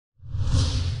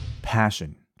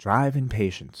passion, drive, and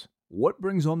patience. What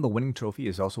brings home the winning trophy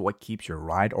is also what keeps your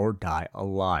ride or die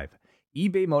alive.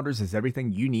 eBay Motors has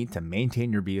everything you need to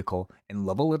maintain your vehicle and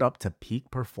level it up to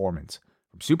peak performance.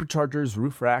 From superchargers,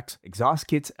 roof racks, exhaust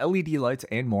kits, LED lights,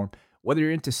 and more, whether you're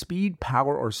into speed,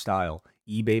 power, or style,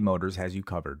 eBay Motors has you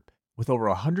covered. With over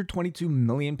 122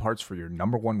 million parts for your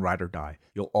number one ride or die,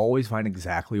 you'll always find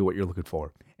exactly what you're looking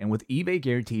for. And with eBay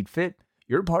Guaranteed Fit,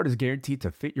 your part is guaranteed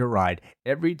to fit your ride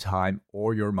every time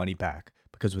or your money back.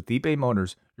 Because with eBay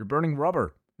Motors, you're burning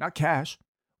rubber, not cash.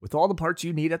 With all the parts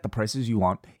you need at the prices you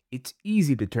want, it's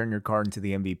easy to turn your car into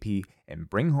the MVP and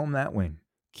bring home that win.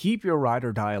 Keep your ride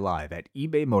or die alive at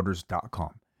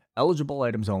ebaymotors.com. Eligible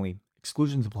items only.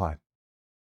 Exclusions apply.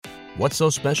 What's so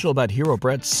special about Hero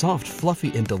Bread's soft,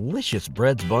 fluffy, and delicious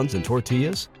breads, buns, and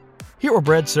tortillas? Hero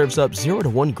Bread serves up 0 to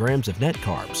 1 grams of net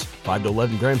carbs, 5 to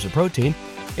 11 grams of protein,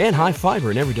 and high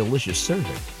fiber in every delicious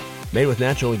serving. Made with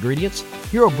natural ingredients,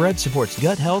 Hero Bread supports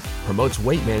gut health, promotes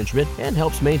weight management, and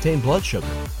helps maintain blood sugar.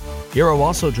 Hero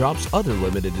also drops other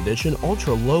limited edition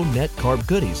ultra-low net carb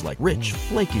goodies like rich,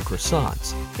 flaky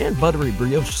croissants and buttery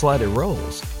brioche slider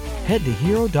rolls. Head to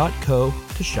hero.co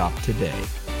to shop today.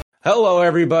 Hello,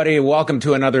 everybody. Welcome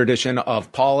to another edition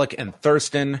of Pollock and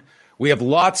Thurston. We have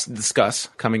lots to discuss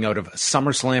coming out of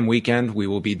SummerSlam weekend. We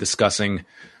will be discussing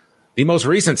the most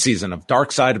recent season of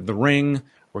Dark Side of the Ring.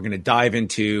 We're going to dive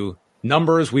into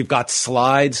numbers. We've got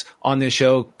slides on this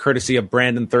show, courtesy of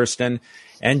Brandon Thurston.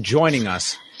 And joining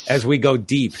us as we go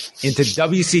deep into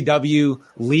WCW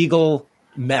legal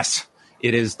mess,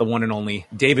 it is the one and only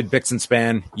David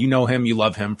Bixenspan. You know him, you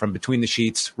love him from Between the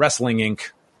Sheets, Wrestling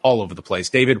Inc., all over the place.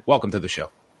 David, welcome to the show.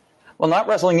 Well, not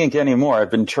Wrestling Inc. anymore. I've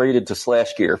been traded to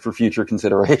Slash Gear for future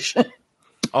consideration.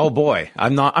 Oh boy,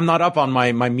 I'm not up on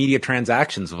my media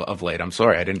transactions of late. I'm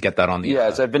sorry, I didn't get that on the.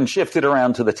 Yes, I've been shifted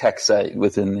around to the tech site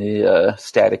within the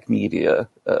static media.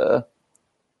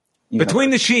 Between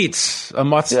the Sheets, a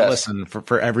must listen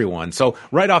for everyone. So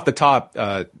right off the top,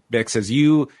 Bix, as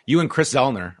you and Chris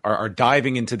Zellner are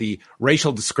diving into the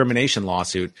racial discrimination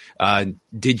lawsuit,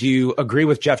 did you agree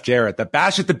with Jeff Jarrett that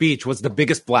Bash at the Beach was the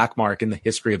biggest black mark in the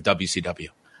history of WCW?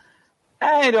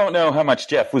 I don't know how much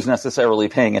Jeff was necessarily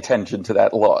paying attention to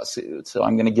that lawsuit, so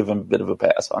I'm going to give him a bit of a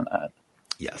pass on that.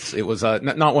 Yes, it was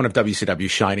not one of WCW's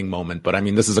shining moment, but I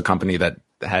mean, this is a company that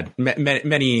had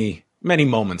many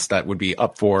moments that would be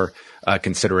up for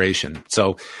consideration.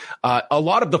 So a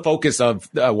lot of the focus of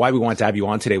why we wanted to have you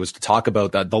on today was to talk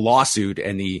about the lawsuit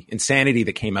and the insanity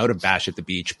that came out of Bash at the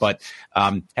Beach. But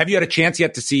have you had a chance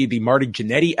yet to see the Marty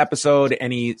Jannetty episode?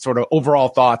 Any sort of overall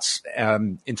thoughts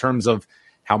in terms of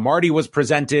how Marty was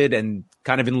presented and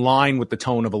kind of in line with the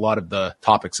tone of a lot of the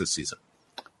topics this season?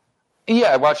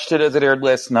 Yeah, I watched it as it aired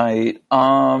last night.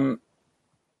 I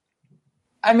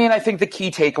mean, I think the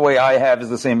key takeaway I have is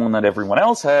the same one that everyone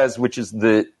else has, which is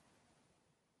that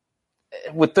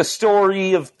with the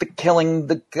story of killing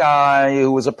the guy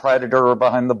who was a predator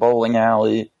behind the bowling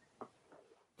alley,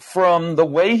 from the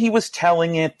way he was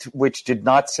telling it, which did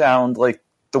not sound like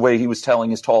the way he was telling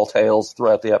his tall tales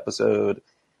throughout the episode,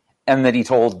 and that he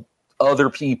told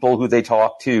other people who they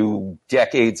talked to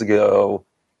decades ago,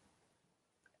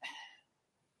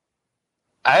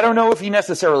 I don't know if he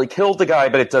necessarily killed the guy,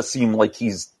 but it does seem like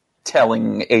he's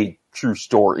telling a true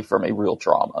story from a real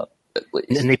trauma, at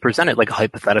least. And they present it like a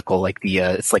hypothetical, like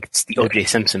it's the O.J.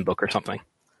 Simpson book or something.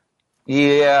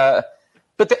 Yeah,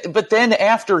 but then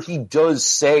after he does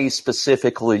say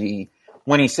specifically,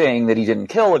 when he's saying that he didn't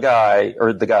kill a guy,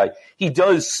 or the guy, he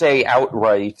does say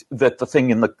outright that the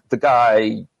thing in the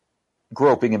guy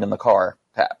groping him in the car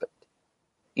happened.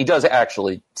 He does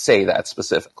actually say that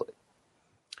specifically.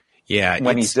 Yeah.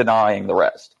 When he's denying the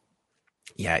rest.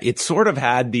 Yeah, it sort of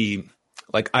had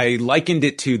I likened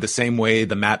it to the same way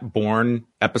the Matt Bourne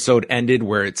episode ended,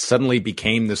 where it suddenly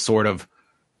became this sort of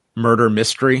murder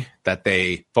mystery that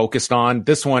they focused on.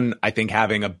 This one, I think,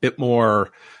 having a bit more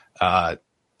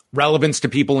relevance to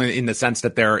people in the sense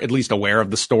that they're at least aware of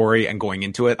the story and going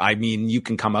into it. I mean, you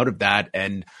can come out of that,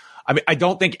 and I mean, I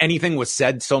don't think anything was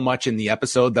said so much in the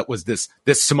episode that was this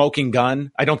smoking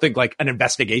gun. I don't think like an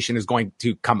investigation is going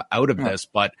to come out of this,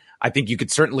 but I think you could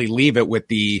certainly leave it with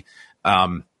the,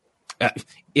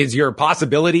 is your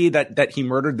possibility that he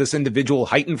murdered this individual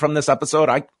heightened from this episode?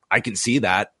 I can see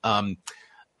that.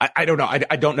 I don't know.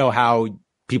 I don't know how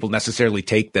people necessarily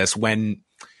take this when,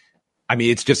 I mean,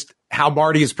 it's just how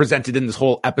Marty is presented in this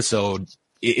whole episode.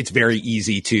 It's very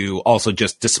easy to also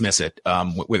just dismiss it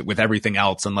with everything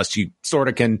else, unless you sort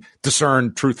of can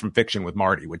discern truth from fiction with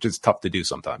Marty, which is tough to do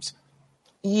sometimes.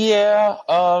 Yeah.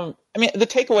 I mean, the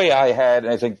takeaway I had,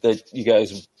 and I think that you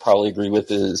guys would probably agree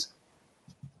with, is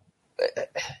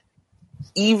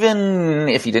even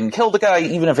if he didn't kill the guy,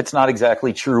 even if it's not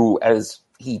exactly true as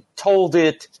he told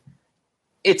it,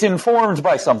 it's informed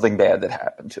by something bad that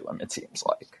happened to him, it seems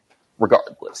like,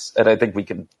 regardless. And I think we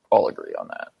can all agree on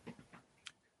that.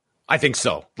 I think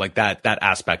so. Like that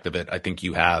aspect of it, I think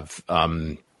you have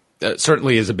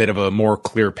certainly is a bit of a more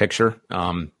clear picture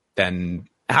than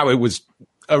how it was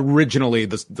originally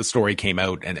the story came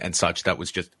out and such. That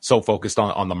was just so focused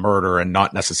on the murder and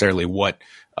not necessarily what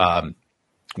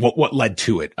led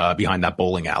to it behind that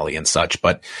bowling alley and such.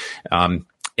 But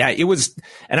yeah, it was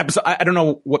an episode. I don't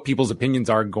know what people's opinions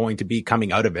are going to be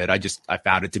coming out of it. I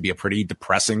found it to be a pretty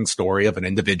depressing story of an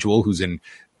individual who's in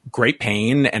great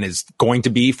pain and is going to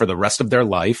be for the rest of their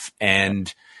life,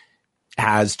 and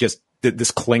has just this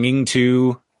clinging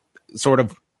to sort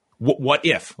of what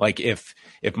if, like if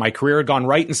my career had gone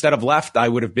right instead of left, I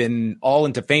would have been all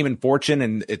into fame and fortune.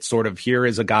 And it's sort of, here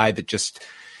is a guy that just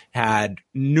had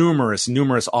numerous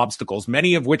obstacles,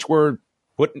 many of which were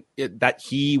that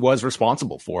he was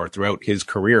responsible for throughout his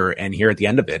career. And here at the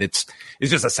end of it, it's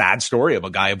just a sad story of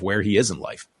a guy of where he is in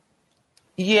life.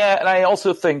 Yeah. And I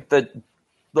also think that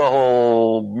the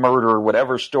whole murder,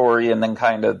 whatever story, and then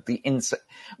kind of the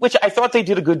which I thought they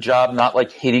did a good job, not like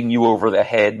hitting you over the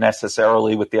head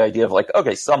necessarily with the idea of like,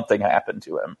 okay, something happened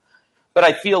to him. But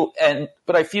I feel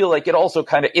like it also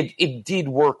kind of, it did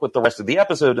work with the rest of the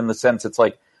episode in the sense it's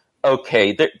like,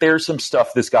 okay, there's some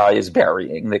stuff this guy is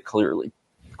burying that clearly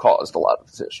caused a lot of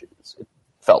his issues. It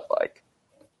felt like.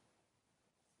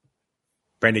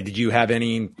 Brandon, did you have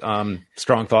any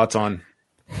strong thoughts on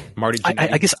Marty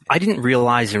Jannetty? I guess I didn't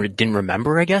realize or didn't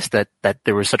remember, I guess, that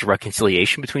there was such a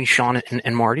reconciliation between Sean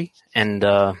and Marty. And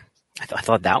I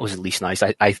thought that was at least nice.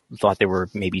 I thought they were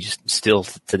maybe just still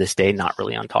to this day not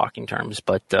really on talking terms.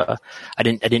 But I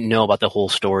didn't know about the whole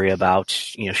story about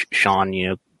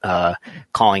Sean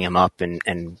calling him up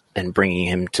and bringing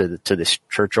him to this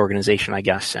church organization, I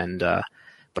guess. And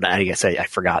but I guess I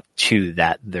forgot too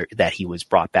that he was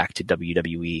brought back to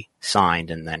WWE,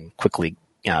 signed, and then quickly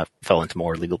fell into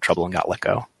more legal trouble and got let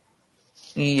go.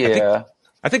 Yeah.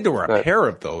 I think there were a pair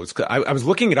of those. I was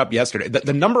looking it up yesterday.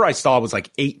 The number I saw was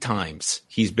like 8 times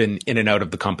he's been in and out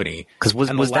of the company. Because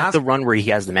was that the run where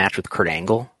he has the match with Kurt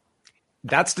Angle?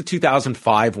 That's the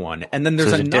 2005 one. And then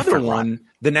there's another one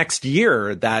the next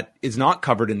year that is not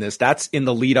covered in this. That's in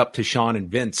the lead up to Shawn and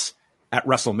Vince at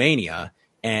WrestleMania.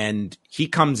 And he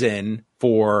comes in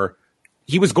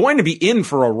he was going to be in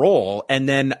for a role. And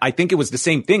then I think it was the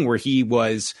same thing where he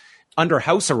was under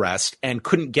house arrest and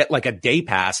couldn't get like a day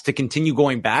pass to continue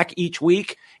going back each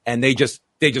week. And they just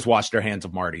washed their hands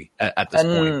of Marty at this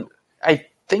point. I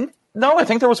think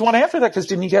there was one after that, because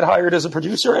didn't he get hired as a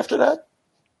producer after that?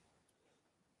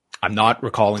 I'm not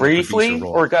recalling briefly,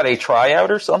 or got a tryout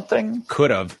or something.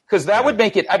 Could have, because that would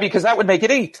make it. Because that would make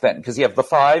it 8 then, because you have the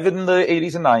 5 in the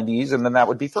 80s and 90s, and then that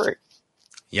would be 3.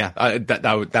 Yeah,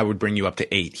 that would bring you up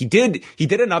to 8. He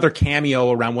did another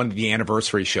cameo around one of the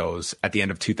anniversary shows at the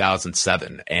end of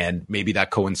 2007, and maybe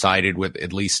that coincided with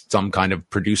at least some kind of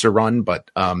producer run. But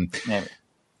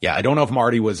yeah, I don't know if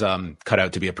Marty was cut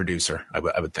out to be a producer. I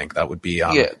would think that would be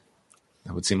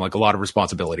that would seem like a lot of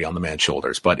responsibility on the man's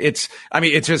shoulders. But it's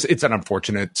an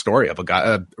unfortunate story of a guy,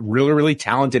 a really, really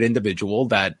talented individual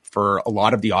that for a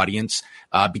lot of the audience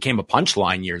became a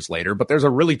punchline years later. But there's a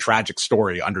really tragic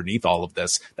story underneath all of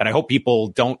this that I hope people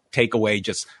don't take away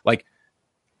just like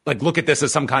look at this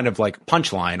as some kind of like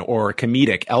punchline or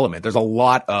comedic element. There's a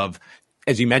lot of,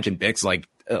 as you mentioned, Bix,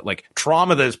 like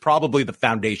trauma that is probably the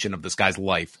foundation of this guy's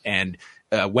life, and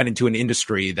went into an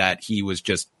industry that he was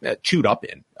just chewed up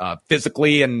in,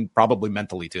 physically and probably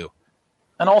mentally too.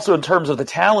 And also in terms of the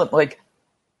talent, like,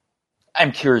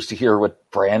 I'm curious to hear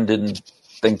what Brandon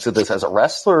thinks of this as a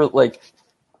wrestler. Like,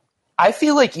 I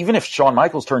feel like even if Shawn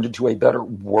Michaels turned into a better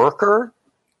worker,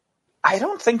 I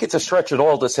don't think it's a stretch at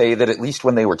all to say that at least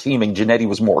when they were teaming, Jannetty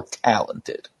was more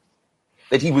talented.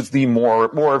 That he was the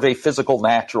more of a physical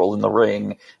natural in the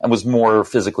ring and was more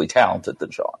physically talented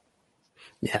than Shawn.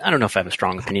 Yeah, I don't know if I have a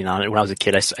strong opinion on it. When I was a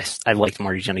kid, I liked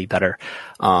Marty Jannetty better.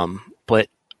 But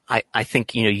I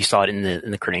think, you saw it in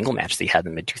the Kurt Angle match that he had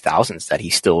in the mid 2000s that he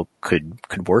still could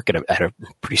work at a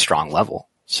pretty strong level.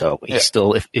 So he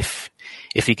still, if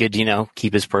he could,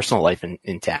 keep his personal life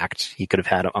intact, he could have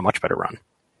had a much better run.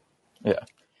 Yeah.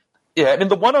 Yeah. I mean,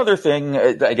 the one other thing,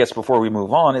 I guess, before we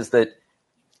move on is that,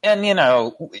 and,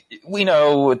 we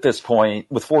know at this point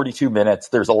with 42 minutes,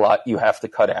 there's a lot you have to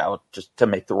cut out just to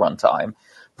make the runtime.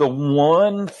 The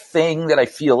one thing that I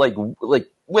feel like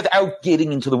without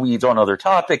getting into the weeds on other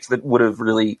topics that would have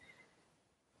really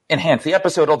enhanced the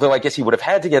episode, although I guess he would have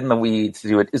had to get in the weeds to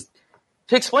do it, is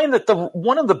to explain that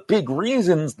one of the big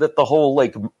reasons that the whole,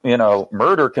 like,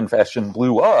 murder confession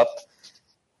blew up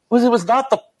was it was not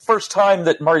the first time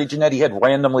that Marty Jannetty had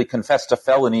randomly confessed to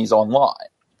felonies online.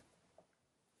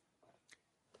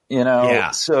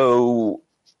 Yeah. So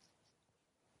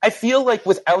I feel like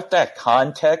without that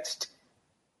context,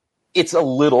 it's a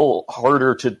little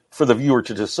harder for the viewer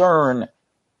to discern,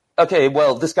 okay,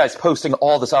 well, this guy's posting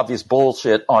all this obvious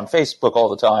bullshit on Facebook all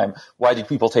the time. Why did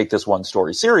people take this one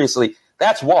story seriously?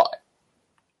 That's why.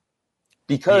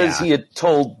 Because he had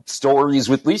told stories,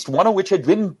 at least one of which had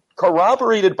been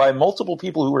corroborated by multiple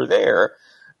people who were there,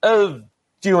 of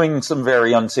doing some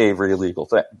very unsavory illegal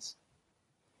things.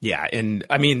 Yeah, and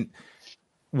I mean,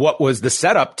 what was the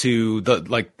setup to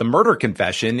the murder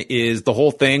confession is the whole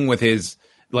thing with his,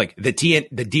 like, the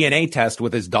DNA test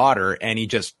with his daughter, and he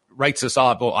just writes us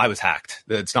off, I was hacked.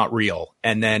 It's not real.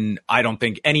 And then I don't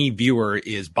think any viewer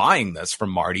is buying this from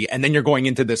Marty. And then you're going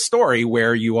into this story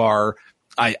where you are,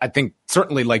 I think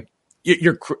certainly, like,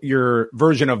 your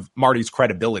version of Marty's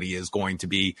credibility is going to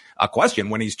be a question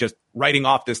when he's just writing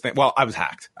off this thing. Well, I was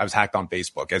hacked. I was hacked on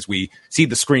Facebook, as we see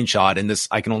the screenshot. And this,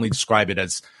 I can only describe it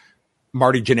as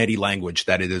Marty Jannetty language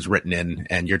that it is written in,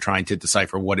 and you're trying to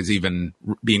decipher what is even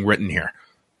being written here.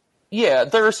 Yeah,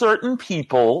 there are certain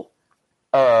people,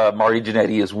 Marty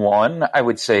Jannetty is one, I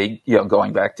would say,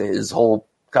 going back to his whole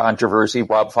controversy,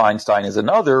 Rob Feinstein is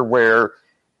another, where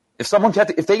if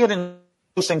they get in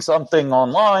posting something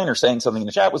online or saying something in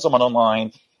the chat with someone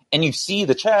online, and you see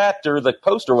the chat or the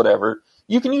post or whatever,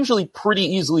 you can usually pretty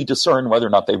easily discern whether or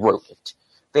not they wrote it.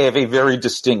 They have a very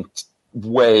distinct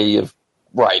way of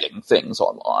writing things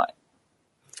online.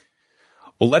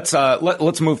 Well,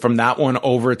 let's move from that one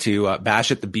over to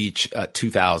Bash at the Beach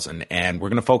 2000, and we're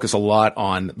going to focus a lot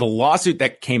on the lawsuit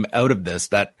that came out of this.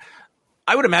 That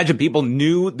I would imagine people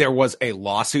knew there was a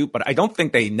lawsuit, but I don't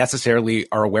think they necessarily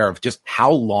are aware of just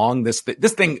how long this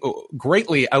thing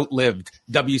greatly outlived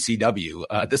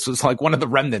WCW. This was like one of the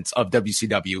remnants of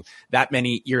WCW that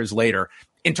many years later.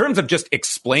 In terms of just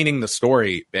explaining the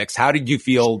story, Bix, how did you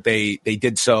feel they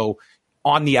did so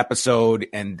on the episode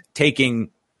and taking,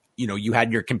 you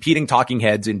had your competing talking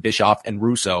heads in Bischoff and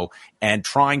Russo and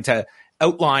trying to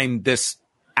outline this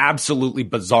absolutely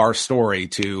bizarre story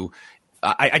to,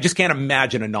 I just can't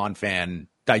imagine a non-fan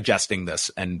digesting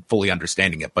this and fully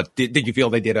understanding it. But did you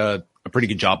feel they did a pretty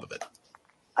good job of it?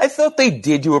 I thought they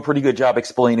did do a pretty good job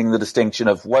explaining the distinction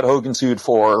of what Hogan sued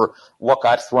for, what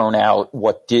got thrown out,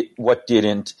 what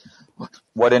didn't,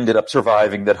 what ended up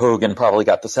surviving that Hogan probably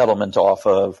got the settlement off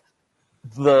of.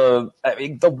 The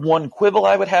one quibble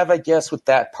I would have, I guess, with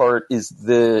that part is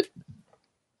how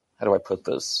do I put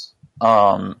this?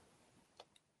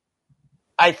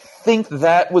 I think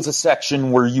that was a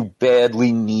section where you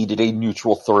badly needed a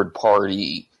neutral third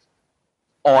party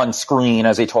on screen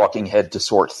as a talking head to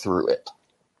sort through it.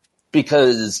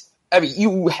 Because,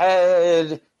 you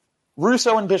had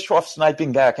Russo and Bischoff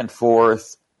sniping back and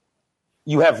forth.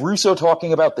 You have Russo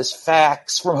talking about this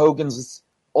fax from Hogan's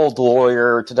old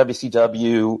lawyer to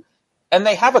WCW, and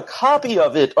they have a copy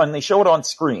of it and they show it on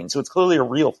screen, so it's clearly a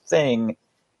real thing.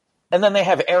 And then they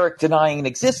have Eric denying it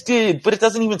existed, but it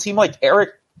doesn't even seem like Eric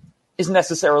is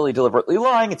necessarily deliberately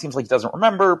lying. It seems like he doesn't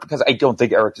remember, because I don't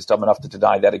think Eric is dumb enough to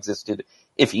deny that existed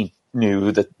if he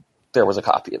knew that there was a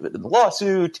copy of it in the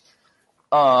lawsuit.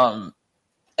 And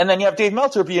then you have Dave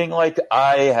Meltzer being like,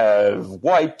 I have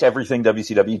wiped everything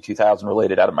WCW 2000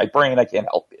 related out of my brain. I can't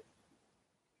help it.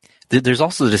 There's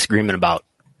also a disagreement about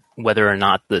whether or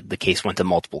not the case went to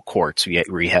multiple courts,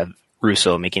 where you have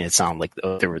Russo making it sound like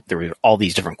there were all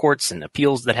these different courts and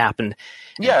appeals that happened.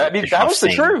 Yeah, that was the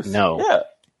truth. No. Yeah.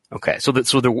 Okay, so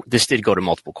this did go to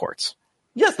multiple courts.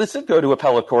 Yes, this did go to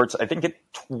appellate courts. I think it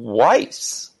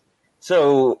twice.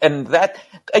 So, and that,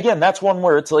 again, that's one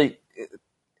where it's like,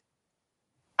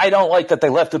 I don't like that they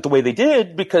left it the way they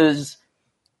did, because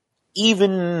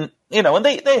even, and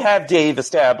they have Dave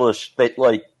established that,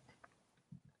 like,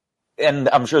 and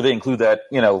I'm sure they include that,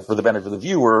 for the benefit of the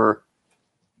viewer,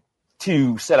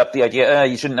 to set up the idea,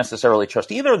 you shouldn't necessarily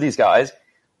trust either of these guys.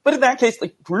 But in that case,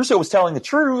 like, Russo was telling the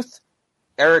truth.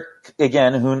 Eric,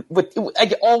 again,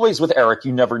 always with Eric,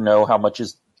 you never know how much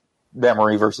is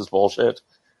memory versus bullshit.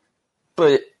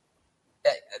 But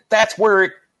that's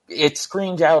where it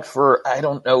screamed out for, I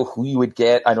don't know who you would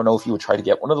get. I don't know if you would try to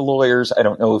get one of the lawyers. I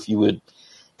don't know if you would,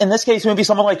 in this case, maybe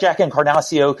someone like Jack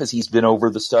Encarnacio, because he's been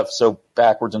over the stuff so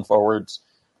backwards and forwards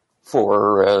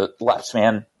for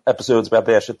Lapsman episodes about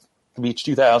Bash at the Beach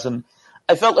 2000.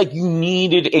 I felt like you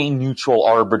needed a neutral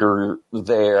arbiter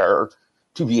there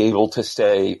to be able to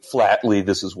say flatly,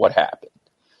 this is what happened.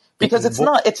 Because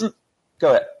go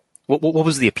ahead. What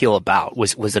was the appeal about?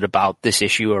 Was it about this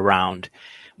issue around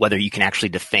whether you can actually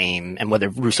defame, and whether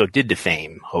Russo did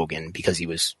defame Hogan because he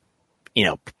was,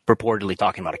 purportedly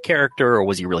talking about a character, or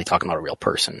was he really talking about a real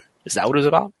person? Is that what it was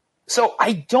about? So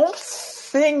I don't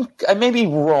think, I may be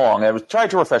wrong. I was trying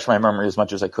to refresh my memory as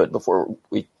much as I could before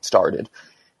we started.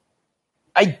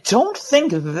 I don't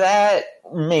think that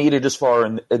made it as far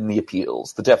in the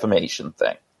appeals, the defamation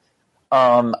thing.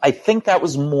 I think that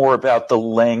was more about the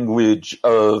language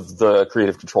of the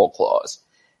creative control clause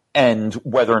and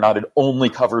whether or not it only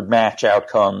covered match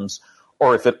outcomes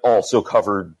or if it also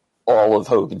covered all of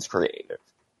Hogan's creative.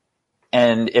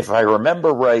 And if I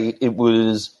remember right, it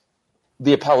was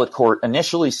the appellate court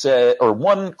initially said, or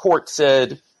one court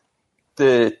said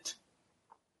that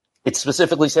it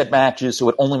specifically said matches, so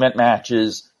it only meant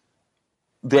matches.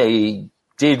 They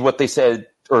did what they said,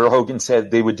 or Hogan said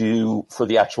they would do for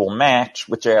the actual match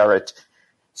with Jarrett,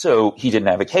 so he didn't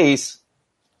have a case.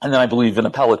 And then I believe an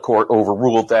appellate court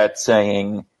overruled that,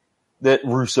 saying that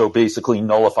Russo basically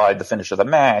nullified the finish of the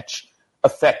match,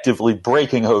 effectively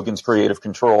breaking Hogan's creative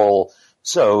control,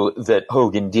 so that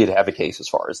Hogan did have a case as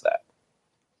far as that.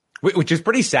 Which is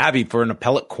pretty savvy for an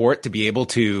appellate court to be able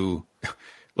to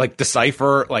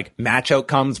decipher match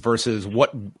outcomes versus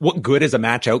what good is a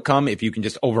match outcome if you can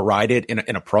just override it in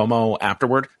a promo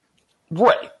afterward.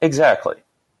 Right, exactly.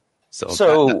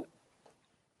 So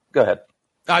go ahead.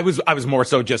 I was more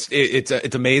so just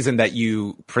it's amazing that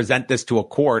you present this to a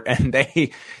court and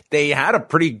they had a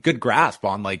pretty good grasp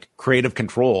on creative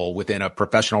control within a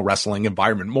professional wrestling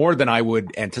environment, more than I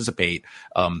would anticipate.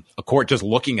 A court just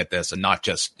looking at this and not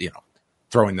just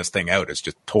throwing this thing out is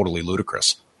just totally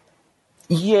ludicrous.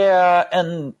 Yeah,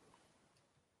 and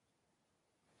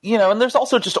and there's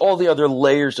also just all the other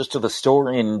layers just to the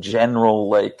story in general,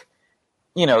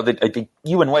 that I think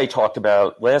you and Wei talked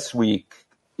about last week.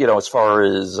 As far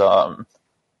as,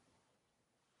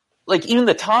 even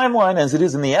the timeline as it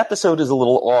is in the episode is a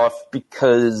little off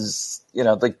because, you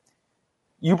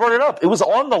brought it up. It was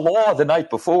on the Law the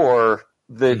night before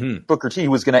that Booker T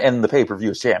was going to end the pay-per-view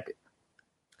as champion.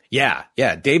 Yeah.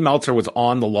 Dave Meltzer was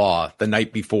on the Law the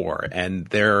night before, and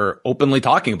they're openly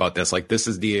talking about this. This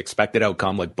is the expected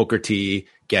outcome, Booker T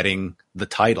getting the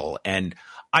title. And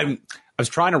I was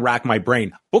trying to rack my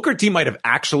brain. Booker T might have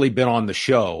actually been on the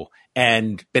show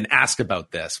and been asked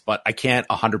about this, but I can't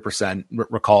 100%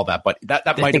 recall that. But that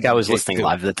might. I think I was listening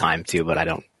live at the time too, but I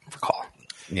don't recall.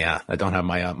 Yeah, I don't have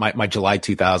my July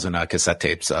 2000 cassette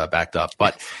tapes backed up.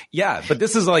 But yeah, but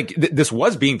this is this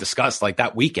was being discussed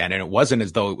that weekend, and it wasn't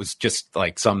as though it was just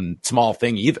some small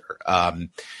thing either.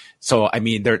 So I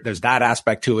mean, there's that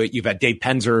aspect to it. You've had Dave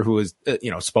Penzer, who has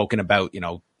spoken about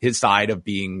his side of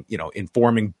being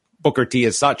informing Booker T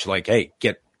as such, hey,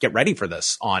 get ready for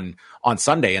this on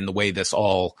Sunday and the way this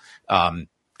all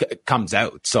comes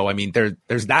out. So, I mean,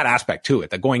 there's that aspect to it,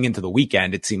 that going into the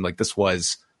weekend, it seemed like this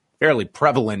was fairly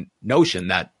prevalent notion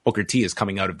that Booker T is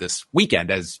coming out of this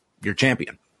weekend as your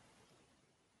champion.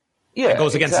 Yeah, it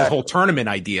goes against this whole tournament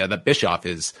idea that Bischoff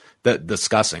is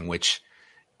discussing, which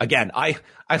again, I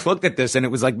looked at this and it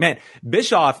was man,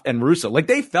 Bischoff and Russo,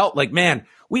 they felt man,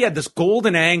 we had this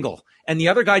golden angle and the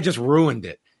other guy just ruined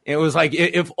it. It was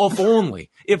if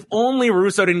only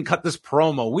Russo didn't cut this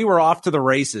promo, we were off to the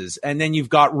races. And then you've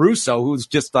got Russo, who's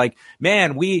just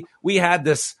man, we had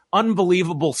this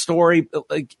unbelievable story.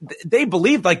 They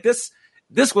believed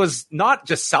this was not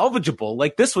just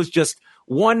salvageable. This was just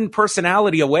one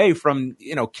personality away from,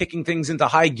 kicking things into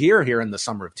high gear here in the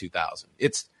summer of 2000.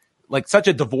 It's such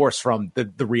a divorce from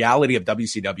the reality of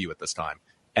WCW at this time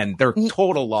and their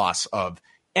total loss of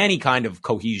any kind of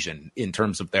cohesion in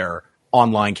terms of their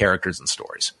online characters and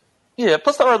stories. Yeah,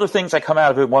 plus there are other things I come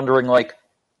out of it wondering,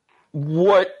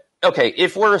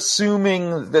 if we're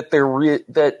assuming that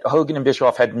that Hogan and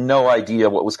Bischoff had no idea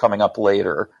what was coming up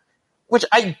later, which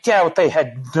I doubt they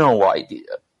had no idea.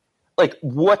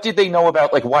 What did they know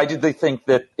about, why did they think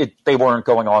that they weren't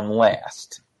going on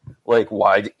last? Why,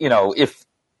 if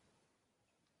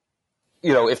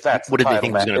that's what did they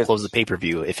think was going to close the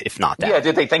pay-per-view, if not that? Yeah,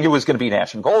 did they think it was going to be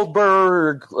Nash and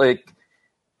Goldberg?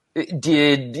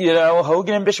 Did,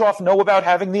 Hogan and Bischoff know about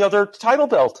having the other title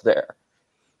belt there?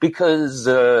 Because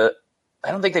I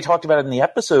don't think they talked about it in the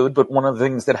episode, but one of the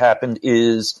things that happened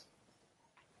is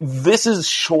this is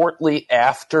shortly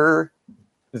after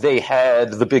they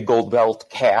had the big gold belt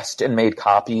cast and made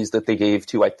copies that they gave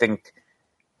to, I think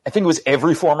it was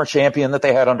every former champion that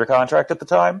they had under contract at the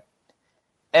time.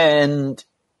 And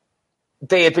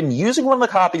they had been using one of the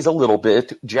copies a little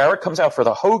bit. Jarrett comes out for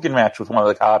the Hogan match with one of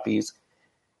the copies.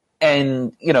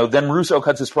 And, then Russo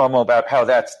cuts his promo about how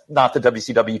that's not the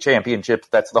WCW championship,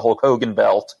 that's the Hulk Hogan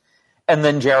belt. And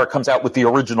then Jarrett comes out with the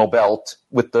original belt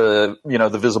with the,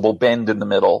 the visible bend in the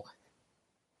middle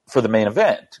for the main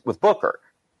event with Booker.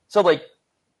 So, like,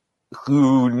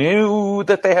 who knew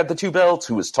that they had the two belts?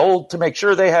 Who was told to make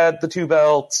sure they had the two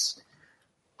belts?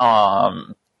 I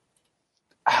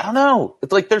don't know.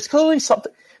 It's like there's really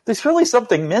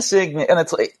something missing, and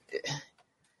it's like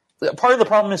part of the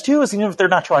problem is too is even if they're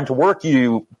not trying to work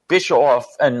you, Bischoff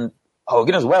and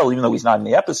Hogan as well, even though he's not in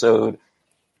the episode,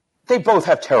 they both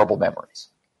have terrible memories.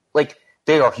 Like,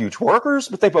 they are huge workers,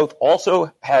 but they both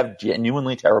also have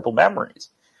genuinely terrible memories.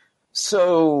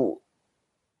 So,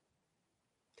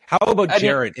 how about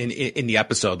Jarrett in the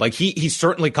episode? Like, he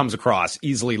certainly comes across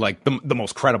easily like the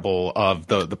most credible of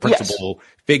the principal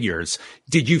figures.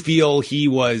 Did you feel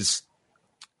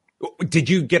did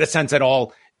you get a sense at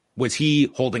all? Was he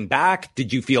holding back?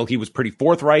 Did you feel he was pretty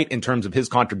forthright in terms of his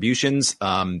contributions?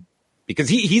 Because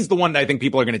he's the one that I think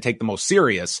people are going to take the most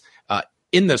serious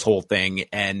in this whole thing.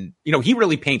 And, he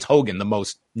really paints Hogan the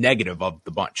most negative of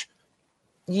the bunch.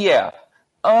 Yeah.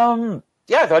 I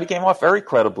thought he came off very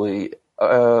credibly.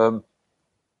 I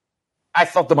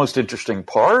thought the most interesting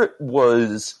part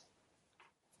was,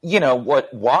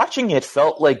 watching it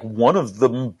felt like one of the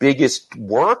biggest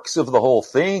works of the whole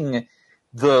thing,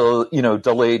 the,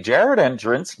 delayed Jarrett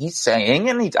entrance. He's saying,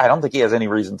 and I don't think he has any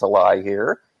reason to lie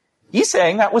here, he's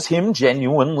saying that was him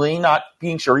genuinely not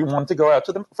being sure he wanted to go out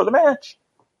for the match.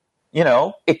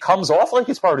 It comes off like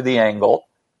it's part of the angle.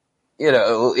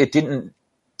 It didn't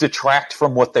detract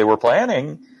from what they were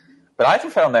planning. But I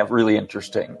found that really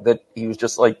interesting, that he was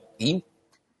just like,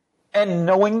 and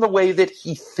knowing the way that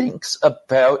he thinks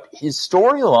about his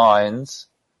storylines,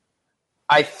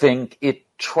 I think it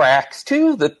tracks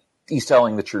too that he's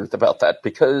telling the truth about that,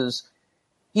 because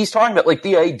he's talking about, like,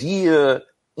 the idea,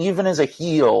 even as a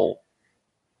heel,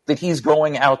 that he's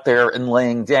going out there and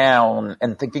laying down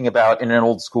and thinking about, in an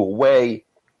old school way,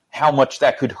 how much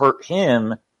that could hurt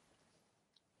him.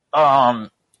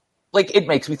 Like, it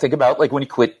makes me think about, like, when he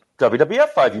quit WWF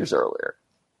 5 years earlier,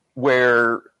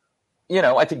 where,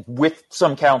 I think with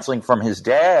some counseling from his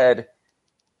dad,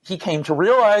 he came to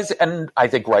realize, and I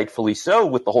think rightfully so,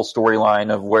 with the whole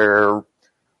storyline of where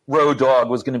Road Dogg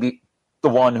was going to be the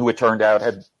one who it turned out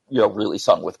had, really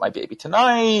sung With My Baby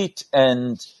Tonight,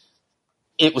 and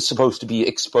it was supposed to be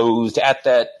exposed at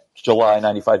that July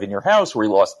 95 In Your House where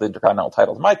he lost the Intercontinental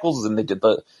title to Michaels, and they did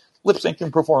the lip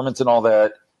syncing performance and all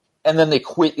that. And then they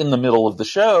quit in the middle of the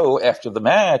show after the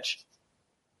match.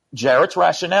 Jarrett's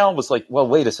rationale was like, well,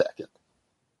 wait a second.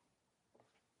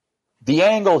 The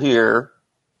angle here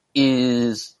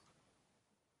is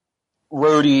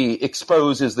Rhodey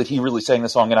exposes that he really sang the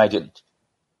song and I didn't.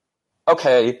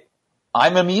 Okay,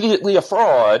 I'm immediately a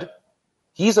fraud.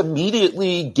 He's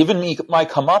immediately given me my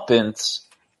comeuppance.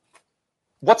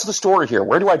 What's the story here?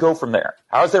 Where do I go from there?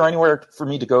 How is there anywhere for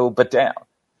me to go but down?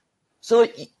 So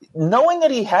knowing that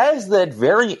he has that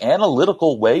very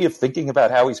analytical way of thinking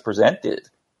about how he's presented,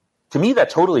 to me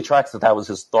that totally tracks that was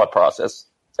his thought process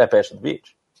at Bash at the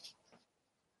Beach.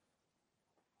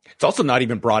 It's also not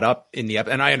even brought up in the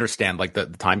and I understand like the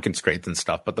time constraints and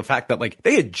stuff, but the fact that like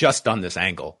they had just done this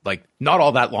angle like not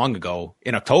all that long ago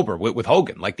in October with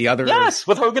Hogan, like the other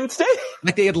with Hogan State,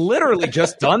 like they had literally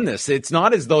just done this. It's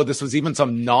not as though this was even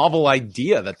some novel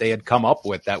idea that they had come up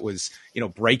with that was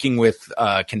breaking with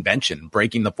convention,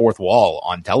 breaking the fourth wall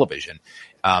on television.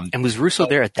 And was Russo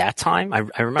there at that time? I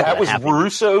remember that was happening.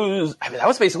 Russo's. I mean, that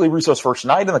was basically Russo's first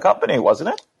night in the company,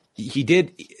 wasn't it? He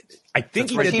did. I think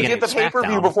he did the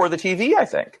pay-per-view before the TV, I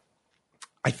think.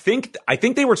 I think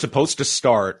they were supposed to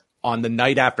start on the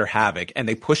night after Havoc, and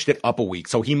they pushed it up a week.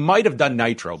 So he might have done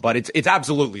Nitro, but it's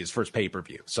absolutely his first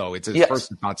pay-per-view. So it's his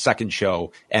first, if not second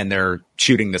show, and they're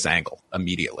shooting this angle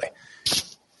immediately.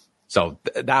 So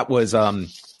that was,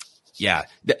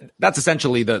 that's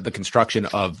essentially the construction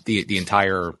of the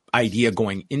entire idea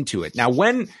going into it. Now,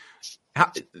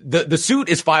 the suit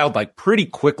is filed like pretty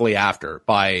quickly after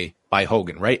by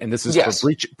Hogan, right? And this is for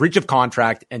breach of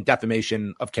contract and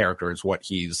defamation of character is what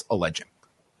he's alleging.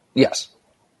 Yes.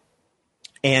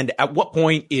 And at what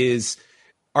point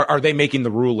are they making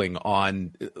the ruling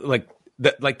on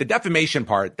the defamation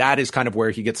part? That is kind of where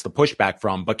he gets the pushback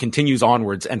from, but continues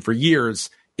onwards. And for years,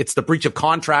 it's the breach of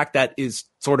contract that is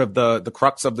sort of the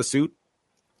crux of the suit.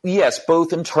 Yes,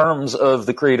 both in terms of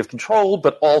the creative control,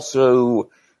 but also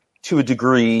to a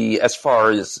degree as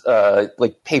far as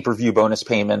like pay-per-view bonus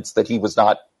payments that he was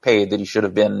not paid that he should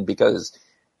have been, because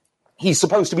he's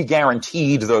supposed to be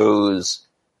guaranteed those,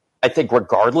 I think,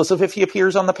 regardless of if he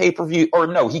appears on the pay-per-view. Or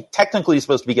no, he technically is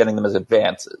supposed to be getting them as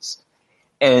advances.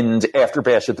 And after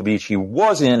Bash at the Beach, he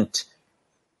wasn't.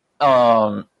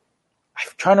 I I'm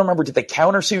trying to remember, did they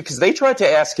countersue? Because they tried to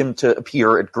ask him to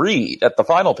appear at Greed at the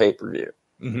final pay-per-view.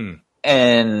 Mm-hmm.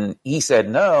 And he said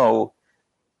no.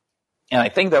 And I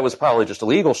think that was probably just a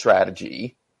legal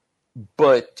strategy.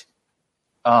 But,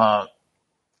 okay,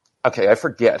 I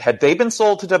forget. Had they been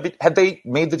sold to had they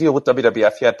made the deal with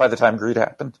WWF yet by the time Greed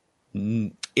happened?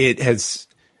 It has,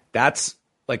 that's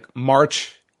like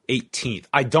March 18th.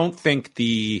 I don't think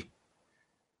it's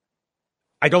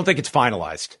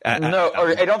finalized. I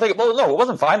don't think, it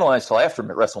wasn't finalized till after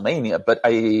WrestleMania, but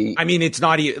I mean, it's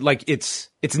not like it's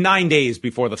 9 days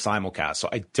before the simulcast. So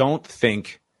I don't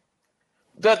think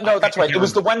that's right. It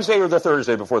was the Wednesday or the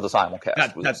Thursday before the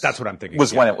simulcast. That's what I'm thinking.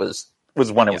 When it was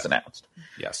announced.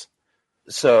 Yes.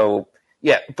 So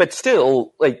yeah, but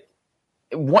still, like,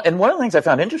 and one of the things I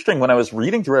found interesting when I was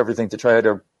reading through everything to try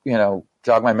to,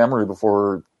 jog my memory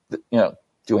before,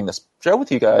 doing this show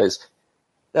with you guys,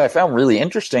 that I found really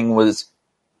interesting was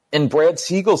in Brad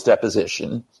Siegel's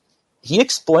deposition, he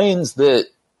explains that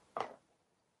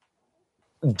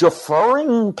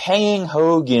deferring paying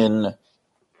Hogan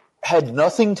had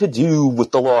nothing to do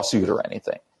with the lawsuit or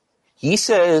anything. He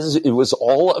says it was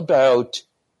all about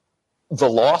the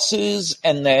losses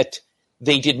and that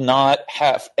they did not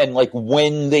have, and like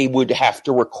when they would have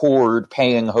to record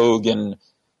paying Hogan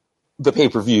the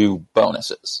pay-per-view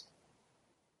bonuses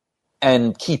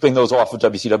and keeping those off of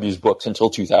WCW's books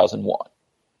until 2001,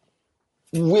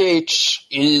 which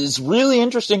is really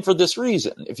interesting for this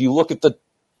reason. If you look at the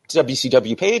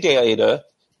WCW pay data,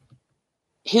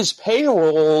 his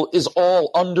payroll is all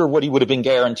under what he would have been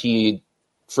guaranteed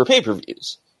for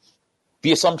pay-per-views.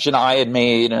 The assumption I had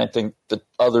made, and I think that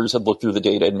others had looked through the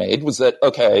data and made, was that,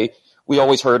 okay, we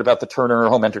always heard about the Turner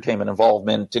Home Entertainment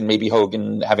involvement and maybe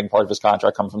Hogan having part of his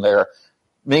contract come from there.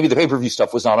 Maybe the pay-per-view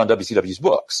stuff was not on WCW's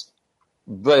books.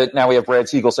 But now we have Brad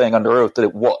Siegel saying under oath that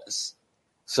it was.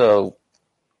 So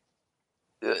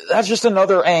that's just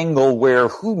another angle where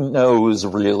who knows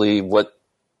really what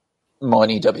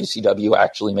money WCW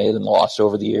actually made and lost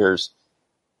over the years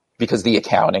because the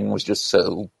accounting was just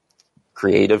so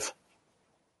creative.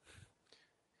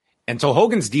 And so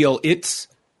Hogan's deal, is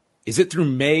it through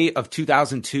May of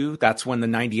 2002? That's when the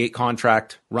 98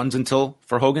 contract runs until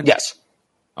for Hogan? Yes.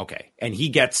 Okay. And he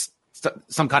gets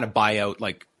some kind of buyout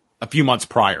like a few months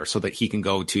prior so that he can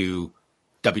go to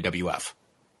WWF.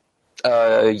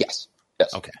 Yes.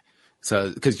 Okay.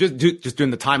 So, because just doing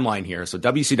the timeline here. So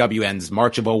WCW ends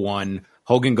March of 2001.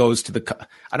 Hogan goes to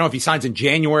I don't know if he signs in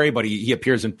January, but he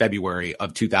appears in February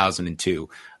of 2002.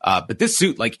 But this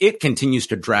suit, like, it continues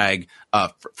to drag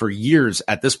for years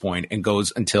at this point and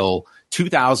goes until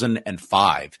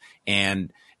 2005.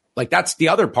 And like, that's the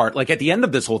other part. Like, at the end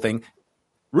of this whole thing,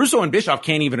 Russo and Bischoff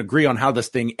can't even agree on how this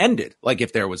thing ended. Like,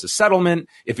 if there was a settlement,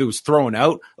 if it was thrown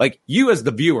out, like, you as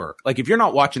the viewer, like, if you're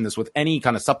not watching this with any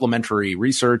kind of supplementary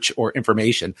research or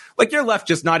information, like, you're left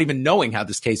just not even knowing how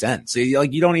this case ends. So,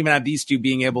 like, you don't even have these two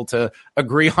being able to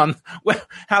agree on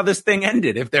how this thing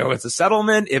ended. If there was a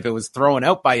settlement, if it was thrown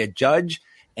out by a judge.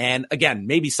 And again,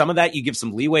 maybe some of that you give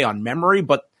some leeway on memory,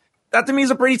 but that to me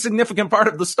is a pretty significant part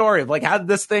of the story of, like, how did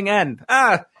this thing end?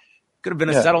 Could have been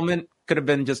a settlement, could have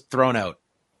been just thrown out.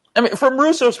 I mean, from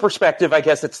Russo's perspective, I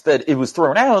guess it's that it was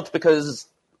thrown out because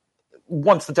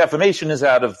once the defamation is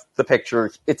out of the picture,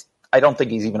 I don't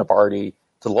think he's even a party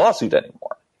to the lawsuit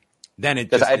anymore. Then it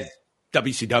just is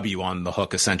WCW on the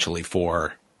hook essentially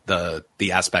for the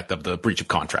aspect of the breach of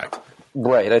contract.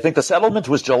 Right. I think the settlement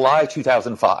was July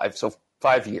 2005, so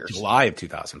 5 years. July of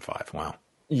 2005. Wow.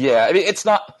 Yeah, I mean, it's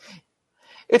not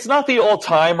the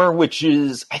all-timer, which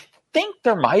is, I think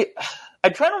there might.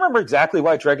 I'm trying to remember exactly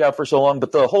why it dragged out for so long,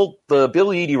 but the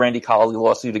Billy Eadie, Randy Colley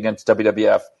lawsuit against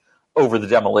WWF over the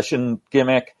demolition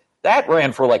gimmick, that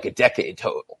ran for like a decade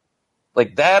total.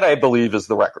 Like, that, I believe, is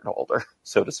the record holder,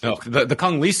 so to speak. Oh, the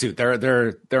Kung Lee suit,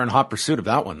 they're in hot pursuit of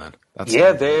that one then.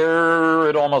 They're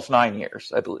at almost 9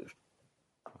 years, I believe.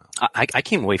 I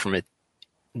came away from it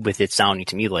with it sounding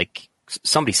to me like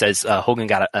somebody says Hogan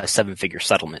got a 7-figure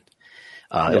settlement.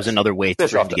 It was another way for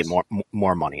him to get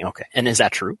more money. Okay. And is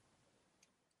that true?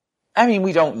 I mean,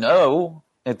 we don't know.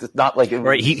 It's not like it was.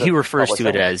 Right. He refers to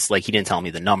it as, like, he didn't tell me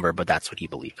the number, but that's what he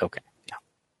believed. Okay. Yeah.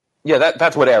 Yeah,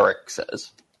 that's what Eric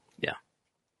says. Yeah.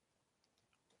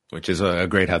 Which is a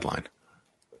great headline.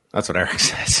 That's what Eric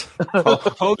says.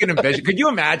 Hogan and Bishop. Could you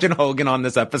imagine Hogan on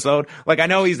this episode? Like, I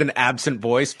know he's an absent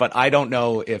voice, but I don't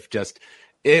know if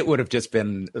it would have just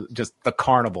been just the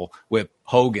carnival with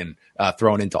Hogan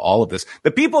thrown into all of this.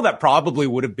 The people that probably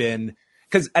would have been,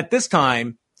 because at this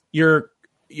time, your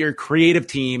creative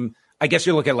team, I guess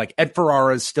you're looking at like Ed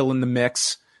Ferrara's still in the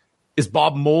mix. Is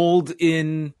Bob Mould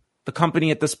in the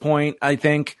company at this point, I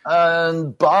think.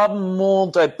 And Bob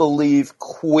Mould, I believe,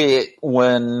 quit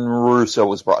when Russo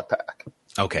was brought back.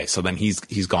 Okay, so then he's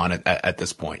gone at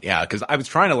this point. Yeah, because I was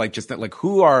trying to like just like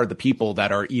who are the people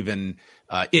that are even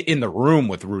in the room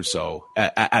with Russo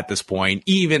at this point?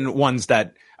 Even ones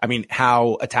that, I mean,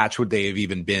 how attached would they have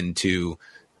even been to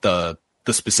the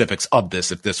specifics of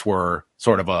this if this were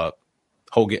sort of a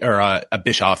Hogan or a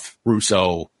Bischoff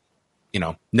Russo,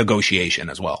 negotiation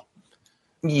as well?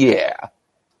 Yeah.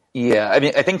 I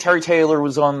mean, I think Terry Taylor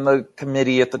was on the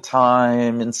committee at the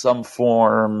time in some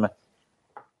form.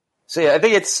 So yeah, I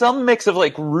think it's some mix of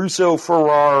like Russo,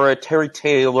 Ferrara, Terry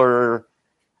Taylor.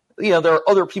 There are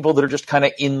other people that are just kind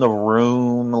of in the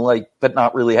room, like, but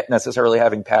not really necessarily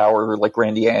having power, like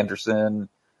Randy Anderson.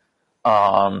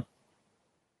 So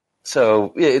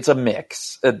it's a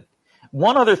mix.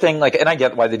 One other thing, and I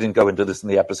get why they didn't go into this in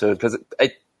the episode, because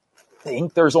I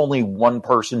think there's only one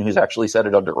person who's actually said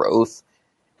it under oath,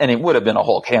 and it would have been a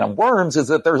whole can of worms, is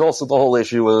that there's also the whole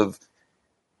issue of,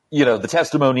 the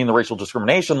testimony in the racial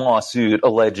discrimination lawsuit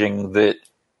alleging that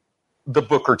the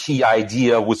Booker T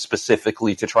idea was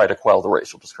specifically to try to quell the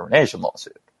racial discrimination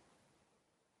lawsuit.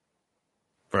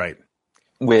 Right.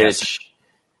 Which,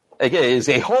 again, is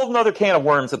a whole nother can of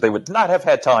worms that they would not have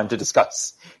had time to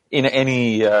discuss in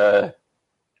any, in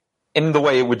the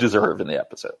way it would deserve in the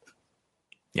episode.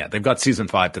 Yeah, they've got season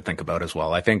 5 to think about as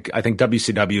well. I think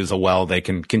WCW is a well they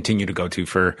can continue to go to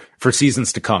for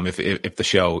seasons to come if the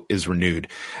show is renewed.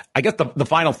 I guess the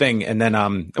final thing, and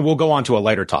then we'll go on to a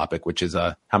lighter topic, which is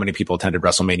how many people attended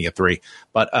WrestleMania 3.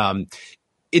 But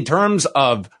in terms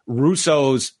of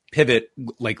Russo's pivot,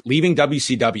 like leaving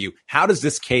WCW, how does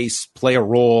this case play a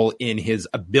role in his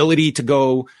ability to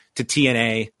go to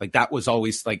TNA? Like that was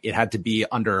always like, it had to be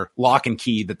under lock and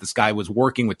key that this guy was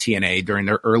working with TNA during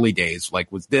their early days. Like,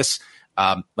 was this,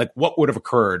 like what would have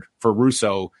occurred for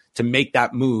Russo to make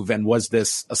that move? And was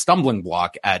this a stumbling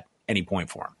block at any point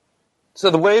for him? So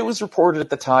the way it was reported at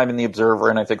the time in the Observer,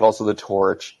 and I think also the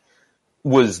Torch,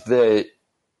 was that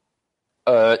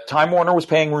Time Warner was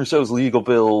paying Russo's legal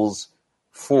bills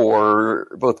for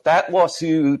both that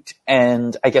lawsuit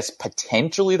and I guess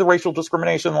potentially the racial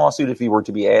discrimination lawsuit if he were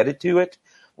to be added to it,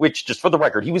 which, just for the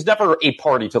record, he was never a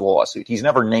party to the lawsuit. He's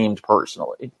never named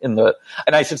personally and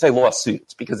I should say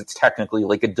lawsuits because it's technically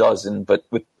like a dozen, but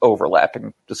with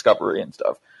overlapping discovery and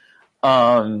stuff.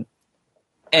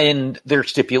 And their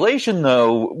stipulation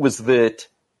though was that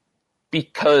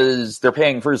because they're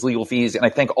paying for his legal fees and I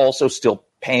think also still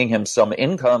paying him some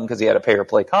income because he had a pay or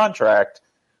play contract,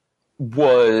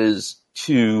 was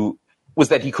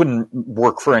that he couldn't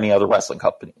work for any other wrestling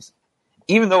companies.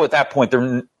 Even though at that point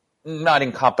they're not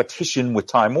in competition with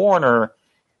Time Warner,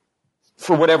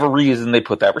 for whatever reason they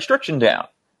put that restriction down.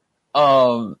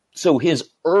 So his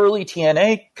early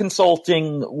TNA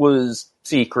consulting was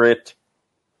secret.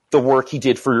 The work he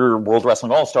did for World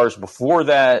Wrestling All-Stars before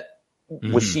that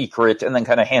was secret and then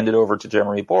kind of handed over to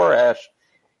Jeremy Borash.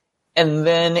 And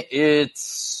then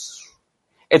it's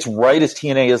right as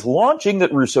TNA is launching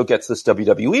that Russo gets this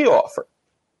WWE offer.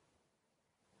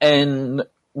 And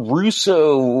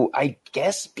Russo, I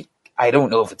guess, I don't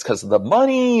know if it's because of the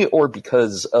money or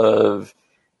because of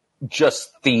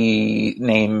just the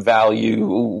name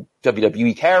value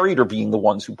WWE carried or being the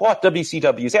ones who bought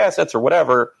WCW's assets or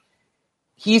whatever,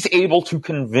 he's able to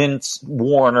convince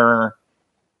Warner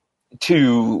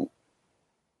to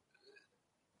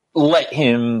let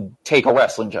him take a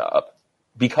wrestling job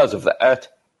because of that.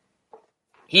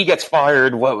 He gets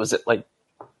fired, what was it, like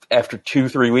after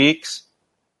 2-3 weeks?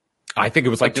 I think it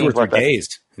was like 2 or 3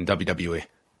 days in WWE.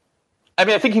 I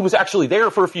mean, I think he was actually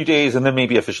there for a few days and then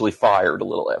maybe officially fired a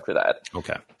little after that.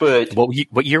 Okay. But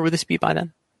what year would this be by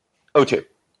then? 2002.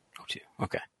 2002,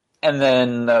 okay. And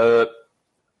then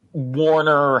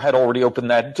Warner had already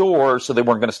opened that door, so they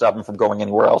weren't going to stop him from going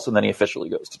anywhere else, and then he officially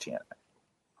goes to TNA.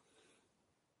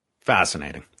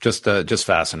 Fascinating. Just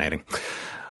fascinating.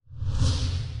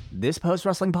 This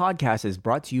post-wrestling podcast is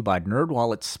brought to you by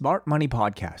NerdWallet's Smart Money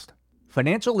Podcast.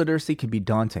 Financial literacy can be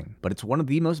daunting, but it's one of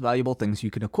the most valuable things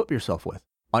you can equip yourself with.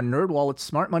 On NerdWallet's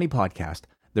Smart Money Podcast,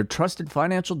 their trusted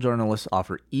financial journalists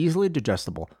offer easily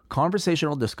digestible,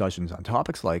 conversational discussions on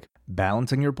topics like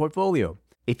balancing your portfolio.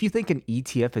 If you think an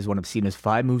ETF is one of Cena's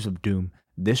 5 moves of doom,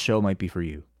 this show might be for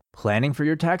you. Planning for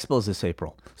your tax bills this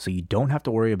April, so you don't have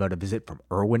to worry about a visit from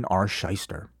Erwin R.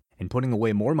 Shyster. And putting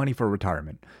away more money for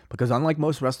retirement, because unlike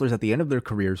most wrestlers at the end of their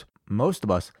careers, most of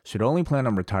us should only plan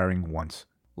on retiring once.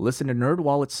 Listen to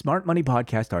NerdWallet's Smart Money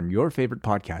Podcast on your favorite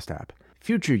podcast app.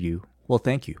 Future you will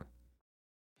thank you.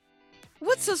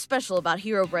 What's so special about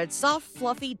Hero Bread's soft,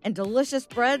 fluffy, and delicious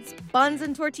breads, buns,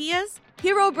 and tortillas?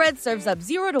 Hero Bread serves up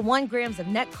 0 to 1 grams of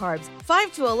net carbs,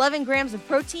 5 to 11 grams of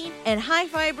protein, and high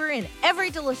fiber in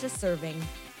every delicious serving.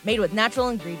 Made with natural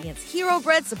ingredients, Hero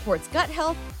Bread supports gut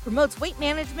health, promotes weight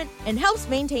management, and helps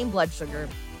maintain blood sugar.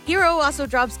 Hero also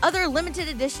drops other limited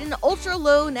edition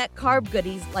ultra-low net carb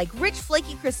goodies like rich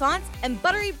flaky croissants and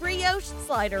buttery brioche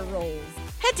slider rolls.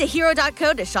 Head to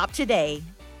hero.co to shop today.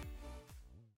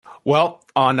 Well,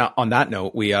 on that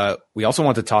note, we also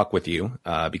want to talk with you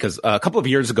because a couple of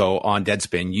years ago on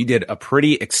Deadspin, you did a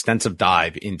pretty extensive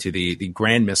dive into the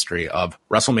grand mystery of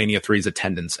WrestleMania 3's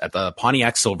attendance at the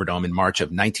Pontiac Silverdome in March of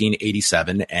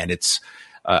 1987, and it's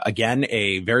again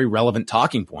a very relevant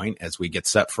talking point as we get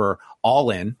set for All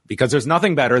In, because there's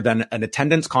nothing better than an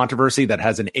attendance controversy that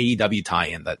has an AEW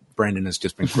tie-in that Brandon has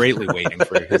just been greatly waiting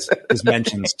for his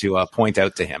mentions to point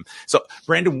out to him. So,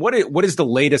 Brandon, what is the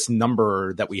latest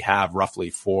number that we have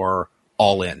roughly for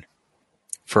All In?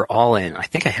 For All In, I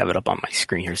think I have it up on my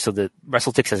screen here. So the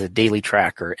WrestleTix has a daily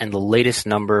tracker, and the latest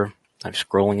number, I'm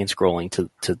scrolling and scrolling to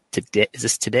is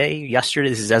this today? Yesterday?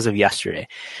 This is as of yesterday.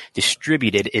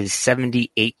 Distributed is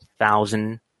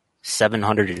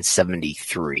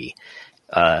 78,773.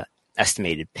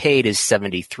 Estimated paid is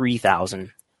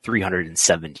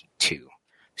 73,372.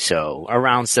 So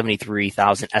around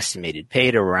 73,000 estimated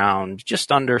paid, around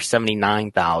just under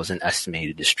 79,000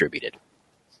 estimated distributed.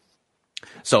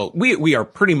 So we are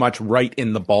pretty much right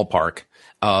in the ballpark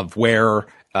of where,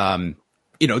 for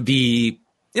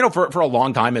a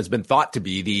long time has been thought to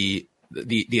be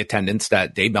the attendance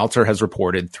that Dave Meltzer has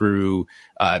reported through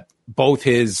both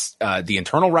his the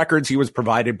internal records he was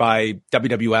provided by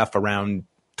WWF around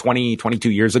 22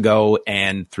 years ago,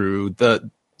 and through the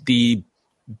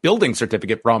building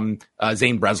certificate from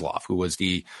Zane Breslov, who was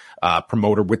the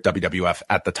promoter with WWF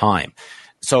at the time.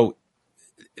 So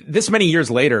this many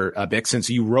years later, Bix, since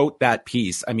you wrote that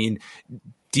piece, I mean,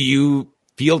 do you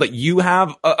feel that you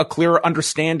have a clearer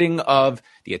understanding of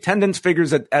the attendance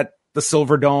figures at the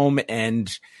Silverdome?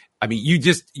 And I mean, you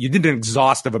did an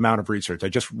exhaustive amount of research. I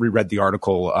just reread the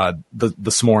article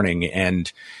this morning,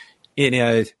 and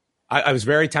I was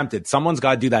very tempted. Someone's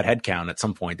got to do that head count at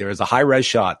some point. There is a high res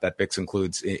shot that Bix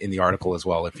includes in the article as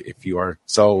well. If you are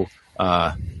so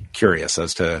curious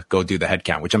as to go do the head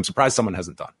count, which I'm surprised someone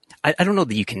hasn't done. I don't know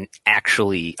that you can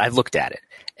actually. I've looked at it,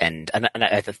 and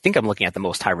I think I'm looking at the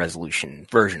most high resolution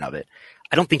version of it.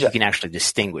 I don't think you can actually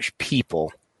distinguish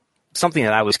people. Something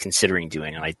that I was considering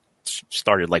doing, and I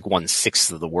started like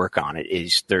 1/6 of the work on it,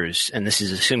 is and this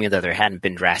is assuming that there hadn't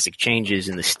been drastic changes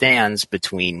in the stands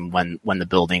between when the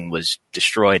building was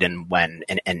destroyed and when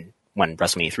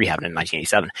WrestleMania 3 happened in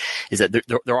 1987, is that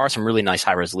there are some really nice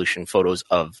high resolution photos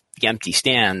of the empty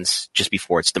stands just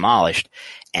before it's demolished,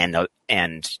 and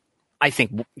I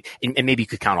think, and maybe you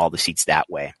could count all the seats that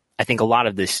way. I think a lot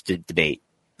of this debate,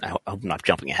 I hope I'm not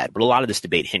jumping ahead, but a lot of this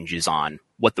debate hinges on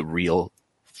what the real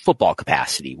football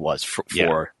capacity was for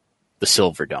the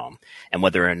Silverdome, and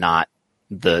whether or not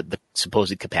the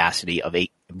supposed capacity of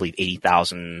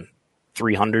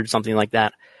 80,300, something like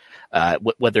that,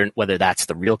 whether that's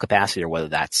the real capacity or whether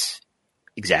that's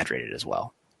exaggerated as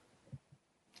well.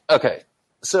 Okay.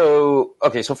 So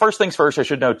first things first, I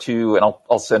should note too, and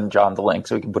I'll send John the link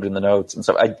so we can put it in the notes and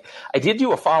stuff. I did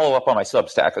do a follow-up on my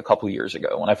Substack a couple years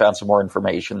ago when I found some more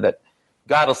information that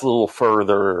got us a little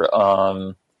further,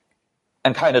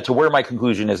 and kind of to where my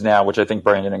conclusion is now, which I think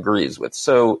Brandon agrees with.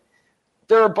 So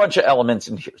there are a bunch of elements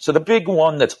in here. So the big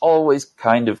one that's always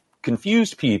kind of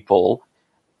confused people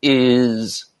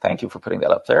is, thank you for putting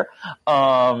that up there.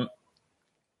 No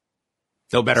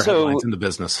better headlines in the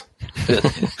business.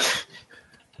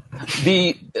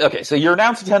 So your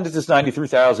announced attendance is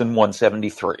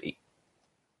 93,173.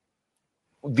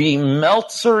 The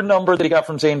Meltzer number that he got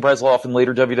from Zane Breslov and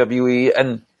later WWE,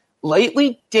 and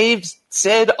lately Dave's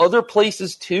said other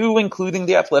places too, including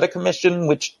the Athletic Commission,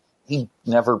 which he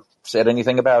never said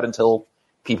anything about until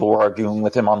people were arguing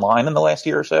with him online in the last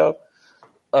year or so,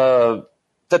 that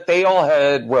they all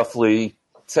had roughly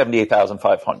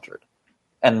 78,500.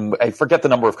 And I forget the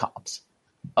number of comps.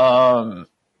 But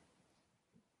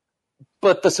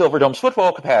the Silverdome's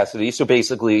football capacity, so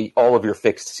basically all of your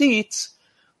fixed seats,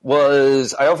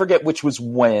 was, I forget which was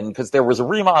when, because there was a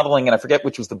remodeling, and I forget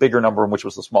which was the bigger number and which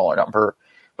was the smaller number.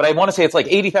 But I want to say it's like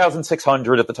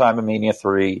 80,600 at the time of Mania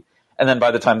 3, and then by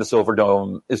the time the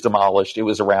Silverdome is demolished, it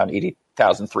was around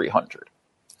 80,300.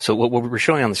 So what we're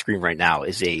showing on the screen right now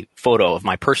is a photo of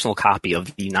my personal copy of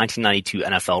the 1992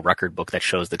 NFL record book that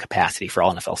shows the capacity for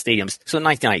all NFL stadiums. So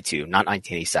 1992, not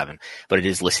 1987, but it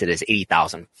is listed as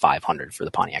 80,500 for the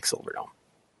Pontiac Silverdome.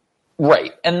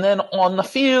 Right. And then on the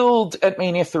field at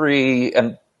Mania 3,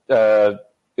 and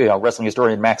wrestling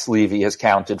historian Max Levy has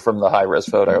counted from the high-res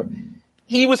photo,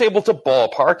 he was able to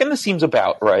ballpark, and this seems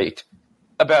about right,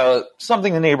 about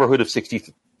something in the neighborhood of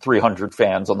 6,300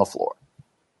 fans on the floor.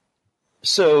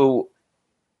 So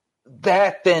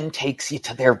that then takes you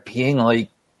to there being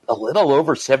like a little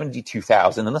over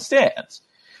 72,000 in the stands.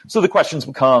 So the question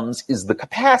becomes, is the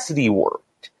capacity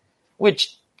worked?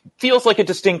 Which feels like a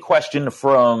distinct question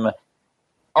from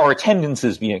our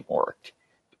attendances being worked.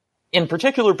 In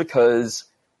particular because,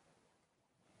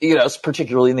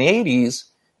 particularly in the 80s,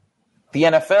 the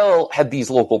NFL had these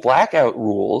local blackout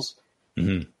rules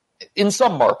in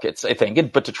some markets, I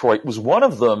think, but Detroit was one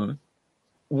of them,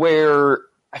 where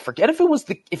I forget if it was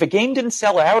if a game didn't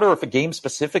sell out or if a game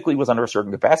specifically was under a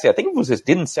certain capacity. I think it was just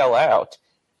didn't sell out.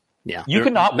 Yeah, you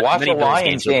could not watch a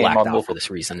Lions game on local for this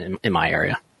reason in my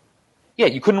area. Yeah,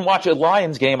 you couldn't watch a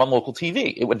Lions game on local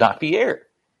TV. It would not be aired.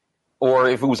 Or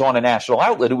if it was on a national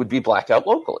outlet, it would be blacked out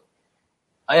locally.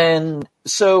 And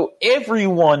so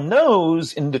everyone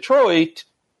knows in Detroit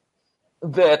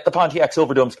that the Pontiac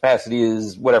Silverdome's capacity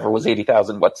is whatever was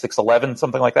 80,000, 611,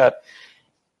 something like that.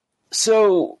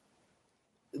 So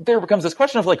there becomes this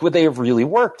question of like, would they have really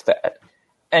worked that?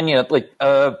 And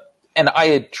and I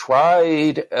had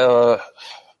tried,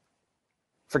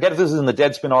 forget if this is in the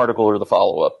Deadspin article or the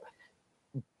follow-up.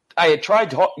 I had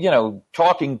tried,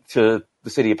 talking to the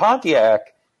city of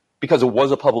Pontiac because it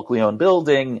was a publicly owned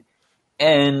building,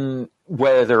 and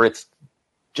whether it's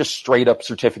just straight up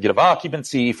certificate of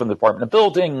occupancy from the Department of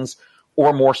Buildings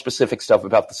or more specific stuff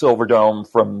about the Silverdome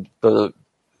from the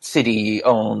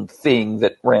city-owned thing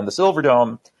that ran the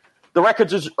Silverdome, the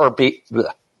records are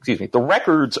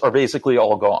basically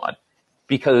all gone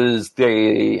because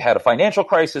they had a financial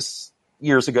crisis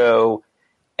years ago,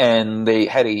 and they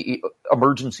had a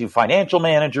emergency financial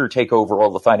manager take over all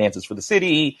the finances for the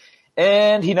city,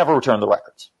 and he never returned the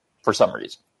records for some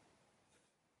reason.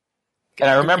 And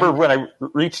I remember when I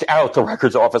reached out to the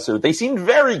records officer, they seemed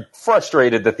very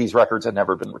frustrated that these records had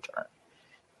never been returned.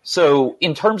 So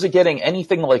in terms of getting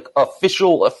anything like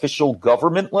official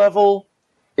government level,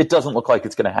 it doesn't look like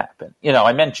it's going to happen.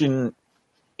 I mentioned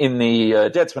in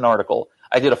the Deadspin article,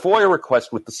 I did a FOIA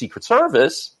request with the Secret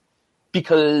Service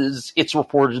because it's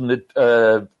reported in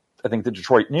the, I think the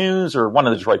Detroit News or one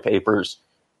of the Detroit papers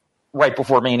right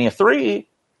before Mania 3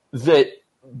 that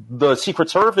the Secret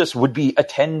Service would be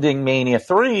attending Mania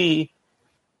 3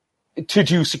 to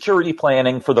do security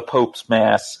planning for the Pope's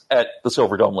Mass at the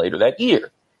Silverdome later that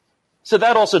year. So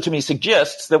that also to me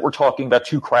suggests that we're talking about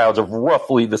two crowds of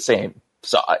roughly the same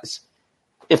size.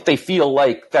 If they feel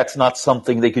like that's not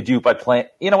something they could do by plan,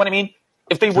 you know what I mean?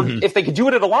 If they were, if they could do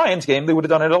it at a Lions game, they would have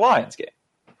done it at a Lions game,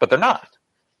 but they're not.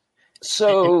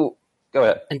 So go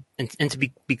ahead. And to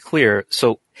be clear,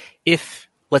 so if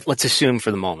let's assume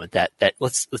for the moment that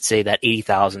let's say that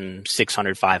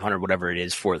 80,600, 500, whatever it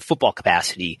is for the football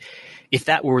capacity, if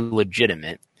that were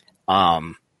legitimate,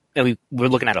 and we're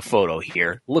looking at a photo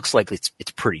here, looks like it's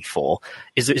pretty full.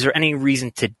 Is there any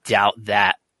reason to doubt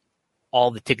that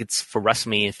all the tickets for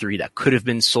WrestleMania 3 that could have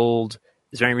been sold?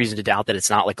 Is there any reason to doubt that it's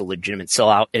not like a legitimate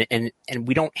sellout? And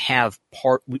we don't have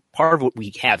part of what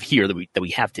we have here that we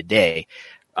have today.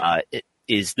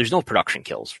 There's no production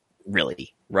kills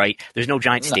really, right? There's no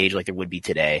giant stage like there would be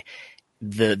today.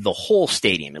 The whole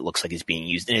stadium, it looks like, is being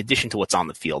used in addition to what's on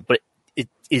the field. But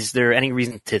is there any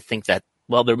reason to think that,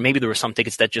 well, there were some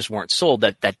tickets that just weren't sold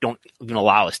that don't even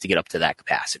allow us to get up to that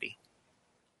capacity?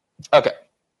 Okay.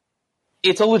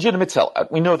 It's a legitimate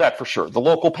sellout. We know that for sure. The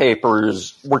local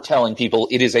papers were telling people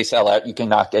it is a sellout. You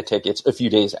cannot get tickets a few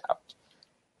days out.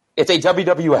 It's a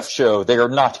WWF show. They are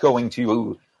not going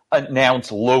to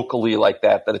announce locally like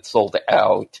that it's sold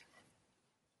out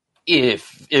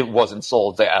if it wasn't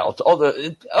sold out. Although,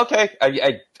 okay,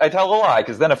 I tell a lie,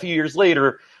 because then a few years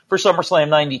later, for SummerSlam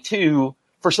 92,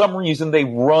 for some reason they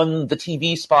run the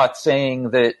TV spot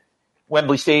saying that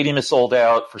Wembley Stadium is sold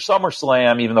out for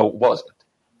SummerSlam, even though it wasn't.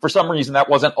 For some reason, that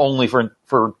wasn't only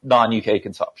for non-UK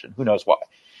consumption. Who knows why?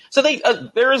 So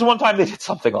there is one time they did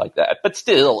something like that, but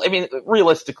still, I mean,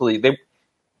 realistically,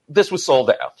 this was sold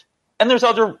out, and there's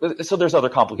other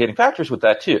complicating factors with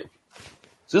that too.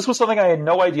 So this was something I had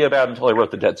no idea about until I wrote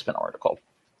the Deadspin article.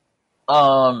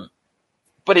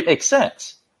 But it makes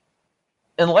sense.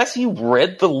 Unless you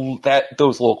read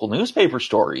those local newspaper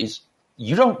stories,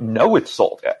 you don't know it's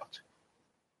sold out.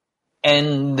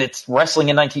 And it's wrestling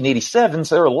in 1987,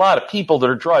 so there are a lot of people that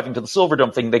are driving to the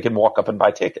Silverdome thinking they can walk up and buy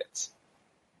tickets.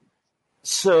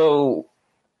 So,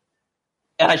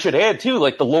 and I should add too,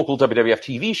 like the local WWF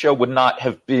TV show would not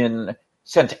have been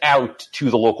sent out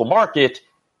to the local market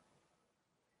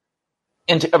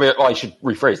I should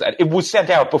rephrase that. It was sent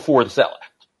out before the sellout.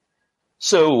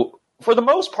 So for the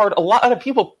most part, a lot of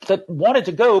people that wanted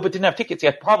to go but didn't have tickets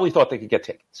yet probably thought they could get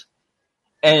tickets.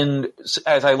 And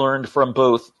as I learned from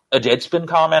both a Deadspin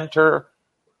commenter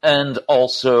and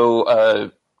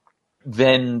also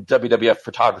then WWF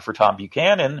photographer Tom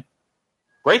Buchanan,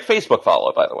 great Facebook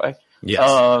follow, by the way.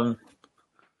 Yes.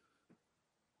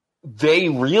 They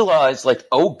realized, like,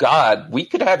 oh God, we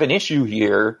could have an issue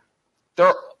here. There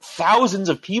are thousands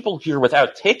of people here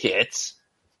without tickets.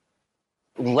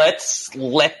 Let's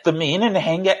let them in and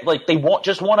hang out. Like, they won't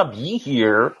just want to be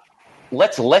here.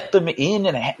 Let's let them in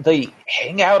and they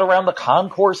hang out around the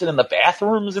concourse and in the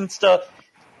bathrooms and stuff.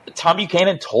 Tom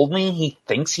Buchanan told me he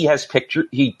thinks he has pictures.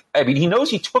 He knows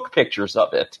he took pictures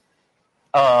of it.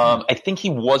 I think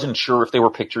he wasn't sure if they were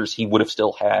pictures he would have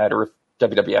still had or if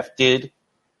WWF did.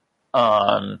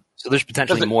 So there's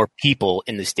potentially more people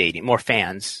in the stadium, more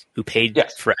fans who paid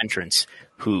for entrance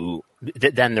who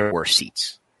then there were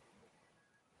seats.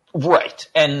 Right.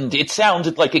 And it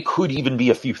sounded like it could even be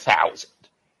a few thousand.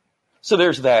 So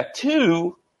there's that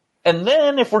too. And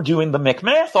then if we're doing the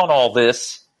McMath on all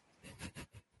this,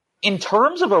 in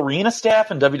terms of arena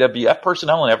staff and WWF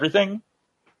personnel and everything,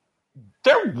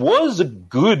 there was a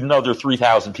good another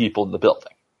 3,000 people in the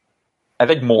building. I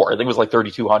think more. I think it was like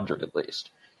 3,200 at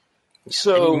least.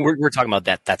 So we're talking about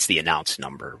that. That's the announced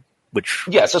number, which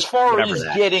yes, as far as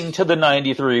getting to the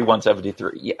 93,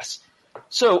 173, yes.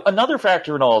 So another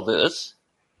factor in all this,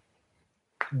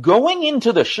 going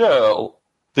into the show,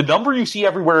 the number you see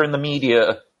everywhere in the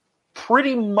media,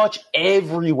 pretty much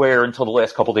everywhere until the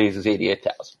last couple days, is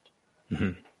 88,000.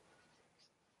 Mm-hmm.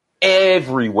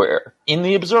 Everywhere. In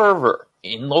the Observer,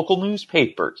 in local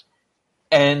newspapers.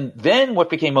 And then what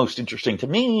became most interesting to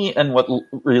me and what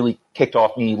really kicked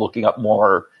off me looking up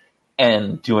more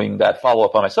and doing that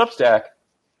follow-up on my Substack,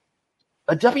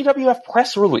 a WWF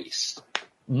press release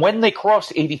when they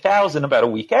crossed 80,000 about a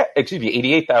week out,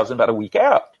 88,000 about a week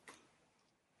out.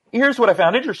 Here's what I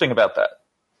found interesting about that.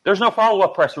 There's no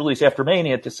follow-up press release after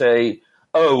Mania to say,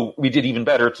 oh, we did even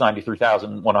better, it's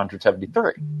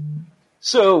 93,173.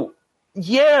 So,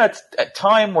 yeah, it's a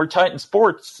time where Titan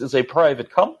Sports is a private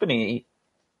company,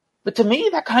 but to me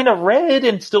that kind of read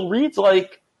and still reads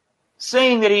like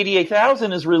saying that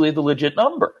 88,000 is really the legit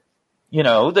number. You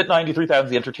know, that 93,000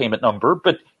 is the entertainment number,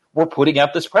 but we're putting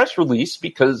out this press release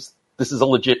because this is a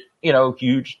legit,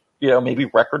 huge, maybe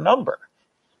record number.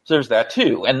 So there's that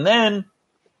too. And then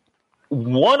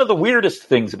one of the weirdest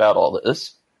things about all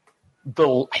this,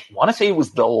 I want to say it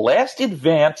was the last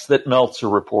advance that Meltzer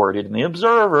reported in the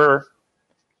Observer,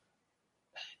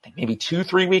 I think maybe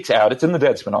 2-3 weeks out, it's in the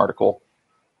Deadspin article,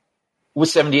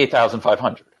 was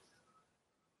 78,500.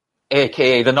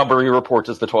 AKA the number he reports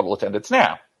as the total attendance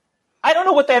now. I don't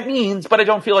know what that means, but I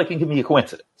don't feel like it can be a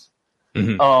coincidence.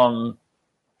 Mm-hmm.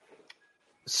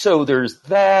 So there's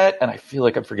that, and I feel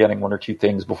like I'm forgetting one or two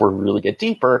things before we really get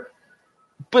deeper.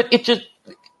 But it just...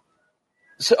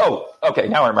 okay,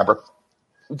 now I remember.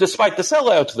 Despite the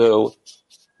sellouts, though,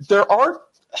 there are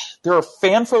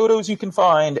fan photos you can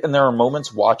find, and there are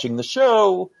moments watching the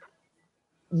show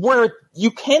where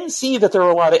you can see that there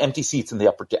are a lot of empty seats in the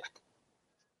upper deck.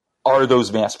 Are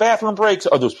those mass bathroom breaks?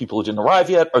 Are those people who didn't arrive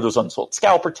yet? Are those unsold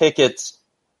scalper tickets?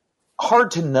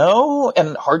 Hard to know,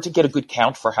 and hard to get a good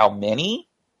count for how many.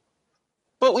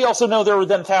 But we also know there are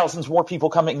then thousands more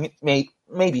people coming,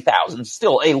 maybe thousands,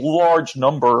 still a large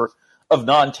number of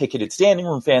non-ticketed standing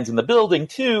room fans in the building,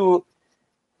 too.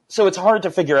 So it's hard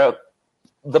to figure out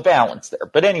the balance there.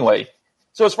 But anyway,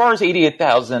 so as far as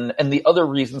 88,000 and the other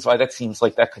reasons why that seems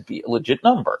like that could be a legit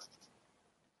number.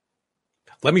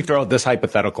 Let me throw out this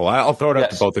hypothetical. I'll throw it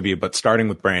out to both of you, but starting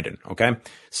with Brandon, okay?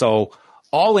 So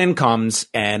all in comes,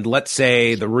 and let's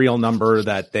say the real number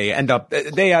that they end up,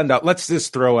 let's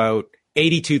just throw out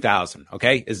 82,000,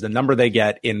 okay, is the number they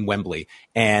get in Wembley.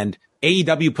 And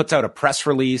AEW puts out a press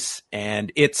release,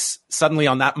 and it's suddenly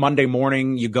on that Monday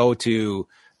morning, you go to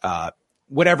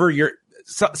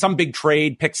some big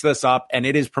trade picks this up, and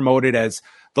it is promoted as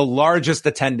the largest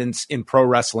attendance in pro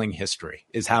wrestling history,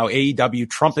 is how AEW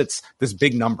trumpets this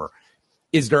big number.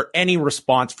 Is there any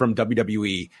response from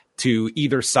WWE to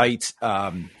either cite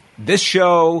this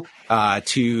show,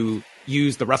 to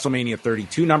use the WrestleMania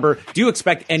 32 number? Do you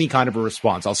expect any kind of a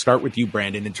response? I'll start with you,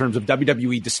 Brandon, in terms of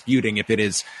WWE disputing if it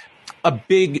is a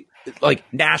big,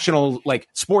 national,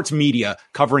 sports media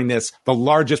covering this, the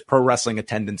largest pro wrestling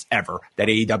attendance ever that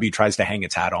AEW tries to hang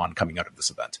its hat on coming out of this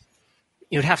event.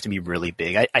 It would have to be really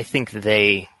big. I think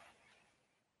they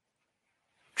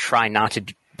try not to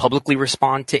publicly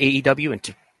respond to AEW and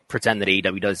to pretend that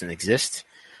AEW doesn't exist.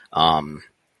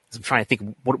 I'm trying to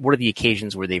think what are the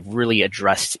occasions where they've really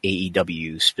addressed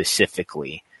AEW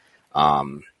specifically.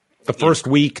 The first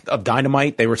week of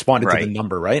Dynamite, they responded to the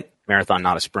number, right? Marathon,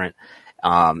 not a sprint.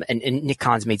 And Nick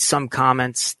Khan's made some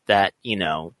comments that,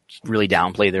 really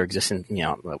downplay their existence,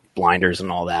 blinders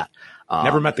and all that.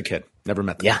 Never met the kid.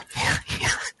 Yeah.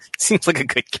 Seems like a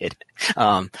good kid.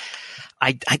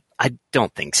 I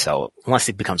don't think so, unless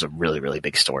it becomes a really, really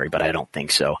big story, but I don't think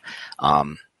so.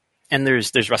 And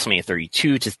there's WrestleMania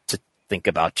 32 to think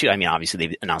about too. I mean, obviously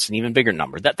they've announced an even bigger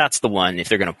number. That's the one. If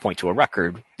they're going to point to a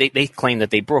record, they claim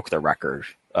that they broke the record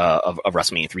of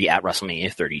WrestleMania 3 at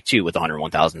WrestleMania 32 with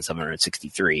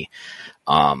 101,763.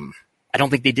 I don't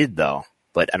think they did though,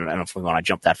 but I don't know if we want to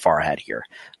jump that far ahead here.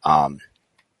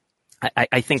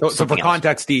 I think so. For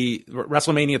context, the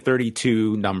WrestleMania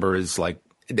 32 number is like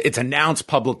it's announced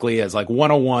publicly as like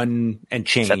 101 and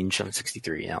change.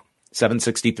 763, yeah.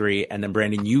 763, and then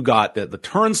Brandon, you got the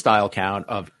turnstile count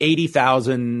of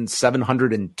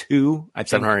 80,702. I think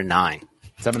 709.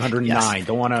 709. Yes.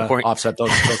 Don't want to offset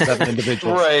those 7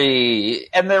 individuals. Right.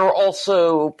 And there are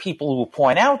also people who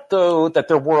point out, though, that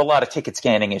there were a lot of ticket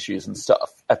scanning issues and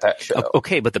stuff at that show.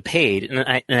 Okay, but the paid,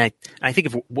 and I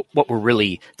think what we're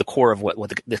really, the core of what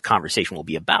this conversation will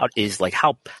be about is like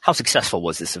how successful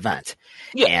was this event?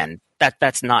 Yeah. And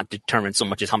that's not determined so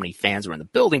much as how many fans were in the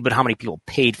building, but how many people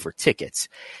paid for tickets.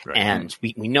 Right. And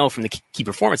we know from the key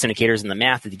performance indicators and the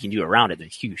math that you can do around it,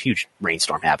 there's a huge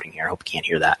rainstorm happening here. I hope you can't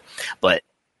hear that. But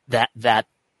that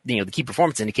the key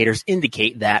performance indicators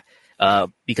indicate that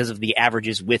because of the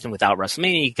averages with and without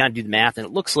WrestleMania, you kind of do the math, and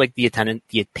it looks like the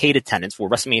paid attendance for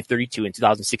WrestleMania 32 in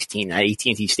 2016 at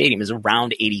AT&T Stadium is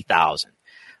around 80,000.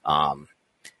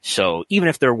 So even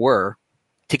if there were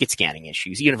ticket scanning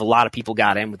issues, even if a lot of people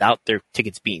got in without their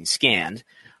tickets being scanned,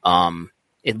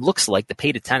 it looks like the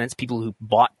paid attendance, people who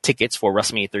bought tickets for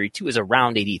WrestleMania 32, is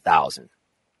around 80,000.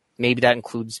 Maybe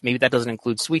that doesn't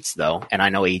include suites though, and I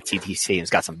know AT&T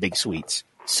Stadium's got some big suites,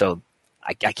 so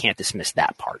I can't dismiss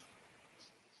that part.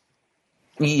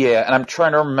 Yeah, and I'm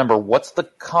trying to remember what's the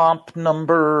comp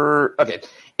number. Okay,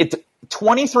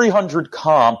 2,300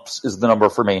 comps is the number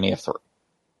for Mania 3,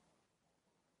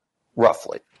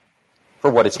 roughly,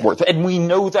 for what it's worth, and we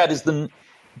know that is the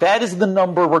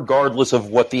number regardless of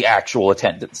what the actual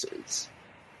attendance is.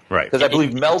 Right. Because I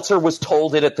believe Meltzer was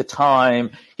told it at the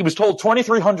time. He was told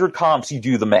 2,300 comps, you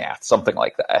do the math, something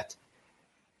like that.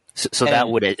 So that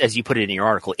would, as you put it in your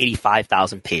article,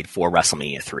 85,000 paid for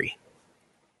WrestleMania 3.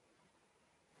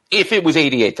 If it was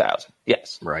 88,000,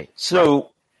 yes. Right.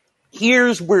 So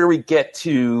here's where we get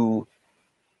to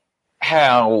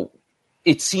how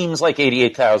it seems like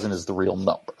 88,000 is the real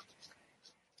number.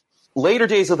 Later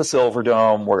days of the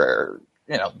Silverdome where,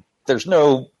 there's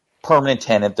no permanent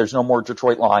tenant. There's no more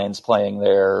Detroit Lions playing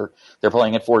there. They're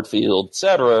playing at Ford Field,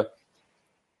 etc.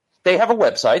 They have a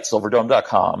website,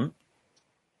 silverdome.com,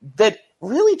 that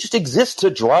really just exists to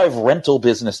drive rental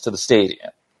business to the stadium.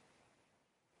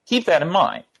 Keep that in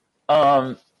mind.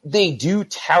 They do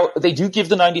give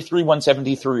the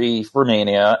 93,173 for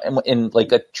Mania in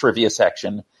like a trivia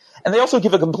section, and they also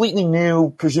give a completely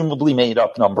new, presumably made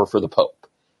up number for the Pope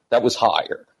that was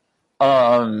higher.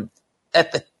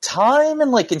 At the time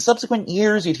and like in subsequent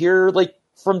years, you'd hear like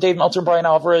from Dave Meltzer and Brian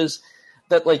Alvarez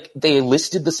that like they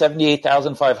listed the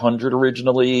 78,500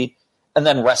 originally, and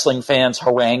then wrestling fans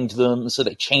harangued them, so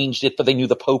they changed it, but they knew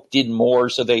the Pope did more,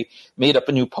 so they made up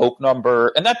a new Pope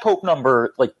number. And that Pope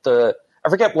number, like I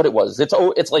forget what it was.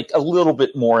 It's like a little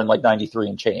bit more in like 93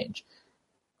 and change.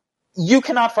 You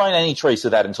cannot find any trace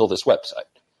of that until this website.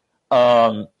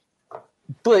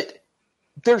 But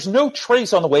there's no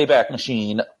trace on the Wayback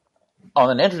Machine on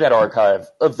an internet archive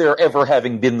of there ever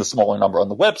having been the smaller number on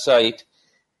the website.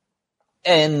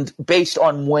 And based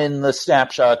on when the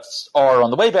snapshots are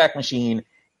on the Wayback Machine,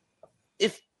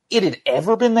 if it had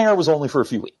ever been there, it was only for a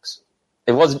few weeks.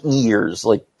 It wasn't years,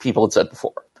 like people had said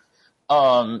before.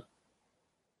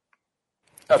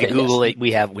 If you Google it,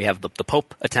 we have the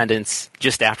Pope attendance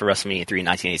just after WrestleMania 3 in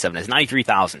 1987 is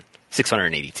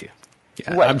 93,682.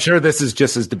 Yeah, right. I'm sure this is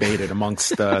just as debated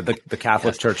amongst the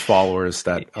Catholic Church followers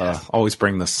that always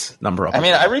bring this number up. I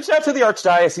mean, I reached out to the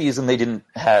Archdiocese and they didn't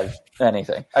have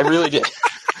anything. I really did.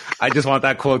 I just want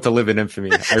that quote to live in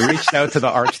infamy. I reached out to the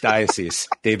Archdiocese.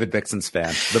 David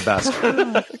Bixenspan, the best.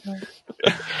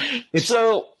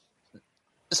 So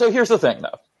here's the thing,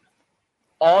 though.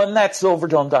 On that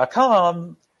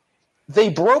silverdome.com, they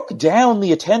broke down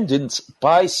the attendance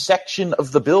by section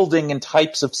of the building and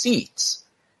types of seats.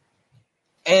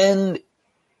 And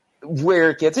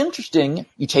where it gets interesting,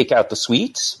 you take out the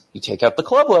suites, you take out the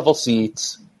club level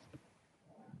seats.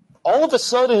 All of a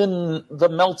sudden, the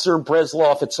Meltzer,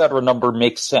 Bresloff, etc. number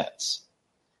makes sense.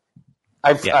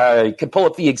 I could pull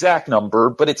up the exact number,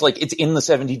 but it's in the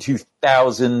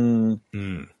 72,000.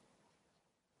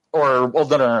 Or, well,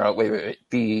 no, wait. It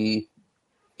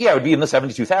would be in the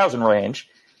 72,000 range.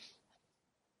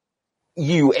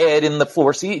 You add in the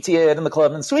floor seats, you add in the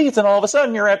club and suites, and all of a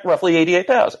sudden you're at roughly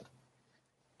 88,000.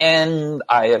 And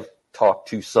I have talked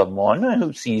to someone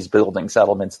who sees building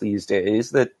settlements these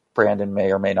days that Brandon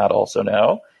may or may not also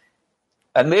know.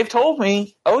 And they've told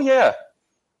me, oh yeah,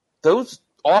 those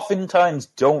oftentimes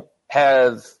don't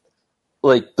have,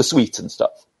 like, the suites and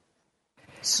stuff.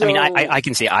 So, I mean, I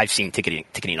can say I've seen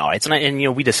ticketing audits,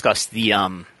 and we discussed the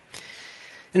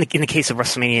in the case of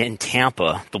WrestleMania in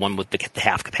Tampa, the one with the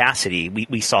half capacity,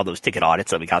 we saw those ticket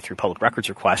audits that we got through public records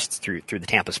requests through the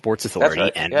Tampa Sports Authority,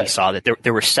 right, and we saw that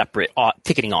there were separate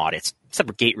ticketing audits,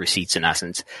 separate gate receipts in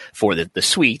essence for the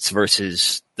suites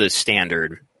versus the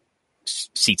standard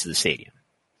seats of the stadium.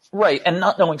 Right, and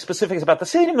not knowing specifics about the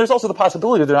stadium, there's also the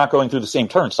possibility they're not going through the same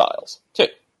turnstiles too.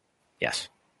 Yes.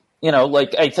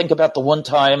 Like, I think about the one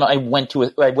time I went to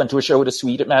a show at a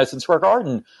suite at Madison Square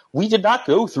Garden. We did not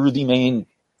go through the main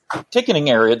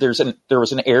ticketing area. There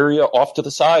was an area off to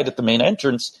the side at the main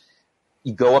entrance.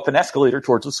 You go up an escalator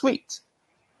towards the suites.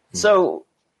 So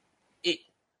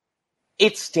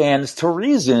it stands to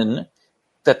reason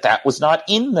that was not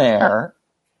in there.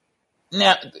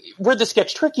 Now, where this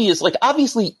gets tricky is, like,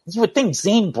 obviously you would think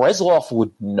Zane Breslov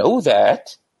would know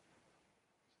that.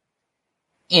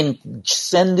 In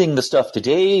sending the stuff to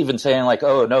Dave and saying, like,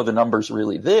 oh, no, the number's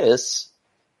really this,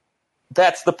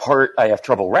 that's the part I have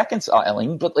trouble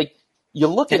reconciling. But, like, you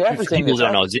look at everything. People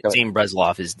don't know, Zane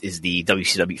Breslov is the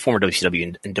former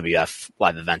WCW and WF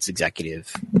live events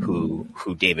executive who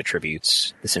Dave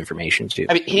attributes this information to.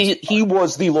 I mean, he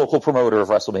was the local promoter of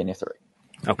WrestleMania 3.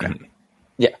 Okay.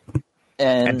 Yeah.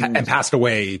 And passed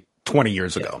away 20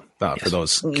 years ago, for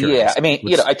those curious. Yeah, I mean,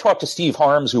 I talked to Steve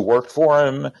Harms, who worked for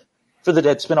him, for the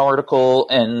Deadspin article,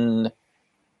 and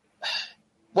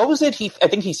what was it? I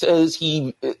think he says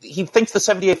he thinks the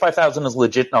 78,500 is a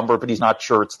legit number, but he's not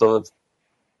sure it's the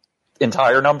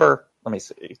entire number. Let me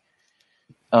see.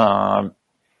 But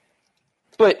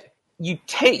you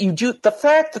do the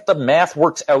fact that the math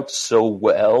works out so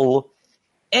well,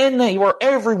 and where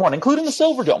everyone, including the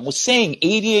Silverdome, was saying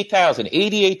 88,000,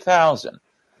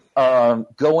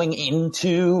 going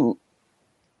into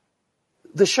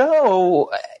the show.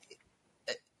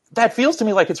 That feels to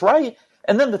me like it's right.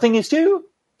 And then the thing is, too,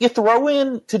 you throw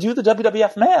in, to do the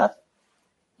WWF math,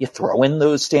 you throw in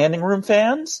those standing room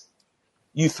fans,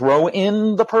 you throw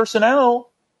in the personnel,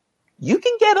 you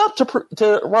can get up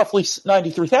to roughly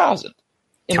 93,000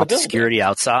 in the building. Security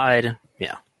outside.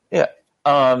 Yeah. Yeah.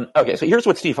 Okay, so here's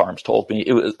what Steve Harms told me.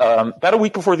 It was about a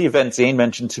week before the event, Zane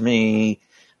mentioned to me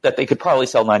that they could probably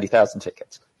sell 90,000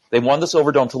 tickets. They wanted the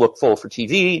Silverdome to look full for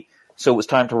TV, so it was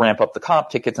time to ramp up the comp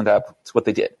tickets, and that's what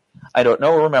they did. I don't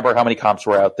know or remember how many comps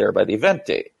were out there by the event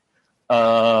date.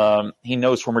 He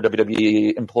knows former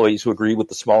WWE employees who agree with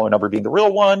the smaller number being the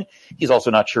real one. He's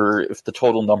also not sure if the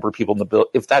total number of people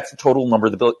if that's the total number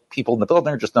of the people in the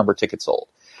building or just number of tickets sold.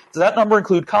 Does that number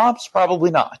include comps?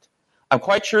 Probably not. I'm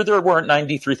quite sure there weren't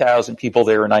 93,000 people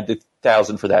there, or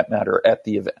 90,000 for that matter, at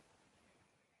the event.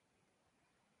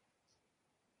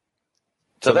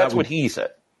 So that's what he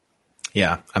said.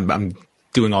 Yeah, I'm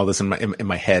doing all this in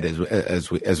my head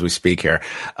as we speak here.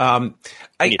 I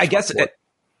guess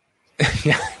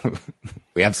yeah,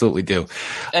 we absolutely do.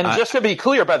 And just to be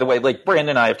clear, by the way, like, Brandon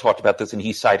and I have talked about this, and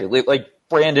he cited, like,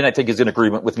 Brandon, I think, is in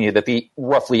agreement with me that the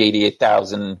roughly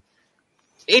 88,000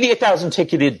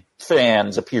 ticketed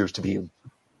fans appears to be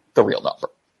the real number.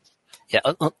 Yeah,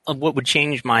 what would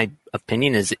change my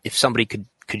opinion is if somebody could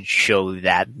show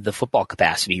that the football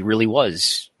capacity really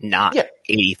was not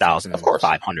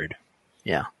 80,500.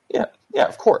 Yeah. Yeah,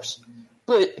 of course.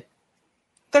 But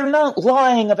they're not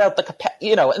lying about the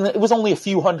capacity, and it was only a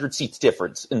few hundred seats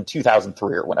difference in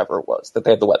 2003 or whenever it was that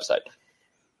they had the website.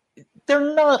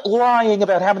 They're not lying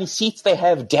about how many seats they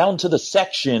have down to the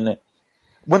section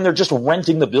when they're just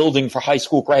renting the building for high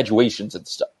school graduations and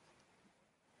stuff.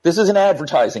 This is an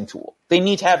advertising tool. They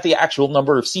need to have the actual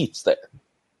number of seats there.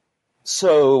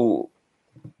 So,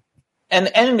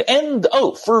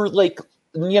 for, like,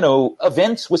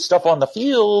 events with stuff on the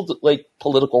field, like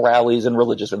political rallies and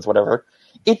religious events, whatever,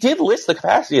 it did list the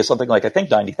capacity as something like, I think,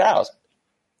 90,000.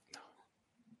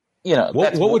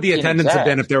 What would the attendance have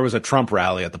been if there was a Trump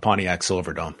rally at the Pontiac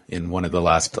Silverdome in one of the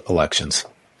last elections?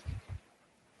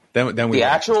 Then we the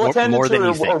actual attendance, more than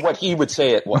or what he would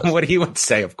say it was. What he would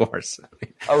say, of course.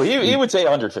 He would say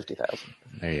 150,000.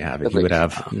 There you have it. You would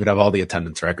have all the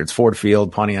attendance records. Ford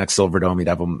Field, Pontiac Silverdome. You'd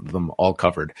have them all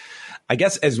covered. I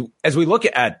guess as we look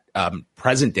at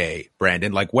present day,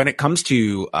 Brandon, like when it comes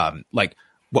to like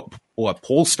what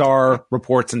Polestar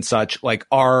reports and such, like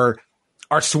are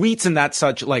suites and that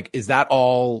such, like is that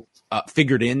all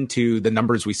figured into the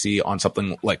numbers we see on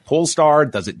something like Polestar?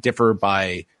 Does it differ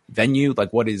by venue?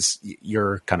 Like what is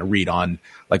your kind of read on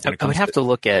like when it comes I would have to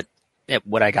look at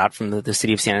what I got from the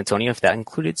city of San Antonio, if that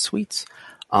included suites.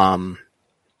 I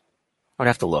would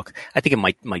have to look. I think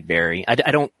it might vary. I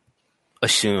don't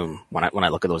assume when I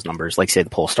look at those numbers, like say the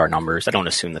Polestar numbers, I don't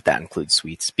assume that includes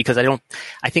suites, because I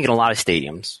think in a lot of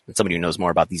stadiums, and somebody who knows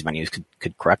more about these venues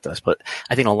could correct us, but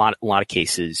I think in a lot of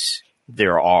cases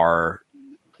there are,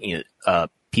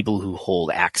 people who hold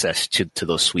access to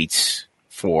those suites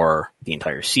for the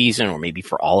entire season, or maybe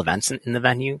for all events in the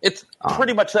venue. It's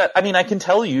pretty much that. I mean, I can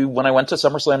tell you when I went to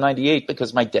SummerSlam 98,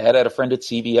 because my dad had a friend at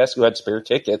CBS who had spare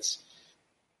tickets,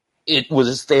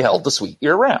 they held the suite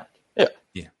year round. Yeah.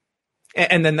 Yeah.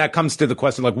 And then that comes to the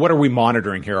question, like, what are we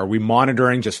monitoring here? Are we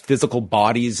monitoring just physical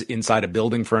bodies inside a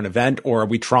building for an event, or are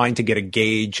we trying to get a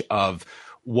gauge of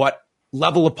what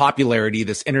level of popularity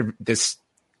this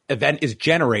event is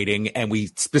generating, and we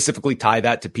specifically tie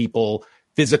that to people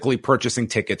physically purchasing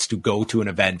tickets to go to an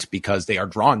event because they are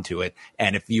drawn to it?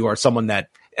 And if you are someone that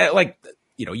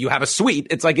you have a suite,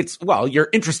 it's like, you're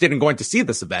interested in going to see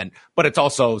this event, but it's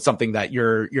also something that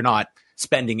you're not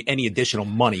spending any additional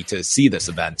money to see this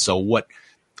event. So what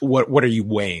are you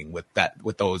weighing with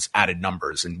those added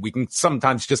numbers? And we can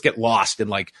sometimes just get lost in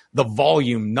like the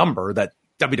volume number that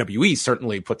WWE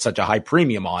certainly puts such a high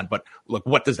premium on, but look,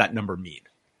 what does that number mean?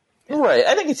 Right.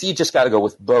 I think you just got to go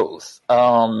with both.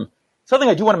 Something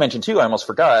I do want to mention too, I almost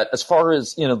forgot, as far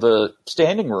as, the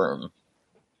standing room,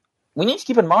 we need to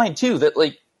keep in mind too that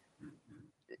like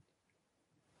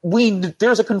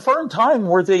there's a confirmed time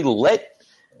where they let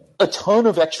a ton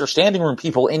of extra standing room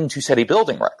people in to set a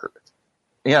building record.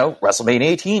 WrestleMania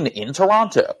 18 in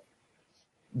Toronto.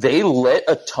 They let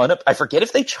a ton of, I forget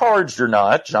if they charged or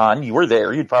not. John, you were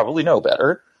there. You'd probably know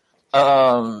better.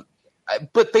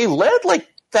 But they let like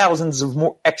thousands of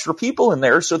more extra people in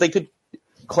there so they could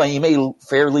claim a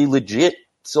fairly legit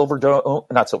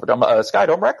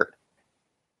Skydome record.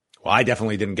 Well, I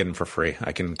definitely didn't get them for free.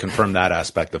 I can confirm that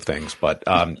aspect of things, but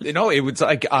it was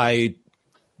like I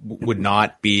would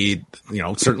not be,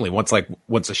 certainly once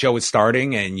the show is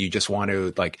starting and you just want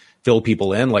to like fill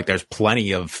people in, like there's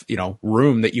plenty of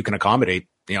room that you can accommodate,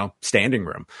 standing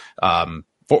room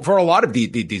for a lot of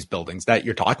these buildings that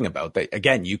you're talking about. That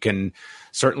again, you can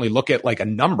certainly look at like a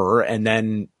number, and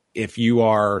then if you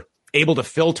are able to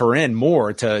filter in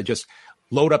more to just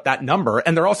load up that number,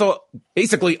 and they're also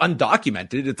basically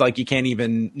undocumented. It's like you can't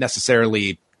even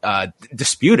necessarily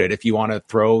dispute it if you want to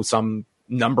throw some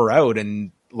number out.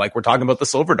 And like we're talking about the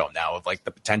Silverdome now, of like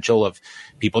the potential of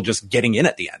people just getting in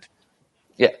at the end.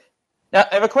 Yeah. Now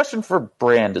I have a question for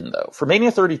Brandon though. For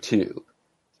Mania 32,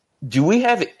 do we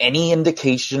have any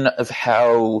indication of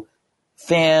how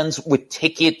fans with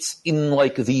tickets in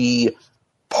like the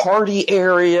party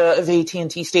area of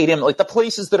AT&T Stadium, like the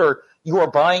places that you are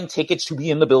buying tickets to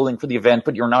be in the building for the event,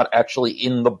 but you're not actually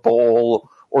in the bowl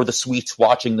or the suites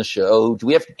watching the show. Do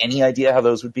we have any idea how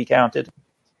those would be counted?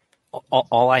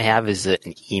 All I have is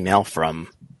an email from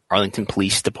Arlington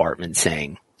Police Department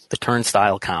saying the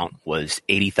turnstile count was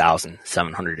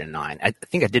 80,709. I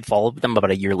think I did follow up with them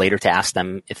about a year later to ask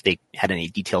them if they had any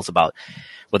details about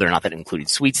whether or not that included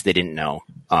suites. They didn't know.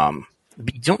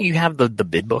 Don't you have the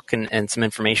bid book and some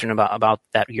information about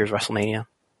that year's WrestleMania?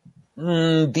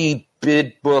 The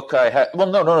bid book I have. Well,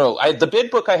 no. The bid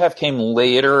book I have came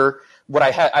later. What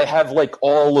I have like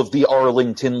all of the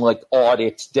Arlington like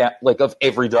audits like of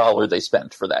every dollar they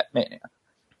spent for that Mania.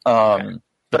 Okay.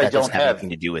 But I that don't doesn't have anything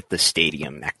to do with the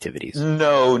stadium activities.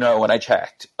 No. When I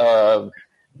checked, fun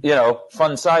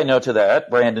side note to that,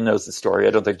 Brandon knows the story.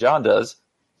 I don't think John does.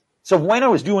 So when I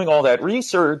was doing all that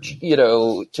research,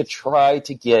 to try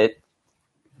to get,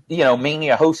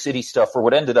 Mania host city stuff for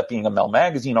what ended up being a Mel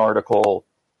Magazine article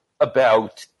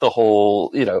about the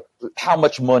whole, how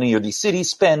much money are these cities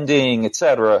spending,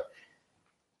 etc.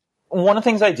 One of the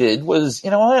things I did was,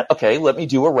 okay, let me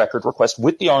do a record request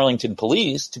with the Arlington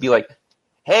Police to be like,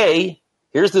 hey,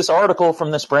 here's this article from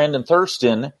this Brandon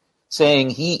Thurston saying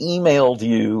he emailed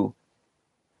you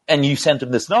and you sent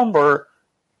him this number.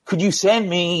 Could you send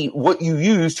me what you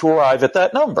used to arrive at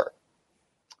that number?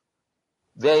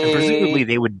 And presumably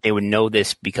they would know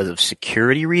this because of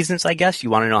security reasons, I guess.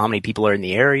 You want to know how many people are in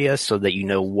the area so that you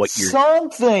know what you're...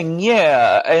 Something,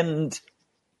 yeah. And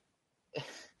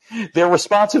their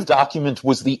responsive document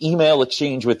was the email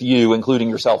exchange with you, including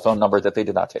your cell phone number that they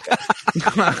did not take out.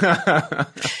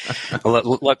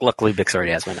 Luckily, Bix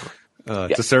already has my number.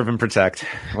 To serve and protect.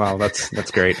 Wow,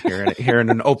 that's great. Here in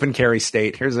an open carry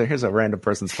state. Here's a random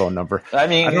person's phone number. I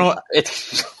mean, I don't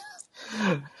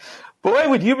know. Boy,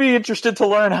 would you be interested to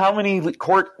learn how many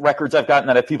court records I've gotten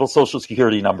that have people's social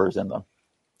security numbers in them?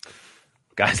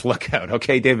 Guys, look out.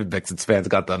 Okay, David Bixenspan's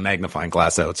got the magnifying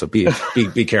glass out, so be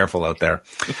careful out there.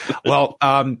 Well,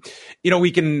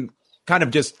 we can kind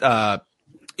of just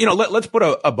let's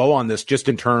put a bow on this just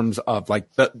in terms of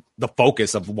like the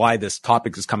focus of why this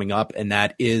topic is coming up, and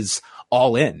that is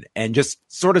All In, and just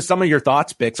sort of some of your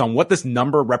thoughts, Bix, on what this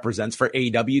number represents for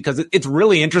AEW, because it's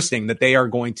really interesting that they are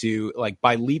going to, like,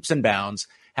 by leaps and bounds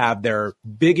have their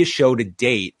biggest show to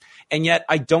date, and yet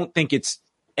I don't think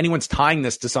anyone's tying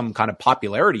this to some kind of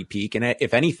popularity peak, and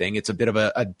if anything, it's a bit of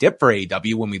a dip for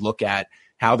AEW when we look at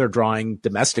how they're drawing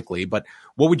domestically. But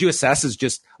what would you assess as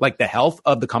just like the health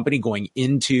of the company going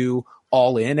into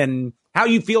All In, and how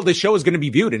you feel this show is going to be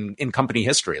viewed in company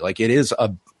history? Like, it's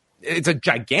a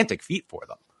gigantic feat for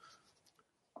them.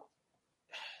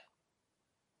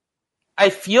 I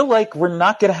feel like we're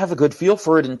not going to have a good feel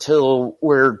for it until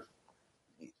we're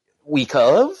week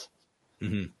of,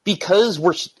 because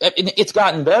it's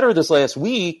gotten better this last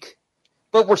week,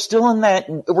 but we're still in that,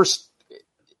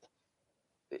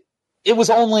 it was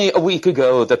only a week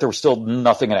ago that there was still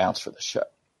nothing announced for the show,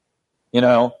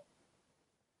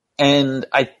 and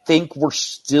I think we're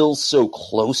still so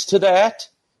close to that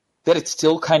it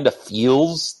still kind of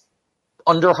feels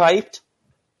underhyped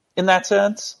in that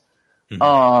sense.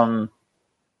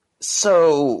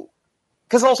 So,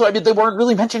 because also, I mean, they weren't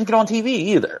really mentioning it on TV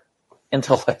either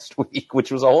until last week,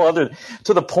 which was a whole other,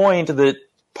 to the point that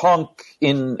Punk,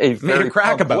 in a very made a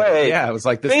crack Punk about way, it. Yeah, it was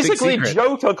like this basically big secret.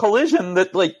 joked a Collision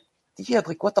that, like,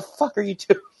 what the fuck are you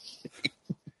doing?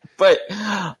 But,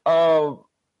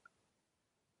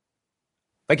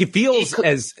 like, it feels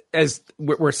as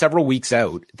we're several weeks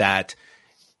out that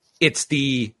it's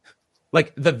the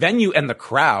venue and the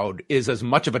crowd is as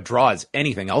much of a draw as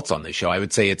anything else on this show. I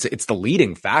would say it's the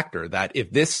leading factor that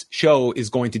if this show is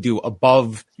going to do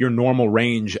above your normal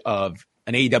range of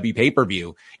an AEW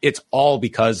pay-per-view, it's all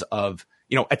because of,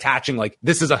 attaching, like,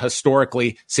 this is a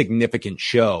historically significant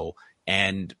show.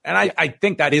 And I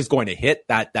think that is going to hit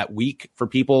that week for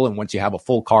people. And once you have a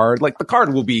full card, like, the card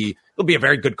it'll be a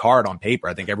very good card on paper.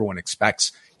 I think everyone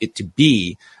expects it to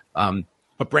be.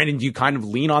 But Brandon, do you kind of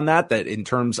lean on that in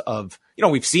terms of,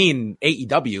 we've seen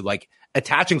AEW, like,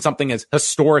 attaching something as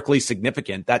historically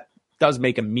significant, that does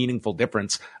make a meaningful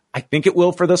difference. I think it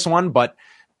will for this one, but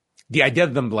the idea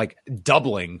of them, like,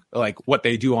 doubling, like, what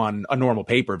they do on a normal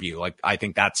pay-per-view, like, I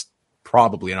think that's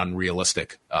probably an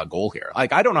unrealistic goal here.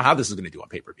 Like, I don't know how this is going to do on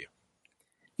pay-per-view.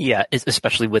 Yeah,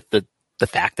 especially with the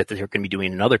fact that they're going to be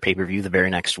doing another pay-per-view the very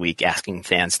next week, asking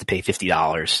fans to pay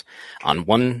 $50 on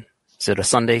one, is it a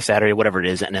Sunday, Saturday, whatever it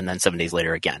is, and then 7 days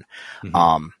later again.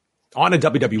 On a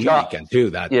WWE weekend, too,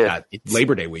 that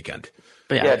Labor Day weekend.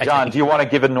 But John, do you want to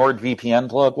give a NordVPN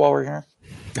plug while we're here?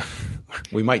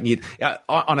 We might need,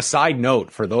 on a side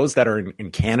note, for those that are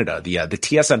in Canada, the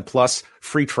TSN Plus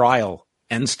free trial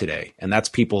ends today, and that's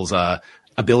people's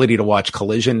ability to watch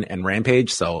Collision and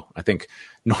Rampage. So I think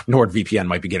NordVPN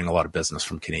might be getting a lot of business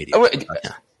from Canadians.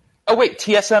 Oh wait,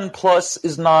 TSN Plus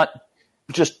is not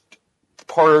just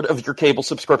part of your cable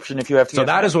subscription if you have TSN? So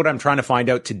that is what I'm trying to find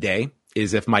out today,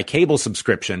 is if my cable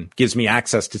subscription gives me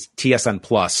access to TSN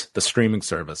Plus, the streaming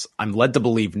service. I'm led to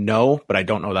believe no, but I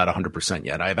don't know that 100%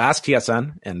 yet. I've asked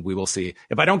TSN, and we will see.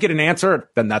 If I don't get an answer,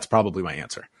 then that's probably my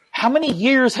answer. How many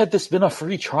years had this been a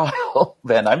free trial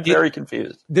then? I'm very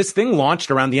confused. This thing launched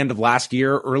around the end of last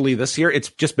year, early this year. It's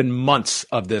just been months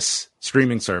of this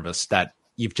streaming service that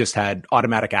you've just had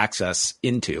automatic access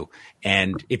into.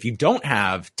 And if you don't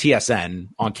have TSN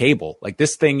on cable, like,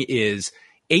 this thing is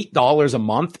 $8 a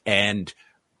month. And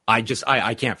I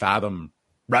can't fathom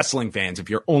wrestling fans, if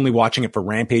you're only watching it for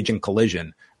Rampage and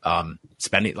Collision,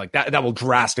 spending like that. That will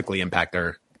drastically impact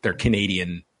their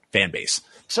Canadian fan base.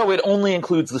 So it only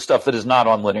includes the stuff that is not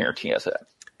on linear TSN?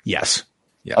 Yes.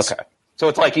 Okay. So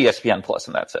it's like ESPN Plus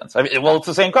in that sense. I mean, well, it's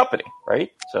the same company,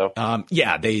 right? So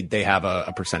yeah, they have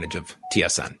a percentage of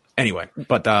TSN. Anyway,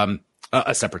 but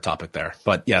a separate topic there.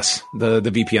 But yes, the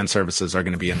VPN services are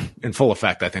going to be in full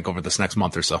effect, I think, over this next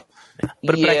month or so.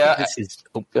 But I think this is...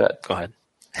 Oh, go ahead.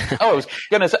 I was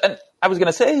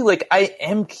gonna say, like, I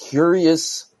am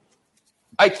curious.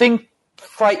 I think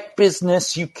fight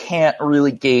business you can't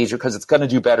really gauge because it's going to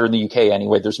do better in the UK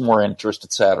anyway. There's more interest,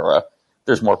 etc.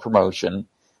 There's more promotion.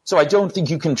 So I don't think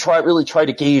you can really try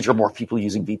to gauge are more people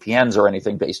using VPNs or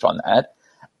anything based on that.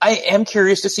 I am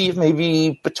curious to see if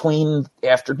maybe between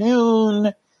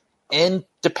afternoon and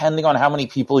depending on how many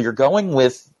people you're going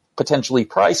with, potentially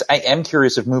price, I am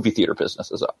curious if movie theater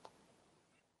business is up.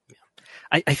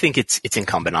 I think it's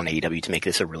incumbent on AEW to make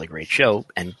this a really great show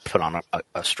and put on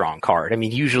a strong card. I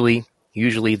mean, usually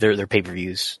their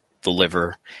pay-per-views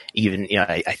deliver. Even,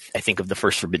 I think of the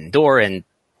first Forbidden Door and,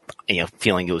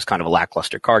 feeling it was kind of a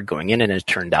lackluster card going in, and it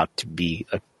turned out to be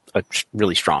a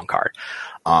really strong card.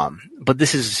 But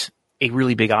this is a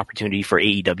really big opportunity for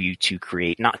AEW to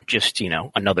create not just,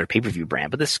 another pay-per-view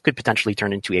brand, but this could potentially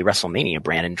turn into a WrestleMania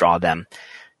brand and draw them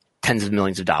tens of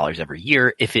millions of dollars every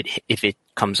year if it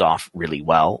comes off really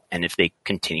well, and if they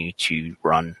continue to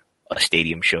run a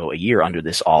stadium show a year under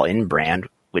this All In brand,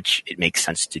 which it makes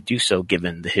sense to do so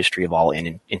given the history of All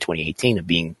In 2018 of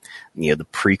being the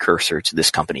precursor to this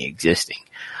company existing.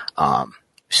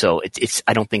 So it's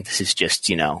I don't think this is just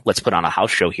let's put on a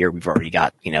house show here. We've already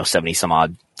got 70 some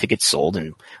odd tickets sold,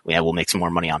 and we'll make some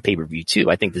more money on pay-per-view too.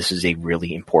 I think this is a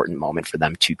really important moment for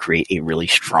them to create a really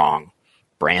strong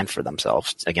brand for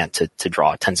themselves, again, to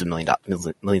draw tens of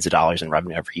millions of dollars in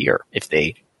revenue every year if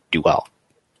they do well.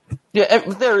 Yeah,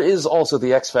 there is also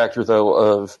the X factor, though,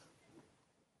 of,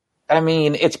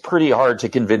 it's pretty hard to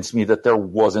convince me that there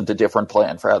wasn't a different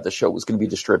plan for how the show was going to be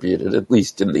distributed, at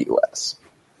least in the U.S.,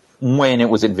 when it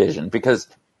was envisioned. Because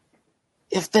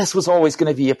if this was always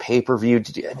going to be a pay-per-view,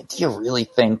 do you really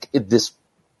think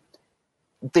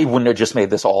they wouldn't have just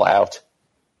made this all out?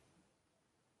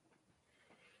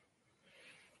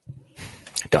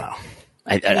 Don't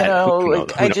know.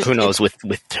 Who knows with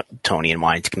Tony and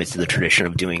wanting to commit to the tradition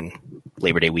of doing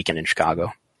Labor Day weekend in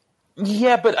Chicago.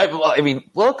 Yeah, but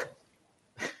look,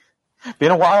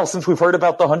 been a while since we've heard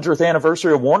about the 100th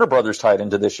anniversary of Warner Brothers tied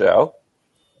into this show.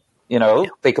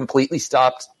 They completely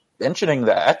stopped mentioning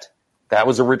that. That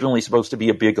was originally supposed to be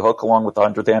a big hook along with the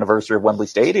 100th anniversary of Wembley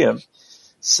Stadium.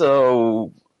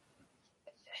 So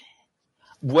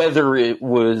whether it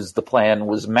was the plan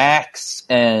was Max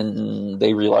and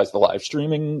they realized the live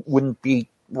streaming wouldn't be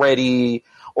ready,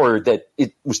 or that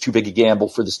it was too big a gamble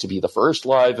for this to be the first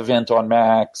live event on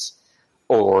Max,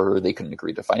 or they couldn't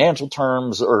agree to financial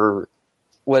terms or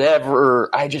whatever.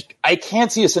 I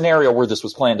can't see a scenario where this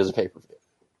was planned as a pay-per-view.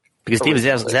 Because David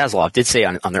Zaslav did say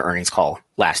on their earnings call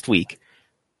last week,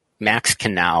 Max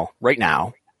can right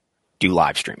now, do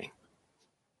live streaming.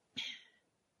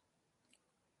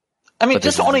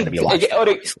 Just on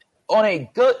a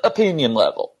gut opinion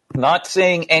level, not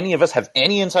saying any of us have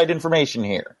any inside information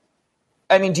here.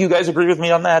 Do you guys agree with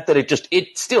me on that? That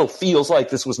it still feels like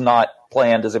this was not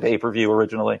planned as a pay-per-view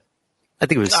originally? I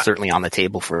think it was certainly on the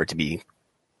table for it to be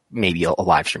maybe a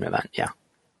live stream event. Yeah.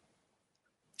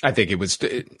 I think you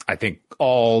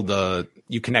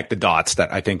connect the dots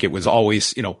that I think it was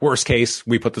always, worst case,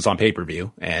 we put this on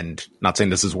pay-per-view, and not saying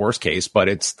this is worst case, but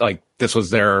it's like, this was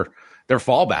their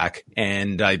fallback.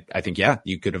 And I think,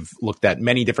 you could have looked at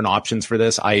many different options for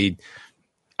this. I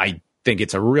think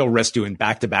it's a real risk doing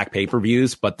back-to-back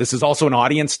pay-per-views, but this is also an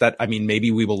audience that,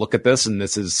 maybe we will look at this and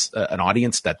this is an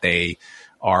audience that they're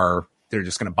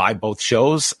just going to buy both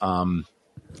shows.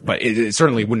 But it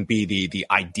certainly wouldn't be the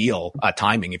ideal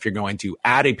timing if you're going to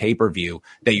add a pay-per-view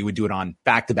that you would do it on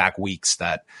back-to-back weeks.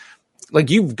 That, like,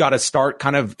 you've got to start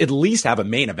kind of at least have a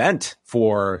main event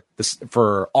for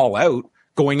All Out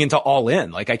going into All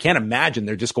In. Like, I can't imagine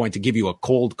they're just going to give you a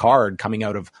cold card coming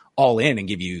out of All In and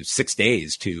give you 6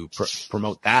 days to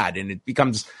promote that. And it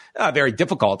becomes very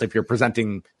difficult if you're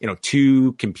presenting,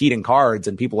 two competing cards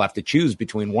and people have to choose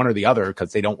between one or the other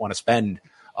because they don't want to spend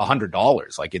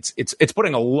 $100. Like, it's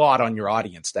putting a lot on your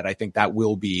audience that I think that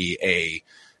will be a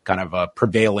kind of a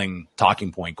prevailing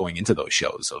talking point going into those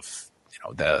shows of,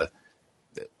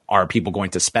 are people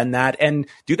going to spend that? And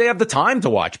do they have the time to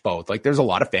watch both? Like, there's a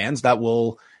lot of fans that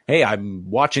will, hey, I'm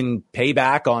watching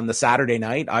Payback on the Saturday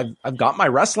night. I've got my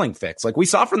wrestling fix. Like we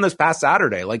saw from this past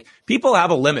Saturday, like people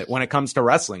have a limit when it comes to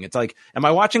wrestling. It's like, am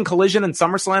I watching Collision and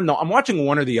SummerSlam? No, I'm watching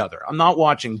one or the other. I'm not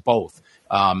watching both.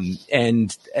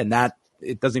 And that,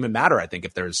 it doesn't even matter, I think,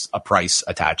 if there's a price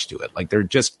attached to it. Like there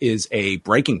just is a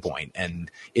breaking point, and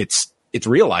it's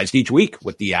realized each week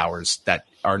with the hours that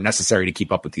are necessary to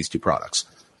keep up with these two products.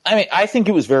 I mean, I think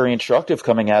it was very instructive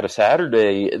coming out of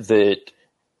Saturday that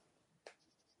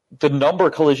the number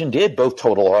Collision did, both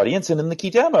total audience and in the key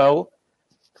demo,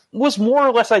 was more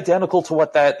or less identical to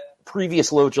what that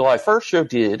previous low July 1st show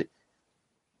did,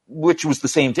 which was the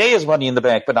same day as Money in the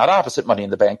Bank, but not opposite Money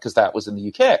in the Bank, because that was in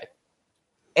the UK.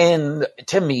 And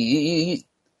to me,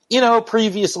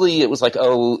 previously it was like,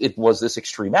 oh, it was this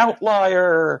extreme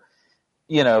outlier,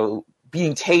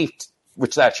 being taped,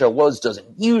 which that show was, doesn't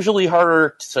usually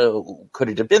hurt. So could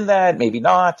it have been that? Maybe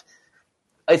not.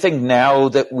 I think now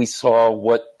that we saw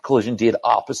what Collision did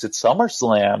opposite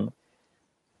SummerSlam,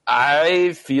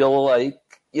 I feel like,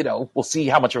 we'll see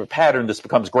how much of a pattern this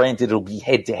becomes. Granted, it'll be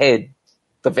head to head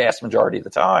the vast majority of the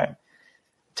time.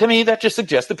 To me, that just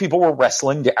suggests that people were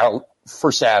wrestling out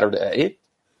for Saturday,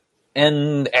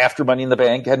 and after Money in the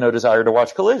Bank had no desire to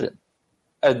watch Collision.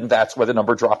 And that's why the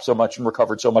number dropped so much and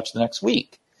recovered so much the next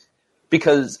week.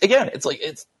 Because, again, it's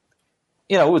with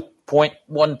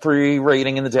 0.13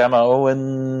 rating in the demo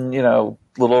and, a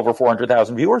little over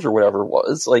 400,000 viewers or whatever it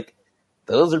was,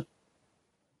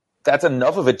 that's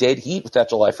enough of a dead heat with that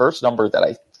July 1st number that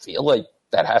I feel like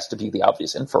that has to be the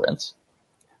obvious inference.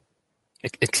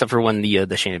 Except for when the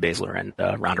Shayna Baszler and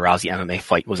Ronda Rousey MMA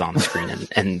fight was on the screen,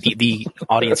 and the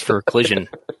audience for Collision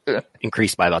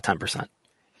increased by about 10%.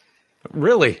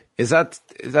 Really? Is that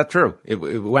true? It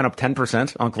went up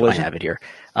 10% on Collision? I have it here.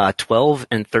 12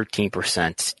 and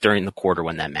 13% during the quarter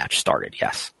when that match started,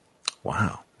 yes.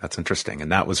 Wow, that's interesting.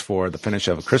 And that was for the finish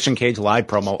of a Christian Cage live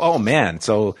promo. Oh, man.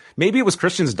 So maybe it was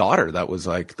Christian's daughter that was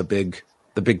like the big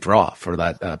draw for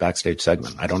that backstage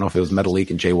segment. I don't know if it was Metalik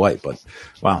and Jay White, but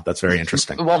wow, that's very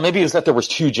interesting. Well, maybe it was that there was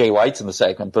two Jay Whites in the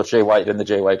segment, but Jay White and the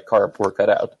Jay White carp were cut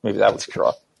out. Maybe that was the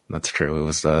draw. That's true. It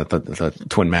was the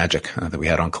twin magic that we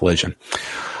had on Collision.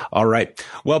 All right.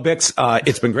 Well, Bix,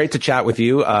 it's been great to chat with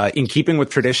you. In keeping with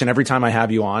tradition, every time I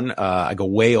have you on, I go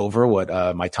way over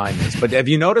what my time is. But have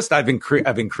you noticed I've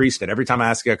increased it? Every time I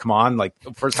ask you to come on, like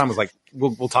the first time was like,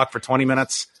 we'll talk for 20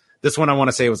 minutes. This one I want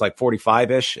to say was like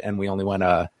 45-ish, and we only went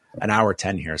an hour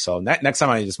 10 here. So next time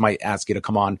I just might ask you to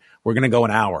come on. We're going to go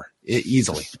an hour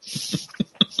easily.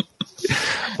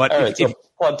 But all right, so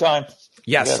plug time.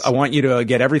 Yes, I want you to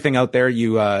get everything out there.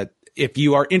 If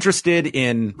you are interested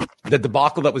in the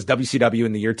debacle that was WCW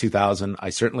in the year 2000,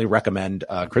 I certainly recommend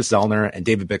Chris Zellner and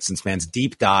David Bixenspan's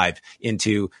deep dive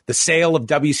into the sale of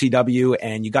WCW.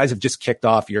 And you guys have just kicked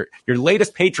off your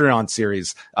latest Patreon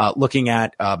series, looking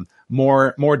at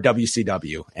more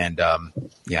WCW and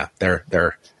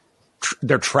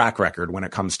their track record when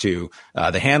it comes to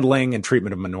the handling and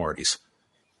treatment of minorities.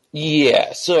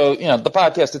 Yeah, so, the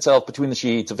podcast itself, Between the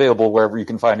Sheets, available wherever you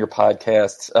can find your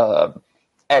podcasts,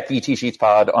 at VT Sheets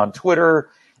Pod on Twitter,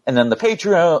 and then the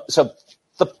Patreon. So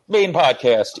the main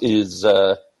podcast is,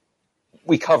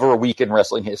 we cover a week in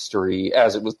wrestling history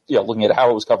as it was, looking at how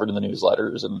it was covered in the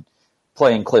newsletters and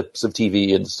playing clips of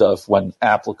TV and stuff when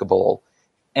applicable.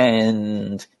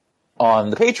 And on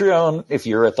the Patreon, if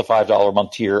you're at the $5 a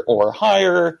month tier or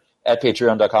higher, at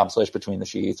patreon.com/Between the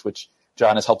Sheets, which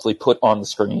John has helpfully put on the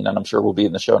screen, and I'm sure will be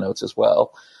in the show notes as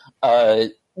well.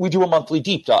 We do a monthly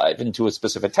deep dive into a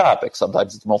specific topic.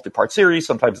 Sometimes it's a multi-part series,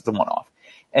 sometimes it's a one-off.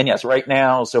 And yes, right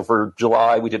now, so for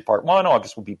July, we did part 1.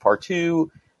 August will be part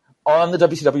 2 on the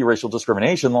WCW racial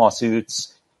discrimination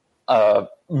lawsuits,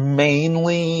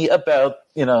 mainly about,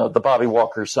 the Bobby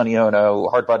Walker, Sonny Ono,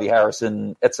 Hardbody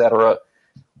Harrison, etc.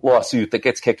 lawsuit that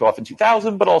gets kicked off in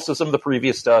 2000, but also some of the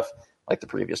previous stuff, like the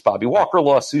previous Bobby Walker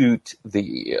lawsuit,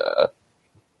 the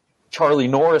Charlie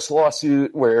Norris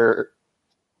lawsuit, where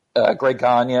Greg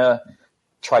Gagne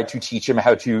tried to teach him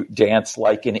how to dance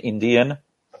like an Indian,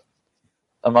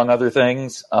 among other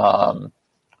things.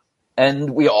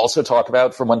 And we also talk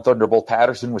about from when Thunderbolt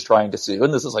Patterson was trying to sue,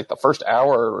 and this is like the first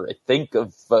hour, I think,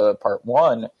 of part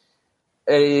 1,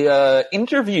 a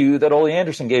interview that Ole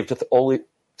Anderson gave to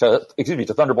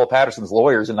Thunderbolt Patterson's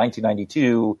lawyers in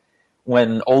 1992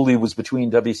 when Ole was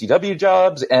between WCW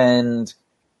jobs. And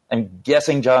I'm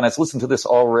guessing John has listened to this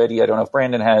already. I don't know if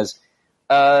Brandon has.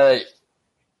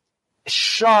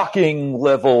 Shocking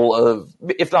level of,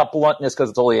 if not bluntness because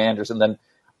it's Ole Anderson, then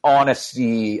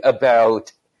honesty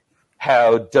about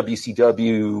how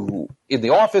WCW in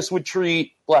the office would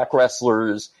treat black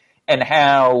wrestlers, and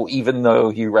how, even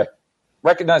though he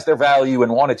recognized their value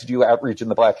and wanted to do outreach in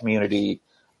the black community,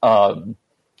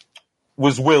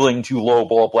 was willing to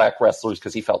lowball black wrestlers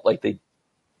because he felt like they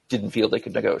didn't feel they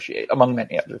could negotiate, among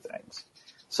many other things.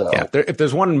 So, yeah, if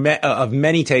there's one of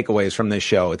many takeaways from this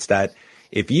show, it's that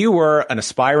if you were an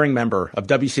aspiring member of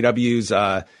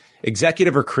WCW's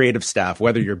executive or creative staff,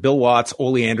 whether you're Bill Watts,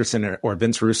 Ole Anderson, or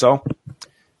Vince Russo,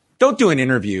 don't do an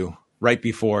interview right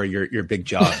before your big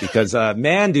job, because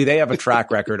man, do they have a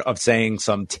track record of saying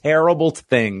some terrible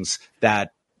things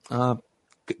that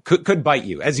could bite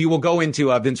you, as you will go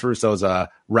into Vince Russo's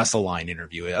WrestleLine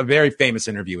interview, a very famous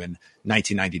interview in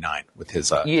 1999 with his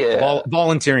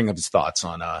volunteering of his thoughts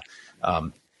on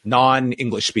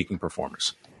non-English speaking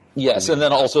performers. Yes, and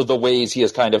then also the ways he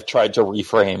has kind of tried to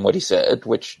reframe what he said,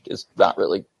 which is not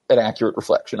really an accurate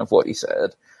reflection of what he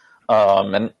said,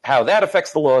 and how that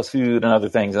affects the lawsuit and other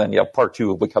things. And then, part 2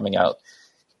 will be coming out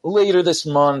later this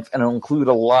month, and it'll include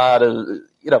a lot of,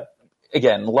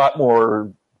 again, a lot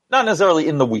more, not necessarily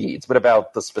in the weeds, but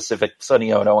about the specific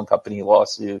Sonny Ono and company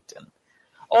lawsuit and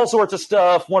all sorts of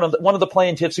stuff. One of the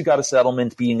plaintiffs who got a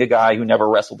settlement being a guy who never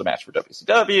wrestled a match for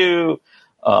WCW.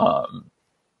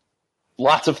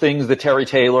 Lots of things that Terry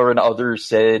Taylor and others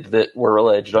said that were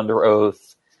alleged under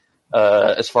oath,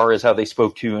 as far as how they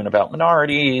spoke to and about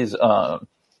minorities.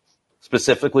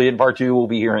 Specifically in part 2, we'll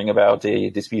be hearing about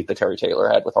a dispute that Terry Taylor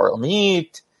had with Harlem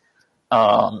Heat.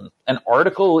 An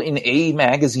article in A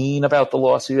Magazine about the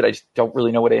lawsuit. I just don't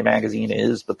really know what A Magazine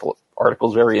is, but the article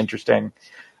is very interesting,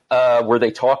 where they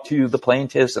talk to the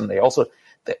plaintiffs, and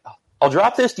I'll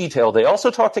drop this detail. They also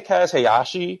talk to Kaz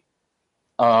Hayashi,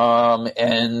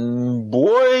 and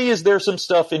boy, is there some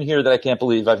stuff in here that I can't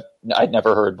believe I'd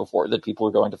never heard before that people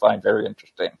are going to find very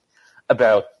interesting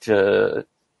about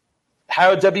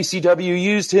how WCW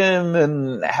used him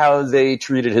and how they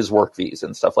treated his work fees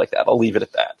and stuff like that. I'll leave it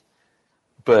at that.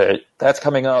 But that's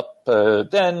coming up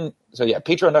then. So yeah,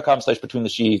 patreon.com/between the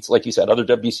sheets. Like you said, other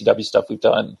WCW stuff we've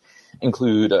done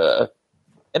include, it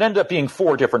ended up being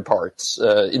 4 different parts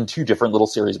in 2 different little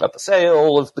series about the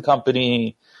sale of the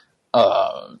company.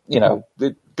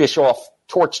 The Bischoff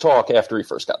torch talk after he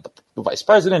first got the vice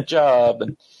president job,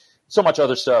 and so much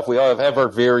other stuff. We all have our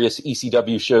various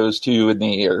ECW shows too in the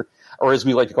year, or as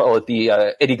we like to call it, the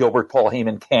Eddie Gilbert, Paul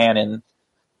Heyman canon.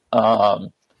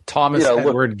 Thomas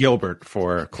Edward Gilbert,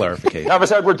 for clarification.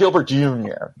 Thomas Edward Gilbert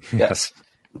Jr. Yes.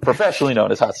 Professionally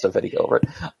known as Hot Stuff Eddie Gilbert.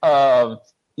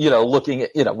 Looking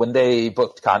at, when they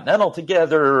booked Continental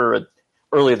together.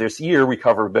 Earlier this year, we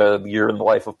covered the year in the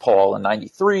life of Paul in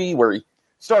 '93, where he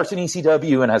starts in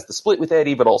ECW and has the split with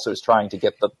Eddie, but also is trying to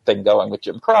get the thing going with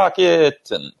Jim Crockett.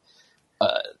 And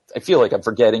I feel like I'm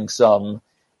forgetting some.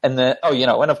 And then,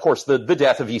 and of course, the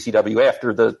death of ECW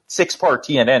after the 6-part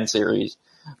TNN series,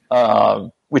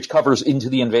 which covers Into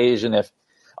the Invasion.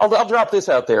 I'll drop this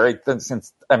out there,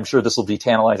 since I'm sure this will be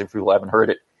tantalizing for people who haven't heard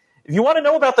it. If you want to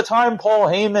know about the time Paul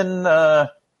Heyman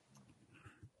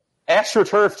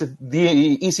astroturfed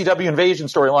the ECW Invasion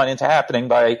storyline into happening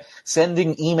by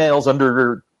sending emails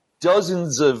under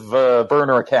dozens of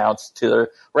burner accounts to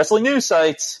wrestling news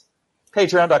sites,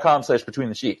 patreon.com/between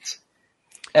the sheets.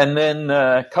 And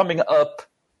then coming up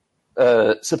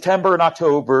September and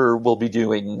October, we'll be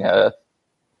doing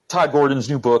Todd Gordon's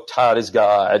new book, Todd is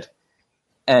God,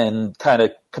 and kind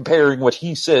of comparing what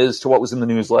he says to what was in the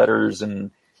newsletters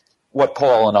and what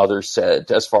Paul and others said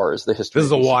as far as the history. This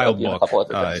is a wild book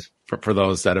for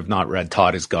those that have not read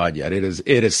Todd is God yet. It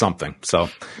is something. So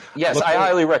yes, I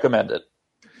highly recommend it.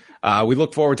 We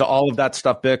look forward to all of that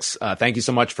stuff, Bix. Thank you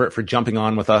so much for jumping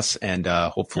on with us, and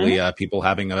hopefully people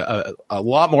having a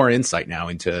lot more insight now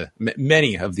into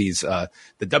many of these, the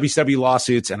WCW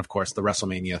lawsuits and, of course, the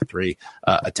WrestleMania 3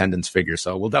 attendance figure.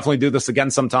 So we'll definitely do this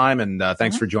again sometime, and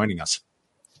thanks for joining us.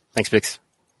 Thanks, Bix.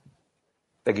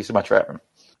 Thank you so much for having me.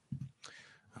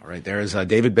 All right, there is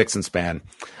David Bixenspan,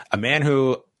 a man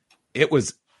who it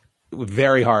was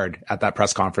very hard at that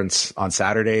press conference on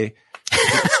Saturday.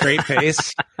 Straight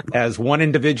face as one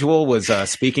individual was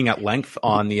speaking at length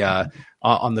on the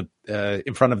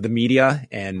in front of the media,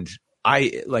 and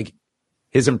I like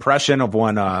his impression of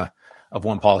one Paul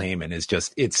Heyman is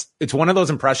just it's one of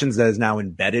those impressions that is now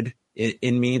embedded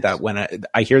in me that when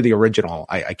I hear the original,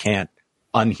 I can't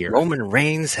unhear. Roman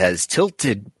Reigns has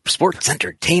tilted sports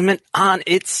entertainment on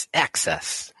its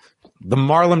axis. The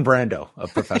Marlon Brando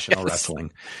of professional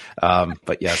wrestling.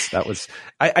 But yes, that was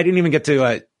I didn't even get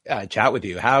to chat with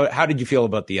you. How did you feel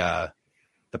about the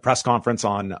press conference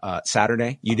on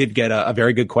Saturday? You did get a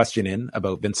very good question in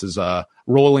about Vince's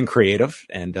role in creative,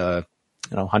 and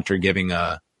Hunter giving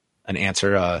an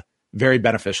answer very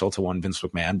beneficial to one Vince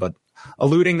McMahon, but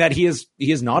alluding that he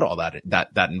is not all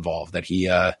that involved, that he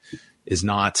is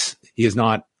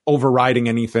not overriding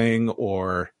anything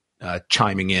or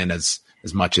chiming in as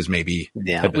much as maybe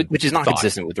which is not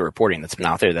consistent with the reporting that's been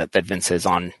out there that Vince has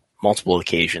on multiple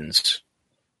occasions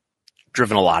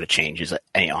driven a lot of changes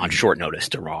on short notice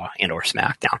to Raw and or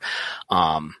SmackDown.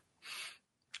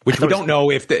 Which we don't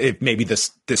know if maybe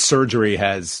this surgery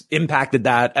has impacted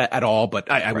that at all, but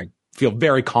I would feel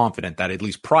very confident that at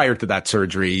least prior to that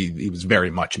surgery, he was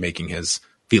very much making his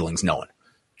feelings known.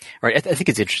 Right. I think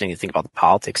it's interesting to think about the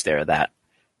politics there, that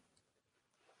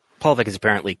Paul Vick is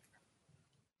apparently,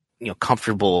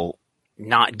 comfortable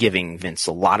not giving Vince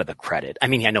a lot of the credit. I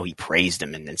mean, I know he praised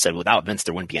him and said without Vince,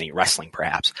 there wouldn't be any wrestling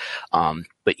perhaps.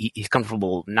 But he's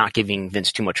comfortable not giving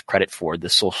Vince too much credit for the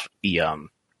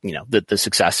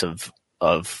success of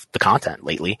the content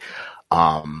lately.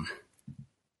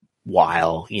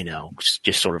 While,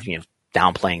 just sort of,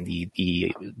 downplaying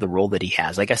the role that he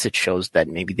has. I guess it shows that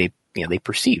maybe they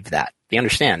perceive that. They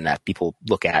understand that people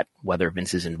look at whether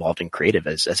Vince is involved in creative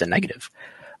as a negative.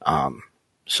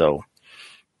 So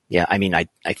Yeah, I mean, I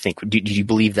think. Do you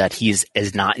believe that he is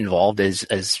as not involved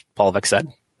as Paul Levesque said?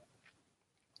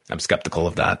 I'm skeptical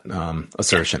of that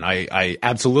assertion. Yeah. I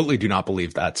absolutely do not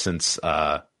believe that since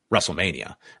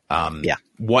WrestleMania.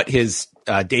 What his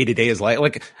day to day is like.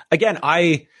 Like again,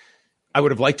 I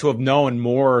would have liked to have known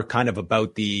more kind of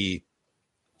about the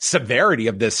severity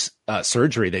of this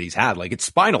surgery that he's had. Like it's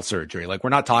spinal surgery. Like we're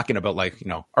not talking about like, you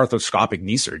know, arthroscopic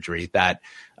knee surgery that,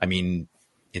 I mean,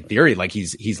 in theory, like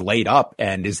he's laid up,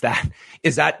 and is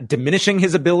that diminishing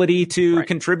his ability to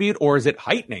contribute, or is it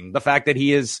heightening the fact that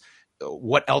he is,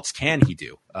 what else can he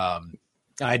do?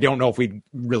 I don't know if we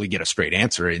really get a straight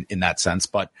answer in that sense,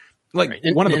 but like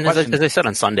one of the questions, as I said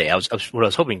on Sunday, what I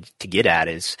was hoping to get at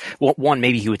is, well, one,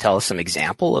 maybe he would tell us some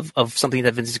example of something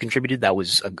that Vince has contributed that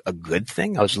was a good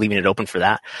thing. I was leaving it open for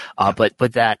that.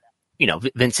 But that, you know,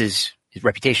 Vince's his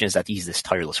reputation is that he's this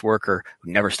tireless worker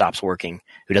who never stops working,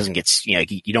 who doesn't get, you know,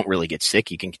 you don't really get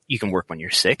sick. You can work when you're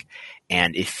sick.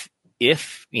 And if,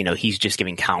 you know, he's just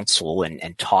giving counsel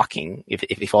and talking,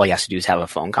 if all he has to do is have a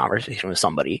phone conversation with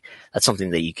somebody, that's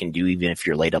something that you can do even if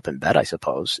you're laid up in bed, I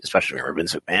suppose, especially for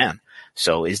Vince McMahon.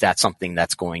 So is that something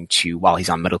that's going to, while he's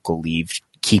on medical leave,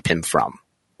 keep him from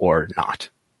or not?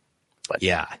 But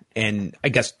yeah. And I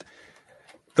guess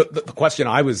the question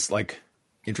I was like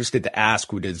interested to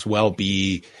ask would as well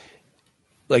be,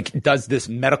 like, does this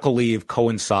medical leave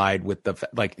coincide with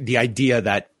the idea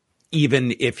that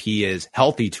even if he is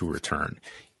healthy to return,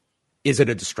 is it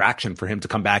a distraction for him to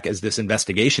come back as this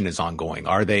investigation is ongoing?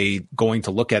 Are they going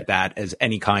to look at that as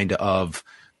any kind of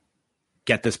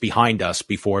get this behind us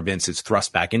before Vince is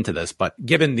thrust back into this? But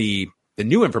given the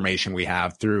new information we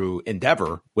have through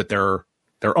Endeavor with their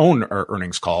own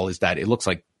earnings call, is that it looks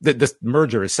like this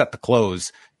merger is set to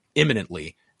close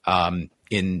imminently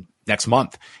in next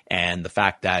month. And the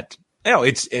fact that, you know,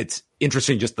 it's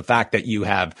interesting, just the fact that you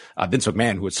have Vince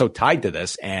McMahon, who is so tied to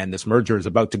this, and this merger is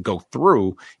about to go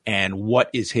through, and what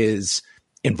is his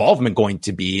involvement going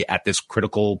to be at this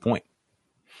critical point?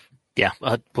 Yeah,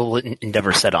 well,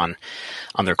 Endeavor said on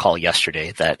their call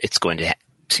yesterday that it's going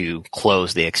to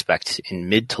close, they expect, in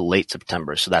mid to late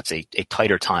September. So that's a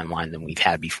tighter timeline than we've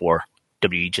had before.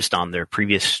 WWE just on the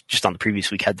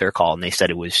previous week had their call, and they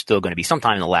said it was still going to be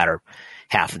sometime in the latter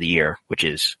half of the year, which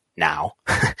is now.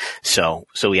 So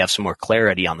we have some more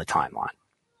clarity on the timeline.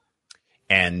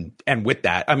 And with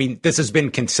that, I mean, this has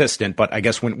been consistent, but I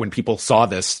guess when people saw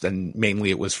this, and mainly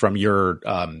it was from your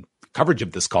coverage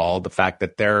of this call, the fact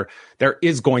that there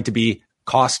is going to be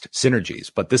cost synergies,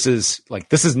 but this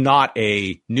is not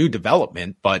a new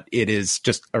development, but it is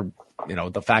just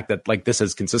the fact that like this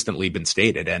has consistently been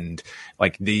stated, and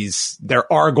like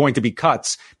there are going to be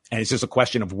cuts, and it's just a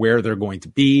question of where they're going to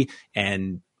be.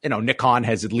 And, you know, Nick Khan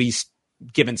has at least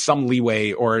given some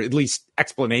leeway, or at least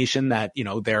explanation, that, you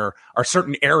know, there are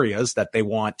certain areas that they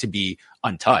want to be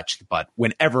untouched. But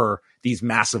whenever these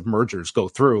massive mergers go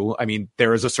through, I mean,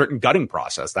 there is a certain gutting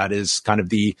process. That is kind of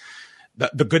the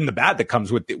good and the bad that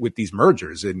comes with these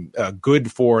mergers, and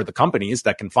good for the companies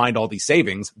that can find all these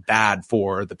savings, bad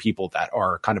for the people that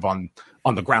are kind of on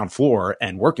the ground floor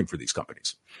and working for these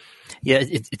companies. Yeah,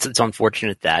 it's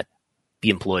unfortunate that the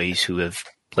employees who have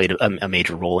played a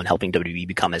major role in helping WWE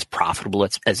become as profitable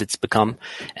as it's become,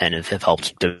 and have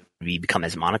helped WWE become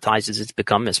as monetized as it's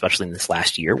become, especially in this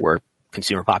last year where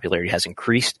consumer popularity has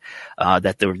increased,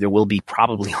 that there will be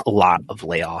probably a lot of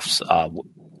layoffs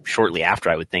shortly after,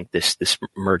 I would think, this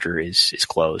merger is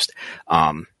closed.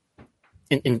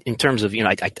 In terms of, you know,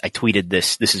 I tweeted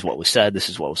this is what was said, this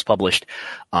is what was published.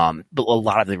 But a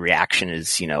lot of the reaction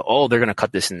is, you know, oh, they're going to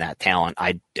cut this and that talent.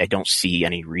 I don't see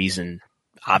any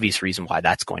obvious reason why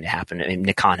that's going to happen. I mean,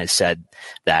 Nick Khan has said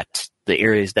that the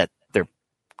areas that they're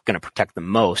going to protect the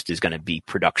most is going to be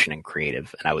production and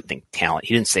creative. And I would think talent,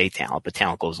 he didn't say talent, but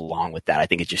talent goes along with that. I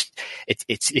think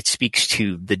it speaks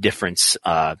to the difference,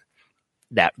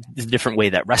 that the different way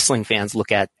that wrestling fans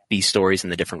look at these stories,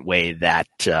 and the different way that,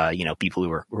 you know, people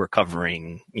who are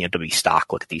covering, you know, WWE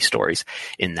stock look at these stories,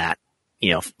 in that,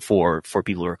 you know, for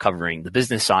people who are covering the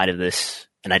business side of this,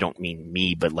 and I don't mean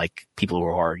me, but like people who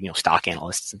are, you know, stock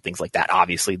analysts and things like that,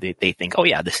 obviously they think, oh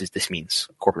yeah, this means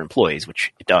corporate employees,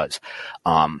 which it does,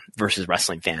 versus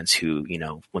wrestling fans who, you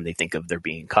know, when they think of there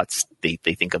being cuts, they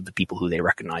think of the people who they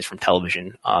recognize from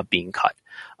television, being cut.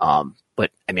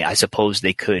 But I mean, I suppose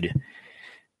they could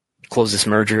close this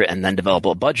merger and then develop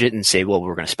a budget and say, well,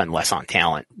 we're going to spend less on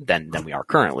talent than we are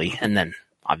currently. And then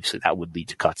obviously that would lead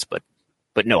to cuts, but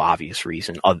no obvious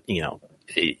reason, you know,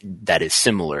 that is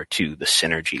similar to the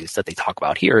synergies that they talk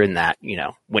about here, in that, you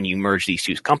know, when you merge these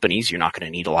two companies, you're not going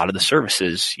to need a lot of the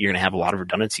services. You're going to have a lot of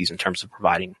redundancies in terms of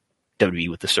providing WWE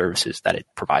with the services that it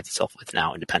provides itself with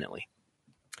now independently.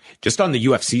 Just on the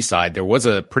UFC side, there was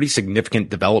a pretty significant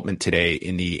development today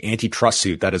in the antitrust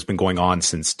suit that has been going on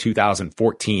since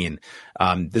 2014.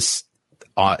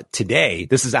 Today,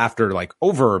 this is after like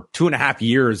over 2.5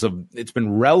 years of, it's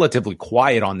been relatively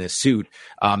quiet on this suit.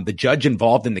 The judge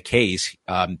involved in the case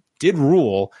did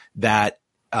rule that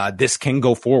this can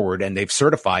go forward, and they've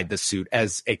certified this suit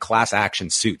as a class action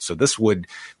suit. So this would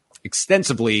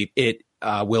extensively, it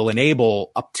will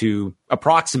enable up to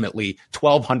approximately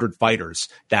 1,200 fighters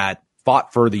that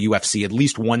fought for the UFC at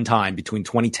least one time between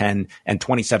 2010 and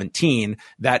 2017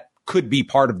 that could be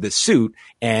part of this suit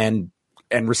and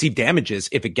receive damages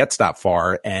if it gets that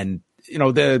far. And, you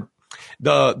know, the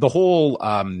whole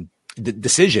the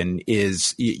decision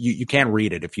is, you can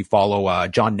read it if you follow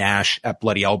John Nash at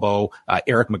Bloody Elbow.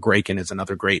 Eric McGraken is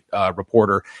another great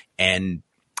reporter. And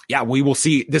yeah, we will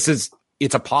see.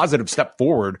 It's a positive step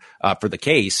forward for the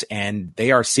case, and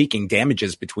they are seeking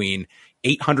damages between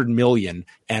 $800 million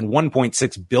and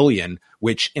 $1.6 billion,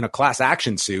 which in a class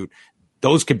action suit,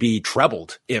 those could be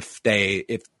trebled if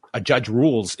a judge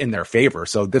rules in their favor.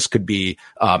 So this could be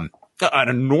an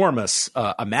enormous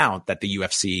amount that the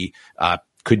UFC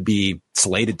could be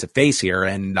slated to face here.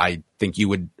 And I think you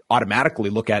would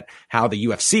automatically look at how the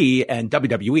UFC and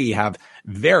WWE have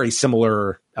very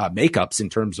similar makeups in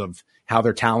terms of how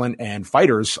their talent and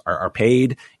fighters are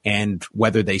paid, and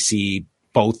whether they see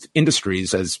both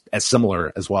industries as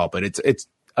similar as well. But it's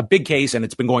a big case, and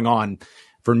it's been going on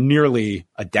for nearly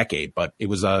a decade, but it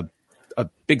was a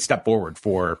big step forward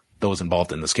for those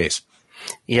involved in this case.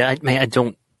 Yeah, I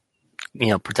don't,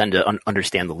 pretend to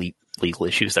understand the legal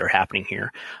issues that are happening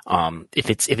here. If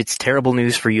it's terrible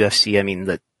news for UFC, I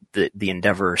mean, the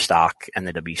Endeavor stock and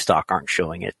the W stock aren't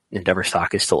showing it. Endeavor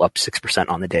stock is still up 6%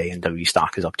 on the day, and W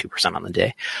stock is up 2% on the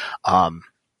day.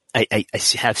 I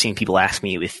have seen people ask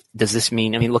me, does this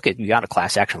mean, look you got a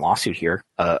class action lawsuit here,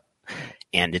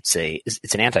 and it's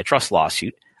an antitrust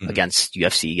lawsuit against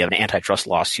UFC. You have an antitrust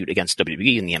lawsuit against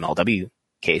WWE in the MLW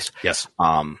case. Yes.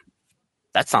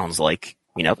 That sounds like,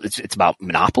 it's about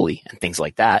monopoly and things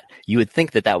like that. You would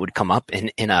think that would come up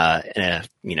in a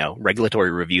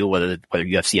regulatory review, whether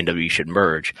UFC and WWE should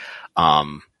merge.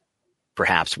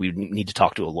 Perhaps we need to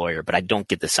talk to a lawyer, but I don't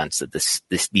get the sense that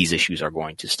these issues are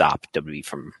going to stop WWE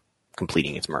from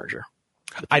completing its merger.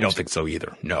 I don't think so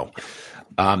either. No.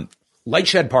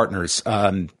 Lightshed Partners,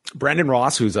 Brandon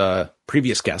Ross, who's a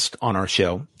previous guest on our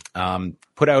show,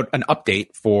 put out an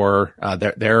update for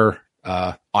their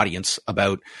audience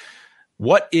about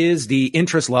what is the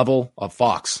interest level of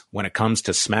Fox when it comes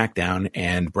to SmackDown.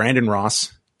 And Brandon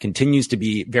Ross continues to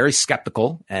be very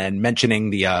skeptical, and mentioning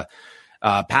the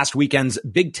past weekend's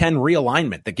Big Ten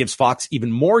realignment that gives Fox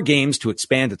even more games to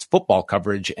expand its football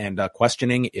coverage, and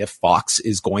questioning if Fox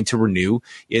is going to renew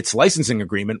its licensing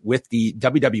agreement with the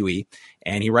WWE.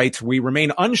 And he writes, "We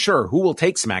remain unsure who will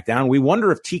take SmackDown. We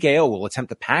wonder if TKO will attempt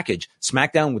to package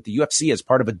SmackDown with the UFC as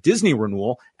part of a Disney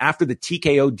renewal after the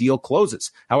TKO deal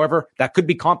closes. However, that could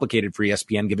be complicated for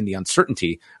ESPN given the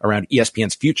uncertainty around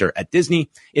ESPN's future at Disney.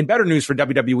 In better news for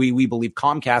WWE, we believe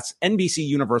Comcast's NBC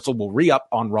Universal will re-up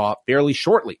on Raw fairly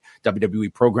shortly.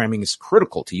 WWE programming is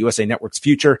critical to USA Network's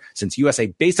future, since USA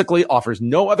basically offers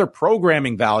no other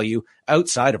programming value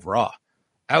outside of Raw."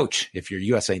 Ouch, if you're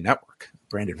USA Network.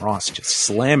 Brandon Ross just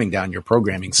slamming down your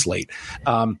programming slate.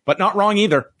 But not wrong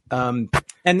either. And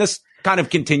this kind of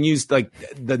continues like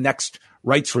the next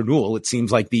rights renewal. It seems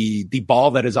like the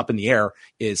ball that is up in the air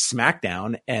is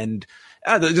SmackDown, and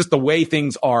just the way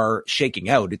things are shaking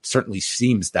out, it certainly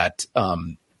seems that,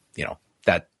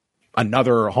 that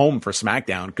another home for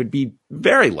SmackDown could be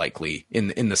very likely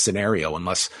in the scenario,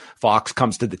 unless Fox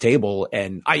comes to the table,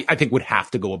 and I think would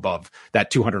have to go above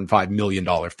that $205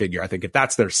 million figure. I think if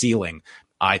that's their ceiling,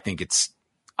 I think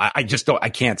I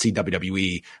can't see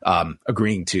WWE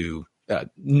agreeing to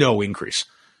no increase.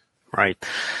 Right.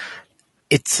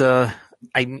 So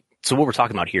what we're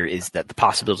talking about here is that the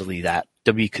possibility that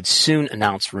WWE could soon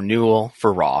announce renewal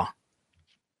for Raw.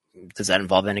 Does that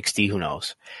involve NXT? Who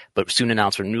knows? But soon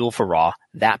announce renewal for Raw,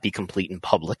 that be complete in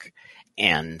public,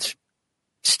 and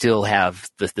still have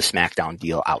the SmackDown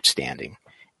deal outstanding.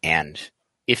 And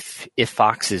if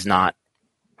Fox is not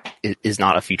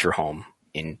a future home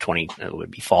in it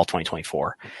would be fall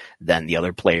 2024, then the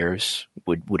other players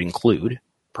would include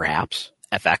perhaps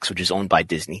FX, which is owned by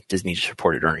Disney. Disney just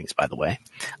reported earnings, by the way,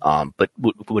 but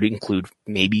would include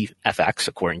maybe FX,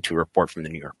 according to a report from the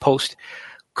New York Post.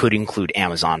 Could include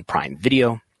Amazon Prime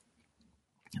Video.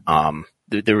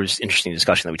 There was interesting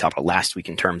discussion that we talked about last week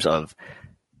in terms of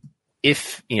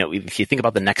if you think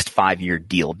about the next 5-year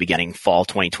deal beginning fall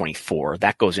 2024,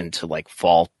 that goes into like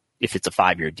fall if it's a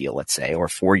 5-year deal, let's say, or a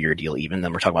 4-year deal even,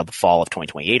 then we're talking about the fall of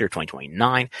 2028 or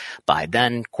 2029. By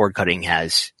then, cord cutting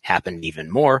has happened even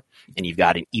more, and you've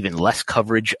got an even less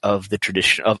coverage of the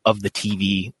tradition of the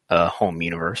TV home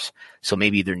universe. So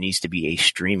maybe there needs to be a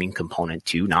streaming component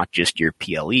to not just your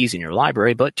PLEs in your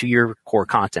library, but to your core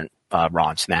content, Raw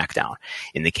and SmackDown.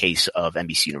 In the case of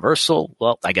NBC Universal,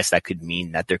 well, I guess that could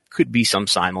mean that there could be some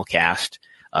simulcast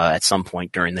at some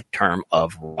point during the term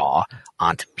of Raw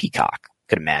onto Peacock.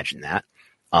 Could imagine that.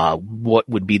 What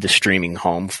would be the streaming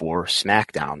home for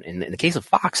SmackDown? In the case of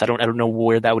Fox, I don't know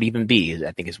where that would even be.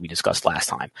 I think, as we discussed last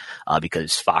time,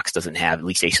 because Fox doesn't have at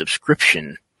least a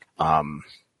subscription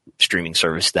streaming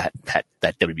service that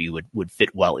WB would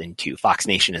fit well into. Fox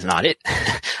Nation is not it.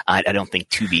 I don't think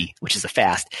Tubi, which is a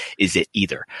fast, is it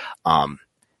either.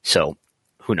 So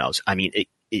who knows? I mean,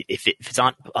 if it's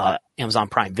on Amazon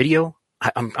Prime Video,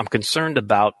 I'm concerned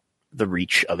about the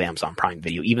reach of Amazon Prime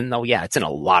Video, even though, yeah, it's in a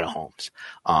lot of homes.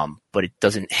 But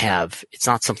it's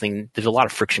not something, there's a lot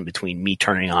of friction between me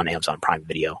turning on Amazon Prime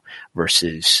Video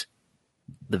versus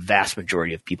the vast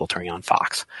majority of people turning on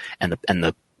Fox and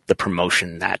the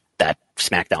promotion that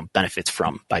SmackDown benefits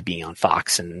from by being on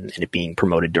Fox and it being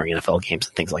promoted during NFL games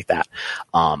and things like that.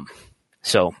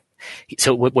 So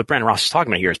what Brandon Ross is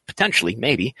talking about here is potentially,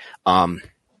 maybe,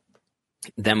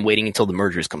 them waiting until the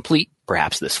merger is complete,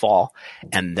 perhaps this fall,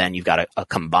 and then you've got a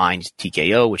combined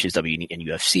TKO, which is WWE and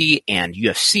UFC, and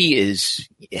UFC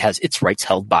has its rights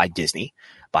held by Disney,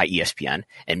 by ESPN,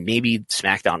 and maybe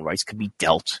SmackDown rights could be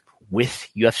dealt with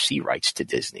UFC rights to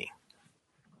Disney.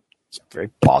 It's very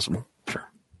plausible, sure.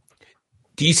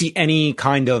 Do you see any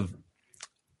kind of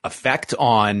effect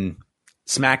on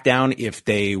SmackDown if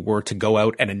they were to go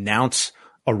out and announce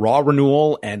a Raw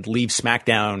renewal and leave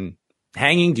SmackDown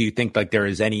hanging? Do you think like there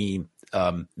is any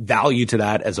value to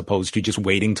that as opposed to just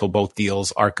waiting till both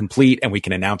deals are complete and we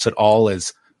can announce it all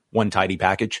as one tidy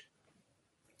package?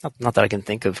 Not that I can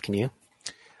think of. Can you?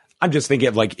 I'm just thinking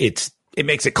of like it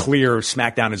makes it clear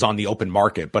SmackDown is on the open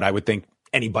market, but I would think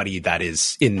anybody that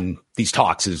is in these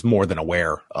talks is more than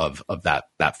aware of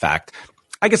that fact.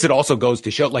 I guess it also goes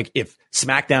to show, like, if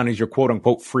SmackDown is your quote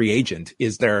unquote free agent,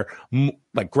 is there,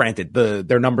 like, granted,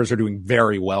 their numbers are doing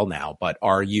very well now, but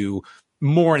are you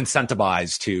more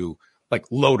incentivized to like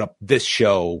load up this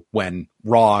show when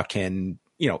Raw can,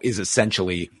 is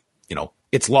essentially,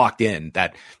 it's locked in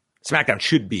that SmackDown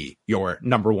should be your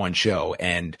number one show,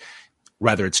 and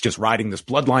whether it's just riding this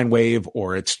bloodline wave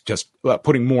or it's just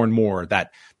putting more and more that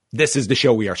this is the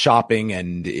show we are shopping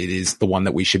and it is the one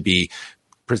that we should be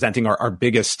presenting our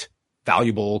biggest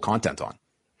valuable content on.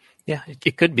 Yeah,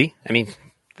 it could be. I mean,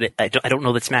 I don't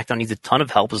know that SmackDown needs a ton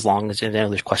of help as long as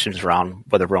there's questions around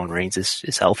whether Roman Reigns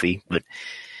is healthy. But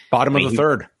bottom of the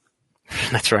third.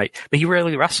 That's right. But he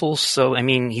rarely wrestles, so I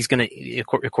mean, he's going to,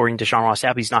 according to Sean Ross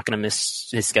Sapp, he's not going to miss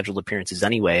his scheduled appearances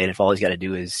anyway. And if all he's got to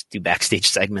do is do backstage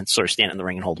segments or stand in the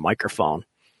ring and hold a microphone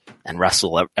and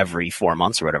wrestle every 4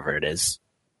 months or whatever it is,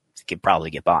 he could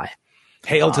probably get by.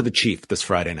 Hail to the Chief this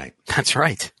Friday night. That's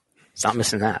right. He's not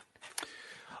missing that.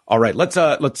 All right,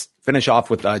 let's finish off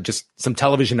with just some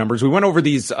television numbers. We went over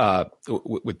these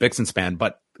with Bixenspan,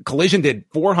 but Collision did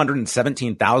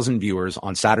 417,000 viewers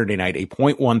on Saturday night, a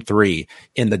 0.13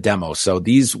 in the demo. So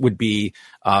these would be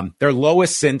their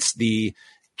lowest since the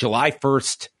July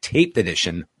 1st taped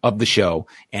edition of the show.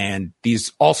 And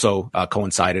these also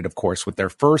coincided, of course, with their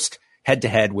first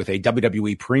head-to-head with a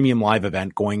WWE Premium Live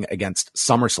event going against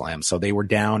SummerSlam. So they were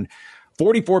down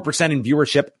 44% in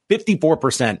viewership,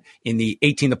 54% in the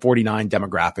 18 to 49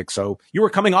 demographic. So you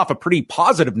were coming off a pretty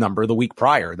positive number the week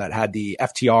prior that had the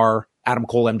FTR Adam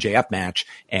Cole MJF match.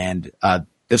 And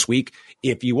this week,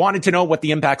 if you wanted to know what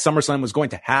the impact SummerSlam was going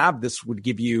to have, this would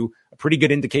give you a pretty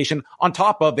good indication on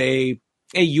top of a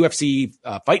UFC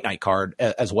Fight Night card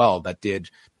as well that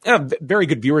did very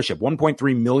good viewership,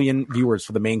 1.3 million viewers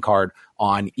for the main card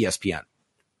on ESPN.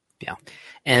 Yeah.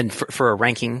 And for a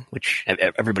ranking, which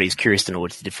everybody's curious to know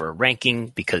what it did for a ranking,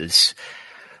 because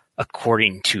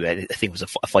according to, I think it was a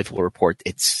Fightful report,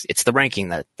 it's the ranking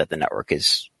that the network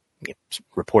is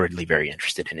reportedly very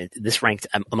interested in. This ranked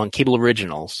among cable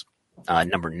originals,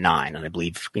 number 9, and I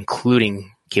believe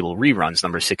including cable reruns,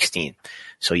 number 16.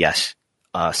 So yes,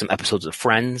 some episodes of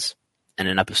Friends and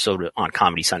an episode on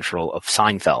Comedy Central of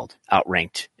Seinfeld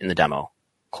outranked in the demo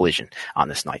Collision on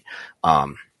this night.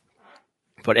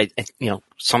 But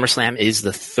SummerSlam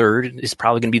is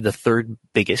probably going to be the third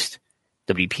biggest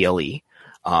WPLE.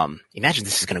 Imagine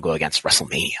this is going to go against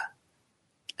WrestleMania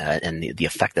and the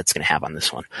effect that's going to have on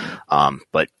this one.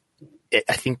 But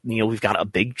I think, we've got a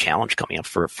big challenge coming up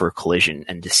for Collision,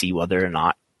 and to see whether or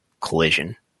not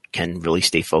Collision can really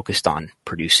stay focused on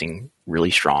producing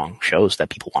really strong shows that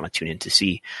people want to tune in to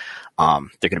see. They're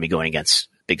going to be going against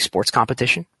big sports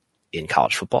competition in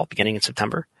college football beginning in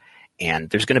September, and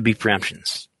there's going to be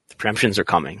preemptions. The preemptions are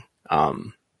coming,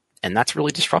 and that's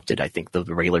really disrupted, I think, the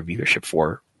regular viewership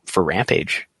for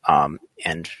Rampage.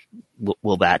 And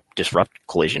will that disrupt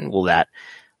Collision? Will that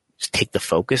take the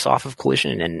focus off of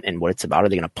Collision and what it's about? Are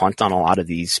they going to punt on a lot of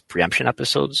these preemption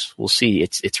episodes? We'll see.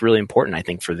 It's really important, I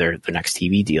think, for their next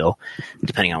TV deal,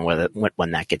 depending on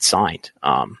when that gets signed,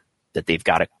 that they've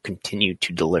got to continue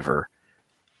to deliver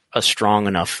a strong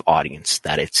enough audience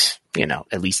that it's,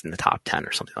 at least in the top 10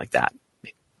 or something like that,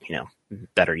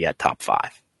 better yet, top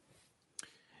 5.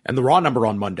 And the Raw number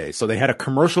on Monday. So they had a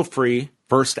commercial-free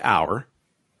first hour.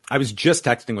 I was just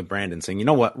texting with Brandon saying, you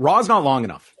know what? Raw's not long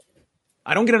enough.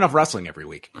 I don't get enough wrestling every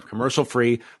week.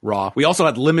 Commercial-free Raw. We also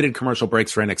had limited commercial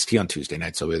breaks for NXT on Tuesday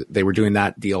night, so they were doing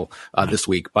that deal this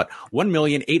week. But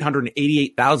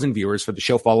 1,888,000 viewers for the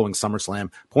show following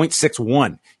SummerSlam,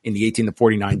 0.61 in the 18 to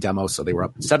 49 demo. So they were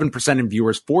up 7% in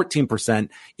viewers, 14%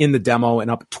 in the demo,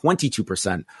 and up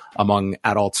 22% among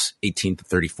adults 18 to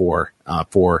 34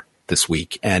 for this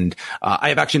week. And I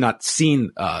have actually not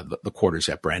seen the quarters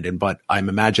yet, Brandon, but I'm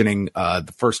imagining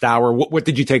the first hour. What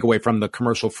did you take away from the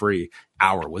commercial-free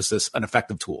hour? Was this an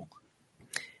effective tool?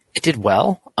 It did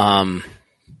well,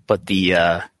 but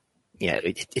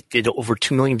it did over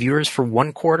 2 million viewers for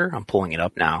one quarter. I'm pulling it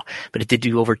up now, but it did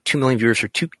do over 2 million viewers for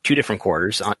two different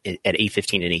quarters at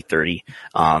 8:15 and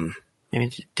 8:30.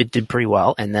 It did pretty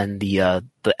well. And then the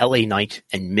LA Knight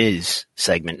and Miz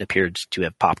segment appeared to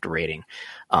have popped a rating.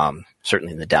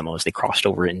 Certainly in the demos, they crossed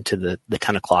over into the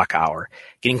 10 o'clock hour,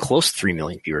 getting close to 3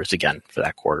 million viewers again for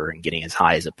that quarter and getting as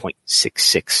high as a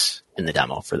 0.66 in the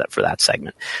demo for that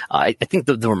segment. I think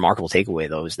the remarkable takeaway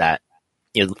though is that,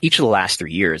 each of the last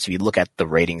 3 years, if you look at the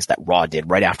ratings that Raw did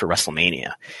right after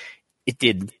WrestleMania, it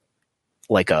did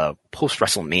like a post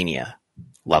WrestleMania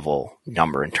level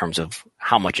number in terms of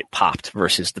how much it popped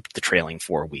versus the trailing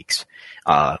 4 weeks.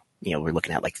 We're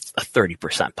looking at like a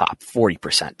 30% pop,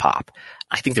 40% pop.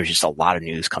 I think there's just a lot of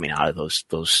news coming out of those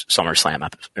SummerSlam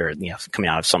coming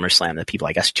out of SummerSlam that people,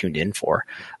 I guess, tuned in for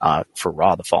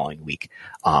Raw the following week.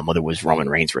 Whether it was Roman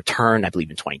Reigns' return, I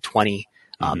believe in 2020.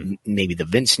 Maybe the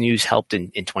Vince news helped in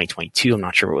 2022. I'm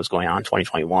not sure what was going on in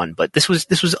 2021, but this was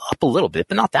up a little bit,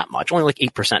 but not that much. Only like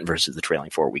 8% versus the trailing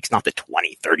 4 weeks, not the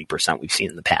 20, 30% we've seen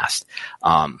in the past.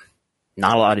 Not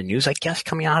a lot of news, I guess,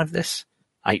 coming out of this.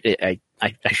 I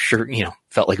sure,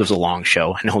 felt like it was a long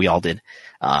show. I know we all did.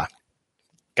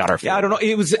 Got our I don't know.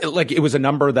 It was a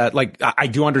number that, like, I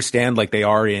do understand, like, they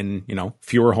are in,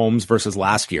 fewer homes versus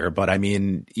last year. But I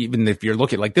mean, even if you're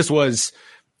looking, like, this was,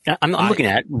 I'm looking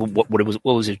at what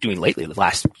was it doing lately, the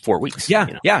last 4 weeks?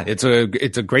 Yeah. It's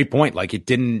a great point. Like,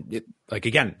 again,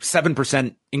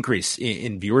 7% increase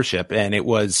in viewership. And it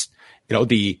was,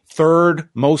 the third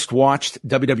most watched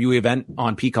WWE event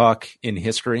on Peacock in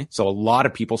history. So a lot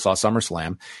of people saw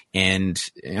SummerSlam, and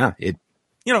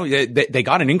they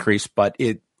got an increase, but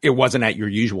it wasn't at your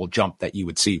usual jump that you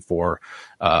would see for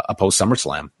a post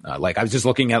SummerSlam. Like, I was just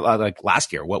looking at like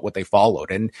last year, what they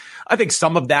followed. And I think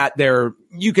some of that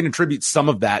you can attribute some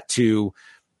of that to,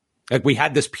 like, we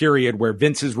had this period where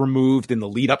Vince is removed in the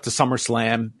lead up to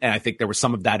SummerSlam. And I think there was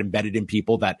some of that embedded in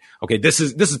people that, okay, this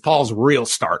is Paul's real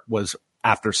start was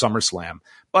after SummerSlam.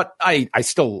 But I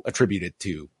still attribute it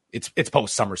to it's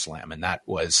post SummerSlam. And that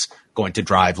was going to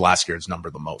drive last year's number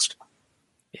the most.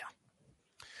 Yeah.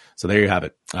 So there you have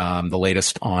it. The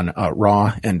latest on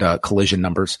Raw and Collision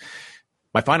numbers.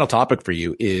 My final topic for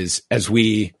you is, as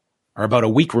we are about a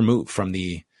week removed from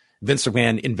the Vince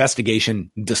McMahon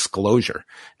investigation disclosure,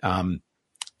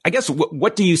 I guess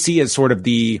what do you see as sort of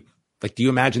do you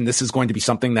imagine this is going to be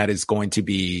something that is going to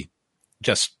be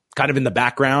just kind of in the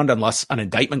background unless an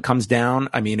indictment comes down?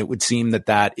 I mean, it would seem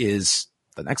that is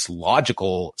the next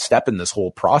logical step in this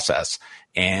whole process.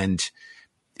 And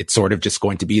it's sort of just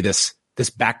going to be this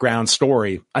background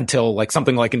story until like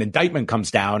something like an indictment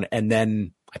comes down. And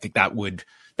then I think that would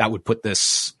put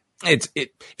this,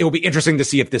 it will be interesting to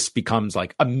see if this becomes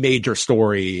like a major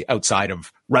story outside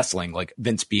of wrestling, like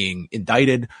Vince being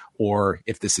indicted, or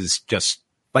if this is just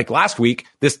like last week,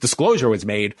 this disclosure was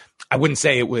made. I wouldn't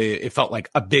say it felt like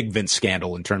a big Vince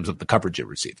scandal in terms of the coverage it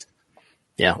received.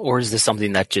 Yeah. Or is this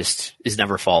something that just is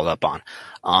never followed up on?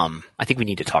 I think we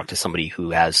need to talk to somebody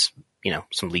who has,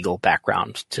 some legal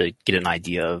background to get an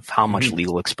idea of how much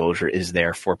legal exposure is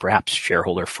there for perhaps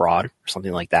shareholder fraud or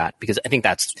something like that. Because I think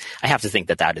I have to think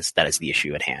that is the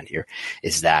issue at hand here,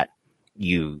 is that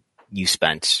you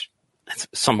spent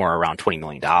somewhere around $20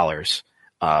 million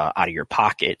out of your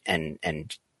pocket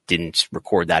and didn't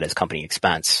record that as company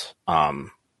expense.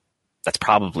 that's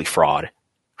probably fraud.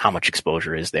 How much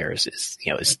exposure is there?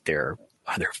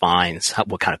 Are there fines?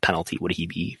 What kind of penalty would he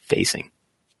be facing?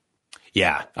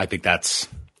 Yeah, I think it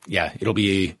would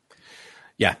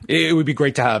be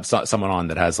great to have someone on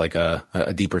that has like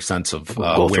a deeper sense of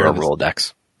Go through our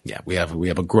Rolodex. Yeah, we have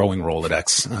a growing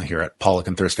Rolodex here at Pollock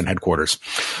and Thurston headquarters.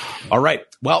 All right.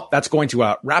 Well, that's going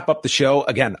to wrap up the show.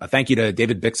 Again, a thank you to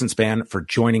David Bixenspan for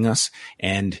joining us.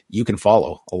 And you can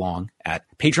follow along at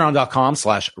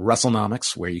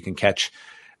patreon.com/Wrestlenomics, where you can catch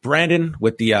Brandon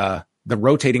with the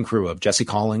rotating crew of Jesse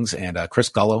Collins and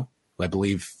Chris Gullo, who I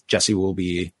believe Jesse will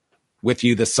be with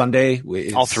you this Sunday.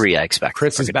 All three, I expect.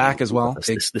 Chris is back as well.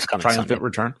 This coming triumphant Sunday.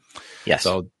 Return. Yes.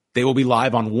 So they will be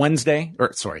live on Wednesday.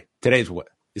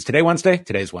 Is today Wednesday?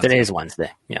 Today's Wednesday. Today is Wednesday.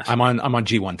 Yes. I'm on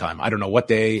G1 time. I don't know what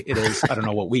day it is. I don't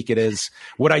know what week it is.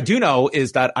 What I do know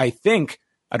is that I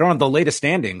don't have the latest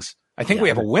standings. I think we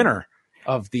have a winner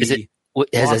of the.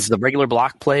 Has the regular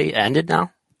block play ended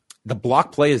now? The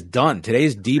block play is done.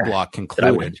 Today's D block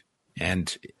concluded.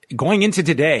 And going into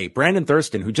today, Brandon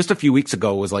Thurston, who just a few weeks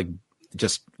ago was like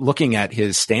just looking at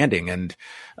his standing, and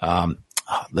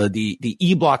the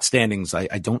E block standings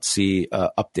I don't see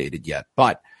updated yet,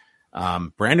 but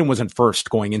Brandon was in first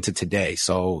going into today.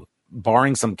 So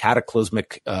barring some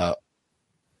cataclysmic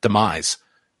demise,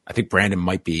 I think Brandon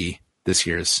might be this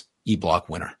year's E block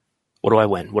winner. What do I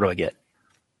win? What do I get?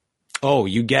 Oh,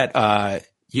 you get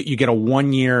you get a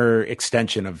 1-year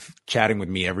extension of chatting with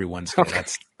me every Wednesday. Okay.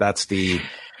 That's the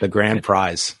grand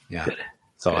prize. Yeah. Good.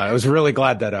 So I was really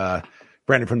glad that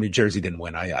Brandon from New Jersey didn't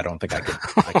win. I don't think I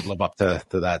could live up to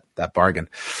that bargain.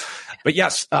 But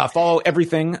yes, follow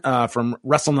everything from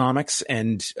Wrestlenomics.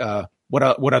 And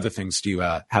what other things do you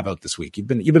have out this week? You've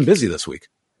been busy this week.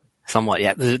 Somewhat,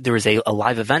 yeah. There is a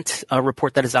live event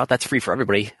report that is out. That's free for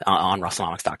everybody on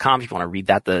Wrestlenomics.com. If you want to read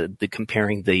that, the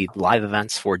comparing the live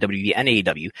events for WWE and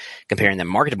AEW, comparing them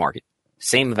market to market,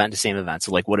 same event to same event.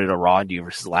 So like, what did a Raw do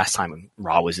versus the last time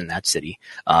Raw was in that city?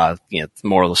 The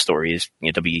moral of the story is,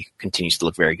 WWE continues to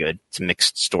look very good. It's a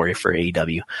mixed story for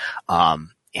AEW.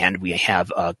 And we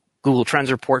have a Google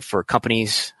Trends report for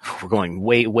companies. We're going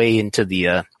way into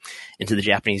the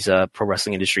Japanese pro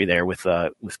wrestling industry there with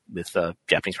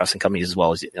Japanese wrestling companies as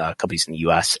well as companies in the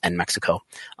U.S. and Mexico.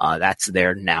 That's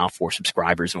there now for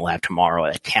subscribers, and we'll have tomorrow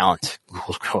a talent.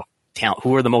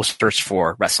 Who are the most searched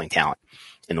for wrestling talent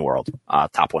in the world?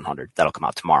 Top 100. That'll come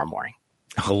out tomorrow morning.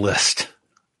 A list.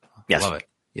 Yes. Love it.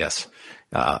 Yes.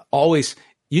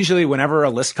 Usually whenever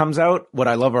a list comes out, what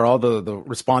I love are all the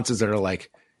responses that are like,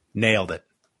 nailed it.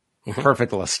 Mm-hmm.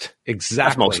 Perfect list. Exactly.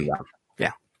 That's most of them.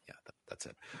 Yeah. That's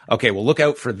it. Okay. Well, look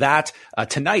out for that.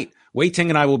 Tonight, Wei Ting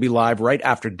and I will be live right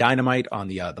after Dynamite on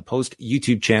the Post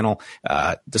YouTube channel,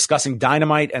 discussing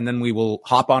Dynamite. And then we will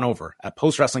hop on over at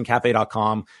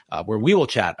postwrestlingcafe.com, where we will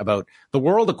chat about The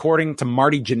World According to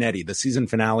Marty Jannetty, the season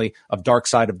finale of Dark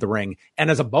Side of the Ring. And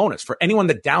as a bonus for anyone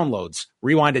that downloads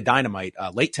Rewind to Dynamite,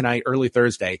 late tonight, early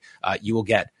Thursday, you will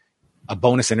get a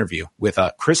bonus interview with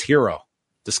Chris Hero,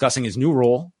 discussing his new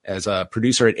role as a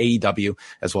producer at AEW,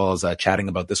 as well as chatting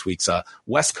about this week's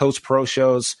West Coast Pro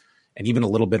shows, and even a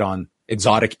little bit on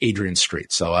exotic Adrian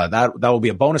Street. So that will be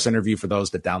a bonus interview for those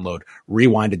that download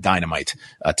Rewind to Dynamite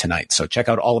tonight. So check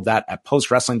out all of that at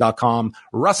postwrestling.com,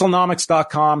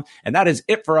 Wrestlenomics.com. And that is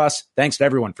it for us. Thanks to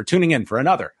everyone for tuning in for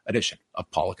another edition of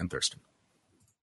Pollock and Thurston.